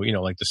 So,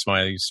 like the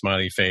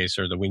smiley face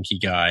or the winky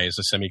guy is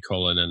a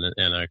semicolon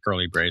and a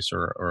curly brace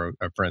or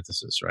a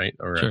parenthesis, right?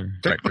 Or sure.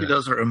 Technically,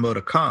 those are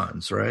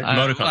emoticons, right?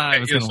 Emoticons. I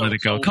was going to let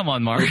it go. Come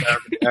on, Mark.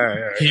 All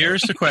right.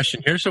 Here's the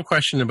question. Here's the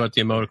question about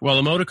the emoticon.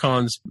 Well,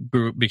 emoticons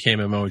became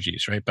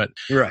emojis, right? But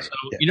right. So,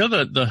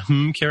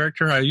 the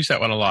character. I use that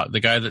one a lot. The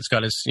guy that's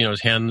got his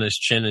his hand on his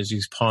chin as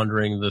he's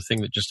pondering the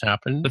thing that just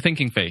happened. The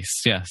thinking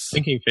face. Yes.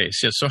 Thinking face.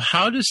 Yes. So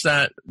how does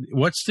that?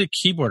 What's the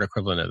keyboard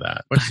equivalent of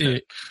that? What's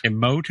the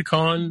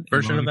emoticon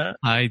version of that?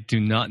 I do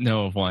not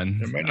know of one.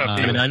 There might not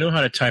be. I mean, I know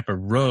how to type a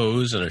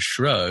rose and a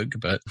shrug,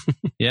 but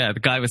yeah, the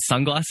guy with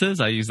sunglasses.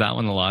 I use that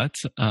one a lot.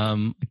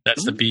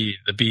 That's the B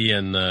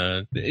and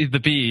the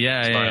B.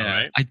 Yeah, smile, yeah.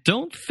 Right? I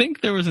don't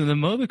think there was an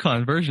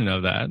emoticon version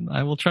of that.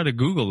 I will try to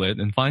Google it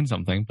and find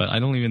something, but I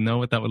don't even know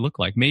what that would look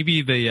like.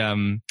 Maybe the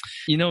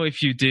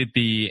if you did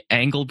the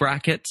angle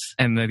bracket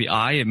and the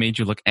eye, it made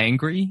you look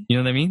angry. You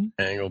know what I mean?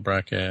 Angle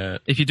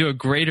bracket. If you do a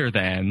greater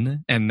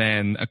than and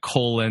then a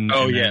colon.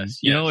 Oh, and yes.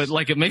 Then,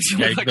 it makes you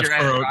look like your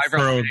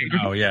eyebrow.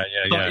 Oh, yeah.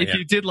 If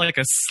you did like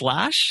a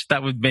slash,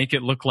 that would make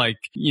it look like,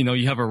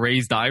 you have a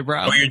raised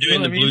eyebrow. Oh, you're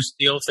doing the blue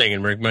steel thing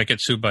and we might get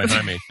sued by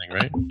Jaime thing,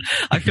 right?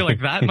 I feel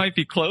like that might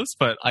be close,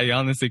 but I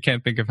honestly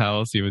can't think of how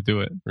else you would do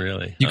it.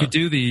 Really? You could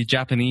do the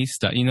Japanese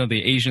style,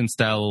 the Asian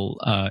style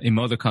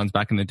emoticons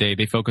back in the day.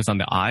 They focus on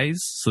the eyes,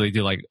 so they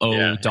do like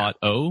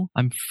O.O.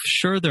 I'm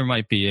sure there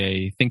might be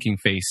a thinking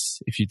face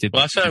if you did.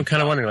 Well, that's what I'm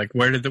kind of wondering. Like,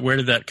 where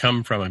did that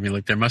come from? I mean,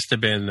 like, there must have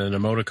been an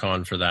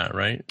emoticon for that,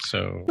 right?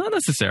 So not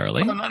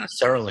necessarily. Well, not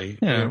necessarily.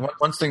 Yeah. I mean,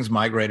 once things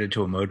migrated to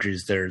emojis,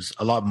 there's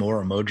a lot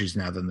more emojis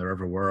now than there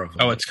ever were of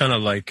them. Oh, it's kind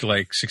of like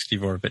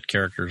 64-bit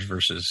characters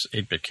versus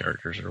 8-bit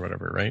characters or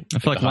whatever, right?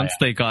 feel like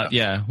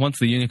once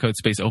the Unicode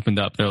space opened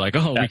up, they're like,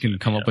 we can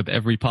come up with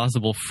every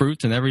possible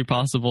fruit and every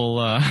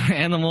possible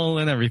animal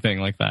and everything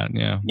like that.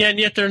 Yeah. Yeah, and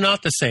yet they're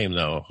not the same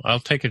though. I'll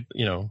take it.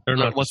 They're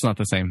not. What's not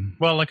the same?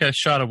 Well, like a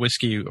shot of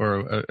whiskey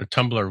or a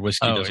tumbler of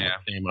whiskey doesn't look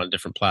the same on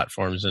different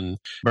platforms, and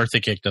birthday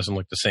cake doesn't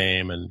look the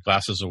same, and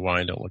glasses of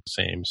wine don't look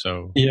the same.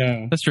 So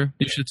yeah, that's true.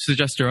 You should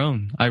suggest your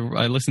own. I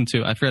listened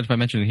to. I forgot if I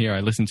mentioned it here. I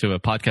listened to a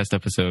podcast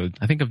episode,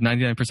 I think of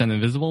 99%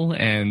 Invisible,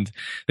 and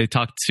they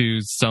talked to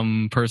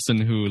some person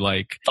who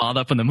like thought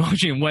up an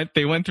emoji and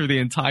they went through the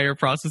entire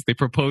process. They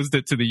proposed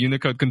it to the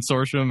Unicode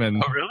consortium,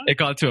 and it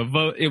got to a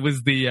vote. It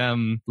was the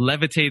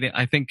levitating.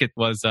 I think it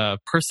was a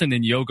person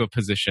in yoga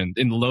position,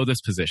 in the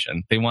lotus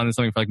position. They wanted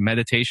something for like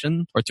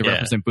meditation or to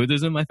represent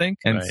Buddhism, I think.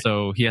 And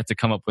so he had to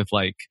come up with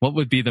like what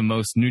would be the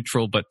most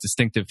neutral but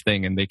distinctive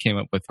thing, and they came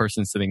up with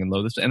person sitting in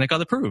lotus, and it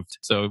got approved.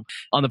 So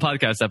on the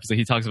podcast episode,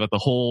 he talks about the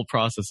whole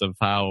process of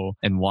how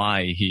and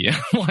why he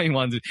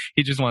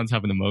just wanted to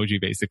have an emoji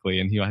basically,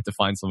 and he had to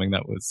find something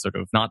that was sort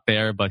of not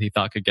there but he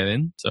thought could get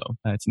in. So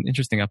it's an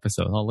interesting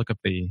episode. I'll look up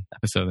the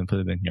episode and put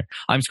it in here.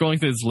 I'm scrolling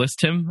through this list,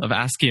 Tim, of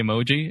ASCII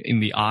emoji in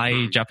the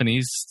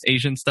Japanese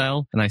Asian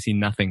style, and I see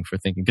nothing for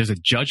thinking. There's a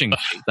judging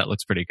face that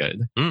looks pretty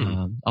good.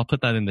 I'll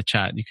put that in the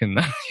chat. You can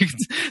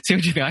see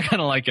what you think. I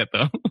kind of like it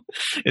though.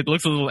 It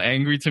looks a little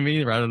angry to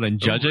me rather than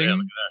judging. Yeah,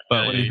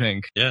 but what do you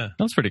think? Yeah,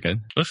 that was pretty good.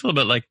 Looks a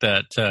little bit like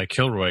that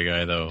Kilroy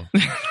guy though.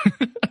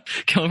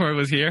 Kilroy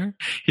was here.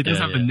 He does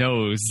have the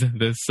nose.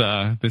 This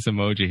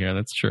emoji here.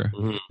 That's true.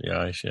 Mm-hmm. Yeah,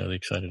 I see the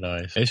excited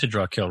eyes. I used to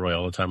draw Kilroy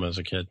all the time when I was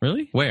a kid.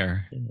 Really?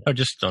 Where? Oh,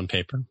 just on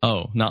paper.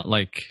 Oh, not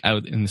like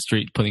out in the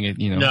street putting it.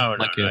 No,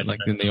 like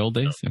in the old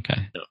days.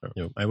 Okay.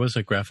 No. I was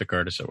a graphic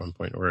artist at one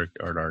point, or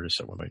art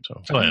artist at one point.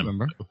 So I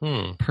remember.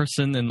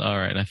 Person in. All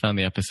right, I found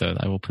the episode.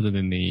 I will put it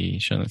in the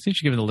show notes. You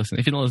should give it a listen.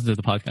 If you don't listen to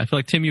the podcast, I feel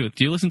like Tim, do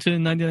you listen to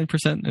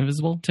 99%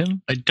 Invisible,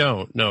 Tim? I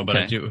don't. No, but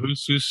I do.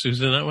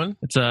 Who's in that one?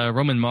 It's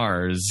Roman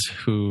Mars,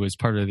 who is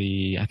part of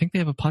the. I think they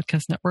have a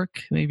podcast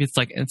network. Maybe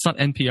it's not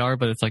NPR,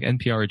 but it's like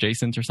NPR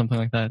adjacent or something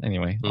like that.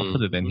 Anyway, I'll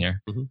put it in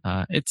here.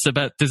 Mm-hmm. It's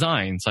about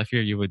design, so I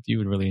fear you would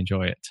really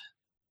enjoy it.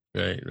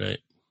 Right.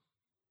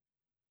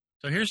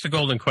 So here's the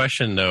golden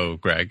question, though,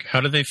 Greg.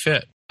 How do they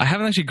fit? I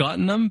haven't actually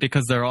gotten them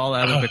because they're all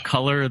out of the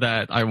color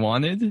that I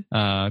wanted.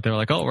 They're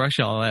like, we're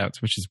actually all out,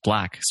 which is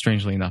black,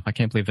 strangely enough. I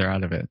can't believe they're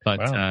out of it.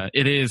 But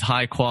it is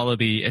high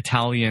quality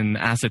Italian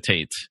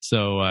acetate.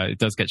 So it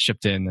does get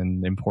shipped in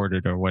and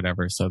imported or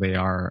whatever. So they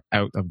are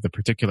out of the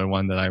particular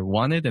one that I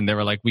wanted. And they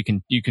were like,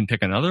 you can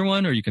pick another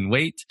one or you can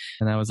wait.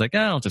 And I was like,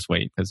 I'll just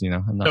wait because,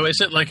 I'm not. So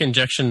is it like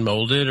injection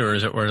molded or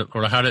is it, or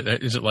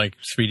is it like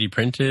 3D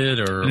printed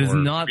or? It is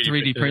not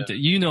 3D printed.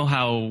 You know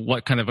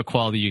what kind of a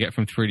quality you get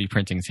from 3D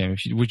printing, Sam.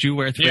 Would you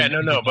wear 3D? Yeah,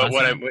 no. But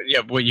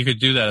what you could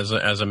do that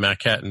as a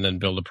maquette and then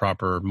build a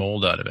proper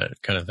mold out of it,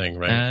 kind of thing,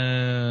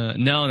 right?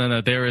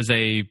 No. There is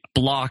a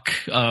block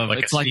of. Like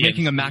it's like CNC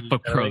making a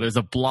MacBook Pro. There's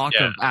a block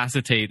of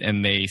acetate,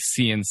 and they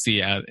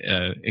CNC out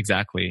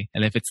exactly.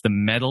 And if it's the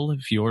metal,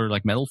 if you order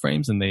like metal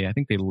frames, and I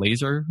think they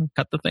laser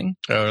cut the thing.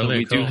 Oh,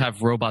 really? So we do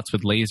have robots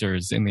with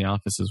lasers in the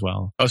office as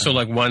well. Oh, so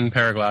like one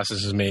pair of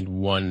glasses is made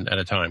one at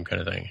a time,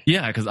 kind of thing.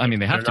 Yeah, because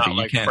they have to be. Not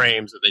like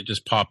frames that they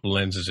just pop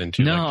lenses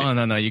into.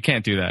 No. You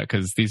can't do that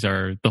because these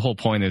are. The whole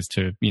point is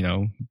to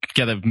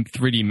get a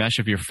 3D mesh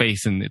of your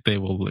face and they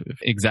will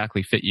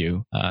exactly fit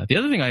you. The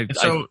other thing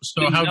so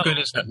how good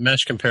is that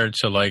mesh compared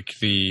to I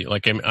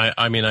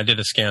did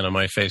a scan on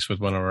my face with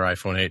one of our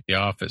iPhone 8 the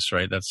Office,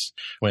 right? That's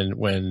when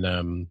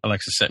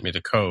Alexa sent me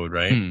the code,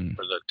 right,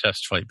 for the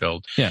test flight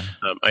build. Yeah,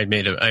 I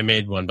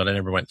made one, but I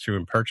never went through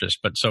and purchased.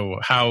 But so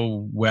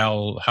how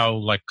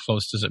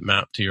close does it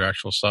map to your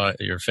actual size,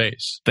 your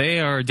face? They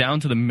are down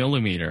to the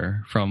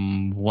millimeter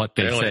from what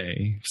they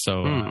say.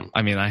 So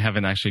I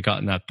haven't actually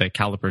gotten at the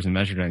calipers and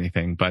measured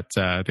anything, but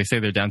they say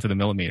they're down to the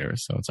millimeter.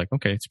 So it's like,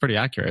 okay, it's pretty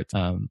accurate.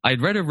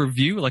 I'd read a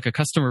review, like a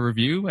customer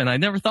review, and I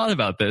never thought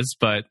about this,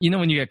 but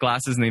when you get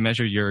glasses and they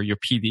measure your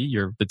PD,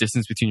 the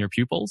distance between your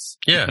pupils.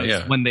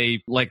 Yeah. When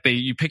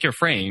you pick your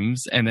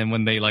frames, and then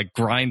when they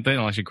grind, they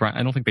don't actually grind.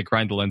 I don't think they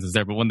grind the lenses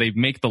there, but when they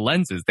make the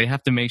lenses, they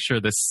have to make sure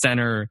the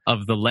center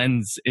of the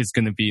lens is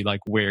going to be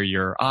like where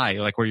your eye,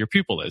 like where your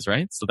pupil is,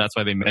 right? So that's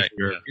why they measure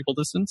your pupil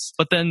distance.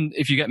 But then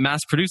if you get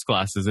mass-produced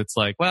glasses, it's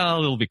like, well,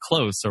 it'll be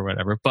close or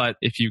whatever. But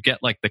if you get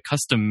like the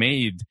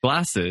custom-made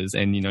glasses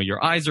and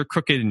your eyes are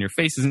crooked and your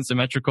face isn't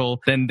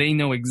symmetrical, then they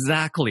know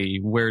exactly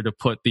where to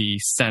put the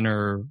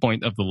center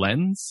point of the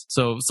lens.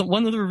 So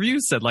one of the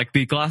reviews said like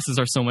the glasses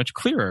are so much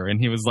clearer, and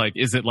he was like,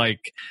 is it like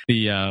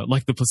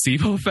the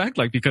placebo effect?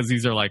 Like because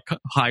these are like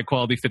high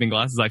quality fitting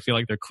glasses, I feel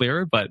like they're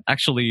clearer, but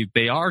actually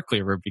they are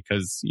clearer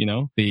because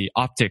the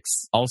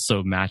optics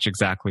also match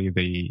exactly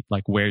the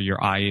like where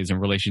your eye is in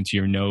relation to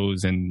your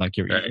nose and like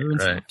your ear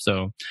and stuff.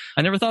 So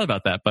I never thought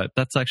about that, but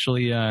that's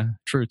actually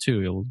true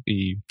too. It'll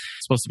be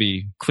supposed to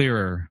be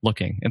clearer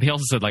looking. And he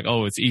also said like,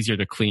 oh, it's easier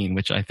to clean,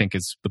 which I think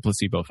is the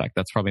placebo effect.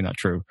 That's probably not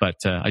true, but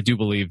I do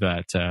believe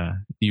that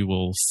you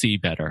will see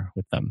better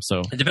with them.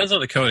 So it depends on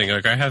the coating.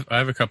 Like I have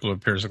a couple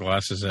of pairs of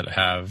glasses that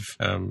have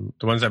the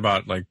ones I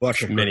bought like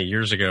many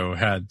years ago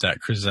had that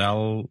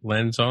Crizal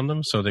lens on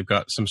them, so they've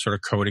got some sort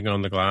of coating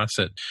on the glass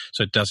so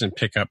it doesn't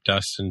pick up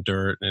dust and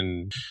dirt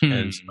and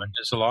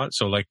smudges a lot.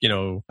 So like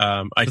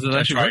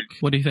I tried.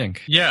 What do you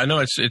think? Yeah, no,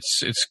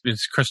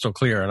 it's crystal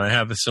clear, and I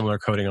have a similar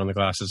coating on the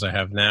glasses I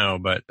have now,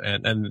 but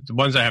and the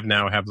ones I have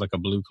now have like a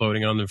blue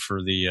coating on them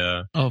for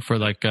the for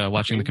like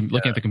watching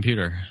looking at the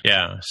computer.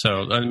 Yeah,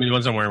 so I mean the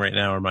ones I'm wearing right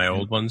now are my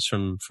old ones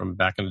from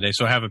back in the day.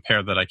 So I have a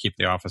pair that I keep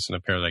in the office and a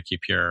pair that I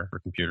keep here for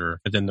computer.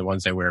 But then the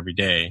ones I wear every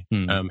day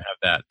have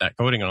that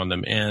coating on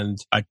them, and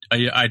I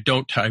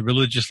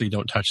religiously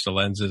don't touch the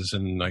lenses,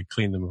 and I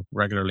clean them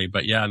regularly.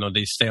 But yeah, no,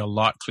 they stay a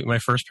lot clean. My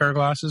first pair of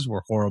glasses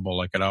were horrible.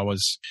 Like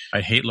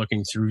I hate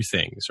looking through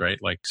things, right?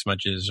 Like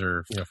smudges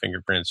or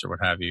fingerprints or what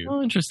have you.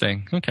 Oh,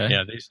 interesting. Okay.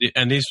 Yeah,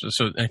 and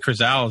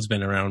Crizal has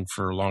been around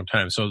for a long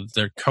time, so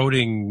their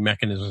coating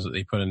mechanisms that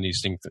they put in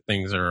these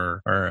things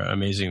are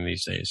amazing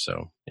these days.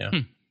 So yeah.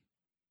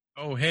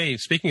 Oh, hey,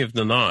 speaking of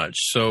the notch,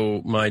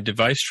 so my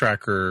device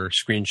tracker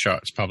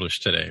screenshots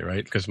published today,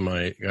 right? Because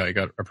I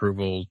got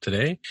approval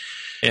today.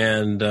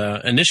 And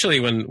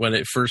initially when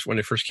it first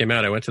came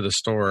out, I went to the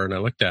store and I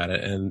looked at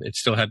it, and it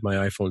still had my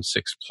iPhone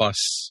 6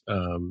 Plus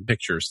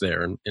pictures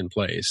there in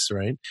place,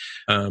 right?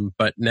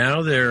 But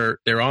now they're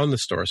on the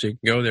store, so you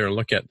can go there and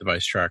look at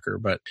device tracker.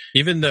 But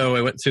even though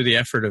I went through the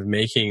effort of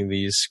making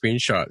these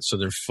screenshots so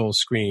they're full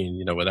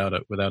screen, without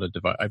a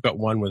device, I've got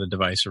one with a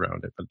device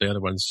around it, but the other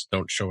ones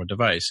don't show a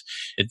device.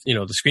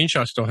 The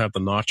screenshots don't have the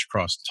notch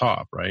across the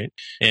top, right?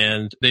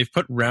 And they've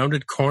put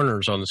rounded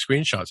corners on the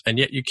screenshots, and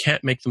yet you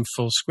can't make them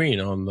full screen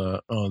on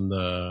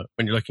the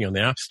when you're looking on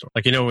the App Store.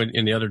 Like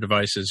in the other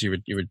devices, you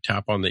would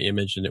tap on the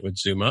image and it would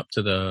zoom up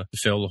to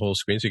fill the whole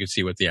screen, so you could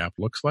see what the app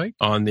looks like.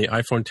 On the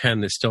iPhone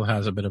 10, it still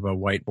has a bit of a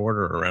white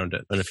border around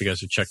it. And if you guys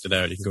have checked it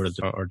out, you can go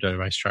to our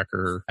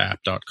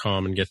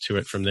devicetrackerapp.com and get to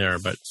it from there.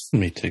 But let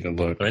me take a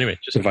look. So anyway,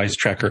 just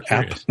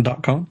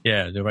devicetrackerapp.com.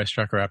 Yeah,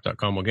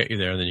 devicetrackerapp.com will get you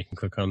there, and then you can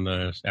click on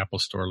the Apple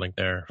Store link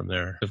there from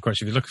there. Of course,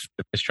 if you look for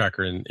the device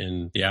tracker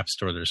in the App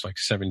Store, there's like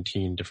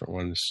 17 different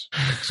ones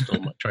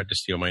that tried to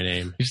steal my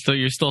name.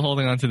 You're still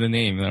holding on to the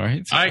name, though,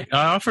 right? I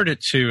offered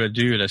it to a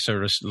dude.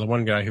 The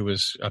one guy who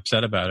was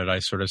upset about it. I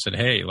sort of said,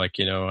 hey, like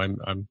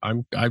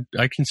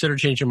I consider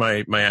changing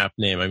my app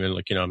name. I mean,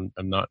 like I'm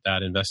not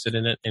that invested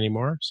in it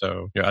anymore.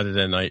 So other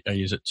than I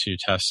use it to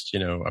test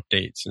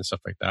updates and stuff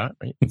like that.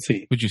 Right? Let's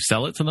see. Would you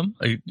sell it to them?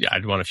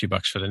 I'd want a few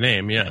bucks for the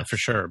name, yeah, for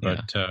sure.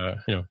 But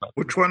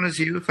which one is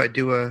you? If I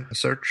do a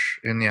search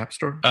in the App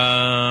Store,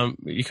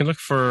 you can look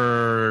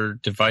for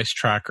device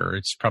tracker.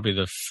 It's probably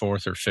the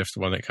fourth or fifth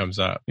one that comes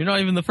up. You're not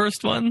even the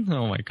first one?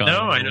 Oh my god! No,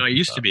 I know. I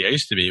used to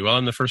be. Well,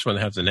 I'm the first one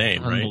that has the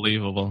name.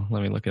 Unbelievable. Right?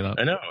 Let me look it up.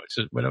 I know.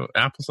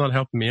 Apple's not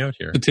helping me out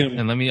here. Tim,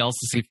 and let me also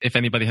see if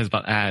anybody has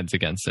bought ads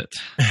against it.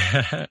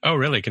 Oh,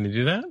 really? Can you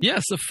do that?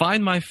 Yes. So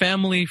Find My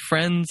Family,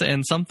 Friends,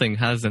 and something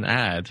has an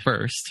ad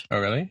first. Oh,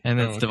 really?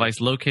 And it's Device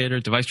Locator,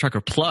 Device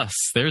Tracker Plus.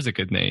 There's a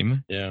good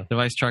name. Yeah.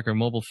 Device Tracker,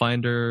 Mobile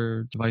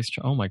Finder,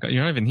 Oh my god,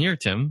 you're not even here,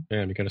 Tim.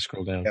 Yeah, you got to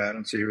scroll down. Yeah, I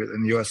don't see you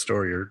in the US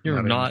store.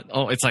 You're not.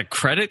 Oh, it's like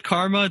Credit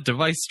Karma,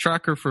 Device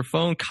Tracker for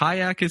phone.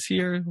 Kayak is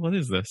here. What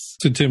is this?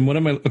 So Tim, what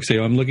am I? Okay,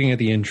 I'm looking at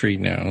the entry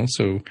now.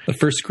 So the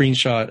first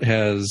screenshot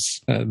has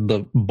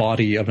the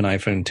body of an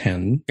iPhone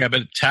 10. Yeah,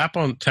 but tap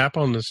on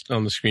the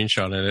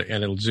screenshot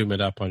and it'll zoom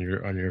it up on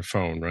your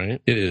phone,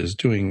 right? It is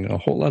doing a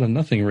whole lot of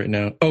nothing right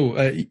now. Oh,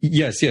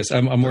 yes.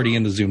 I'm already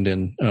in the zoomed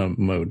in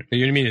mode.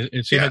 You mean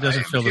it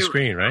doesn't fill the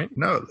screen, right?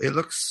 No, it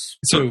looks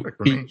so.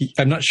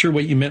 I'm not sure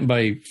what you mean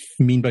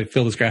by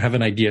fill the screen. I have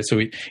an idea. So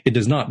it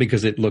does not,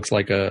 because it looks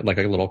like a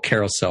little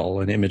carousel,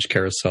 an image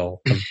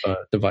carousel of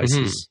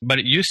devices. Mm-hmm. But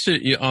it used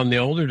to, on the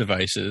older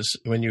devices,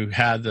 when you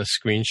had the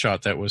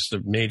screenshot that was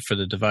made for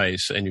the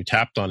device and you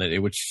tapped on it, it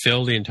would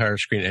fill the entire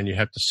screen and you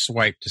had to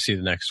swipe to see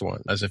the next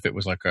one, as if it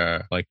was like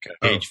a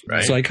page,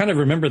 right? So I kind of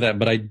remember that,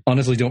 but I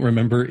honestly don't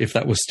remember if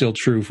that was still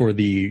true for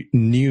the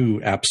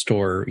new App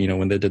Store,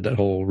 when they did that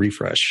whole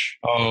refresh.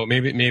 Oh,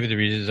 maybe the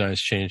redesign's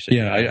changed it.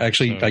 Yeah, I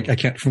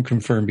can't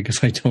confirm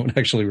because I don't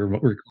actually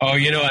remember. Oh,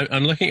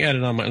 I'm looking at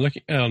it on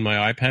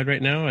my iPad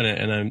right now,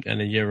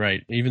 and you're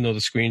right. Even though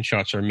the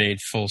screenshots are made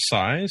full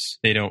size,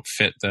 they don't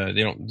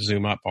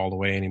zoom up all the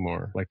way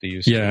anymore like they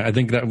used to. Yeah, I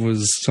think that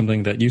was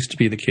something that used to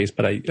be the case,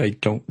 but I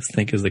don't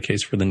think is the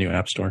case for the new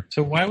App Store.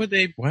 So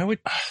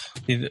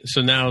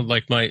so now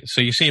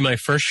so you see my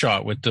first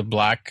shot with the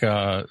black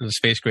the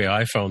space gray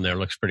iPhone there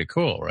looks pretty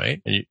cool,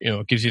 right? And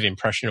it gives you the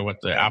impression of what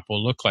the app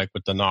will look like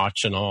with the notch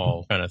and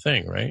all kind of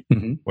thing, right?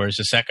 Mm-hmm. Whereas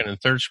the second and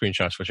third storage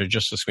screenshots, which are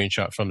just a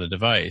screenshot from the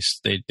device,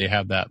 they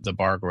have the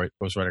bar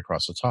goes right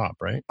across the top,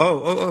 right?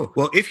 Oh.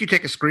 Well, if you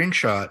take a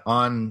screenshot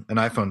on an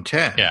iPhone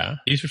 10,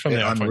 these are from the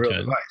iPhone 10.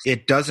 Device,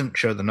 it doesn't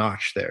show the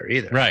notch there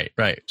either. Right.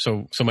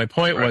 So my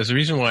point was, the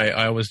reason why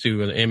I always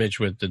do an image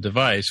with the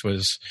device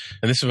was,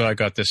 and this is what I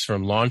got this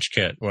from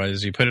LaunchKit,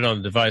 was you put it on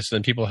the device,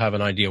 then people have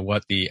an idea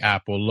what the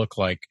app will look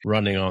like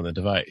running on the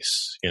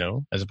device,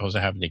 as opposed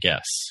to having to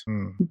guess.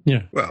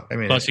 Yeah. Well, I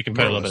mean, plus you can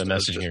put a little bit of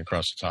messaging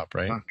across the top,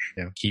 right?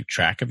 Yeah. Keep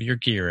track of your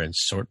gear and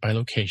sort by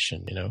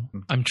location,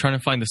 I'm trying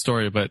to find the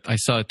story, but I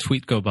saw a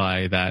tweet go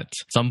by that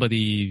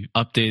somebody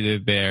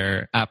updated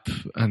their app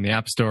on the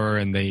App Store,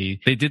 and they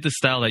did the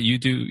style that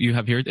you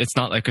have here. It's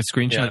not like a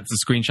screenshot. It's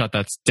a screenshot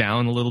that's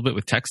down a little bit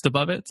with text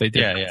above it. They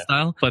did that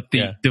style, but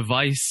the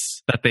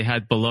device that they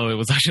had below it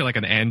was actually like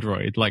an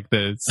Android, like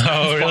the.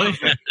 Oh, really?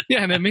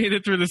 Yeah, and it made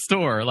it through the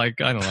store.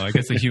 Like, I don't know. I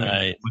guess a human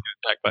would do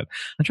that, but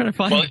I'm trying to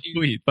find the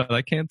tweet, but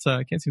I can't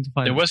seem to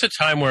find it. There was a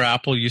time where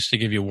Apple used to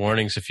give you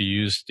warnings if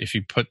you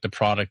put the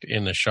product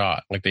in the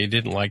shot. Like, they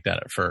didn't like that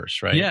at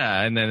first, right?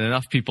 Yeah, and then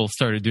enough people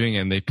started doing it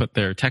and they put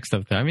their text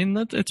up there. I mean,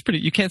 it's pretty,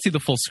 you can't see the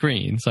full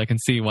screen, so I can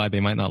see why they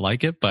might not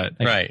like it, but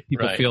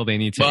people feel they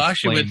need to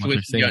explain what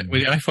they're saying.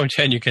 With the iPhone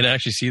 10, you can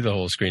actually see the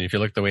whole screen if you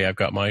look the way I've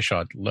got my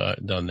shot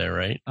done there,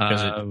 right?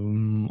 I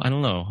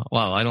don't know.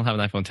 Wow, I don't have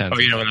an iPhone 10. Oh,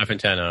 you don't have an iPhone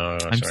 10? Oh,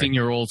 I'm seeing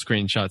your old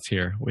screenshots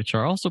here, which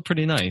are also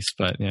pretty nice,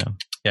 but yeah.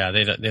 Yeah,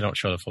 they don't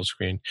show the full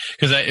screen,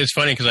 because it's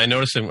funny, because I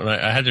noticed that when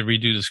I had to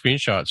redo the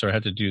screenshots, or I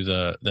had to do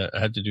I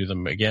had to do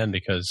them again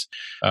because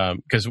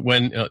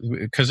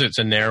it's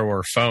a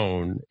narrower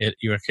phone,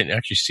 you can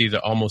actually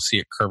almost see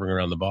it curving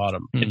around the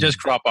bottom. It does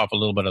crop off a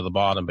little bit of the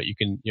bottom, but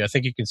I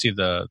think you can see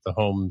the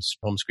home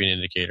screen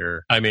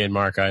indicator. I mean,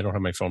 Mark, I don't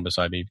have my phone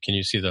beside me. Can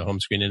you see the home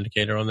screen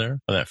indicator on there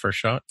on that first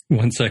shot?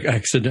 One sec, I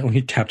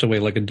accidentally tapped away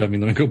like a dummy.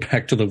 Let me go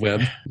back to the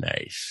web.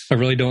 Nice. I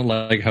really don't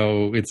like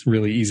how it's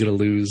really easy to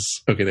lose.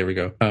 Okay, there we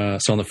go.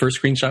 So on the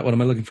first screenshot, what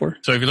am I looking for?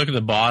 So if you look at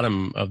the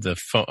bottom of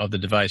the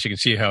device, you can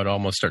see how it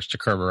almost starts to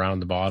curve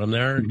around the bottom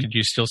there. Mm-hmm. Could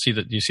you still see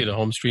that? Do you see the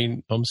home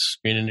screen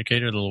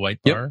indicator, the little white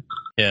bar?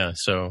 Yeah.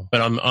 So,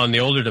 but on the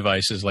older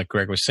devices, like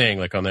Greg was saying,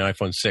 like on the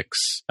iPhone 6,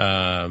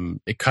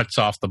 it cuts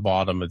off the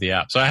bottom of the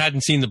app. So I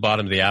hadn't seen the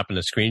bottom of the app in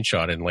a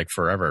screenshot in like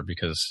forever,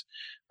 because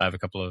I have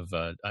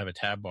I have a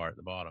tab bar at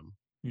the bottom.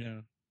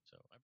 Yeah.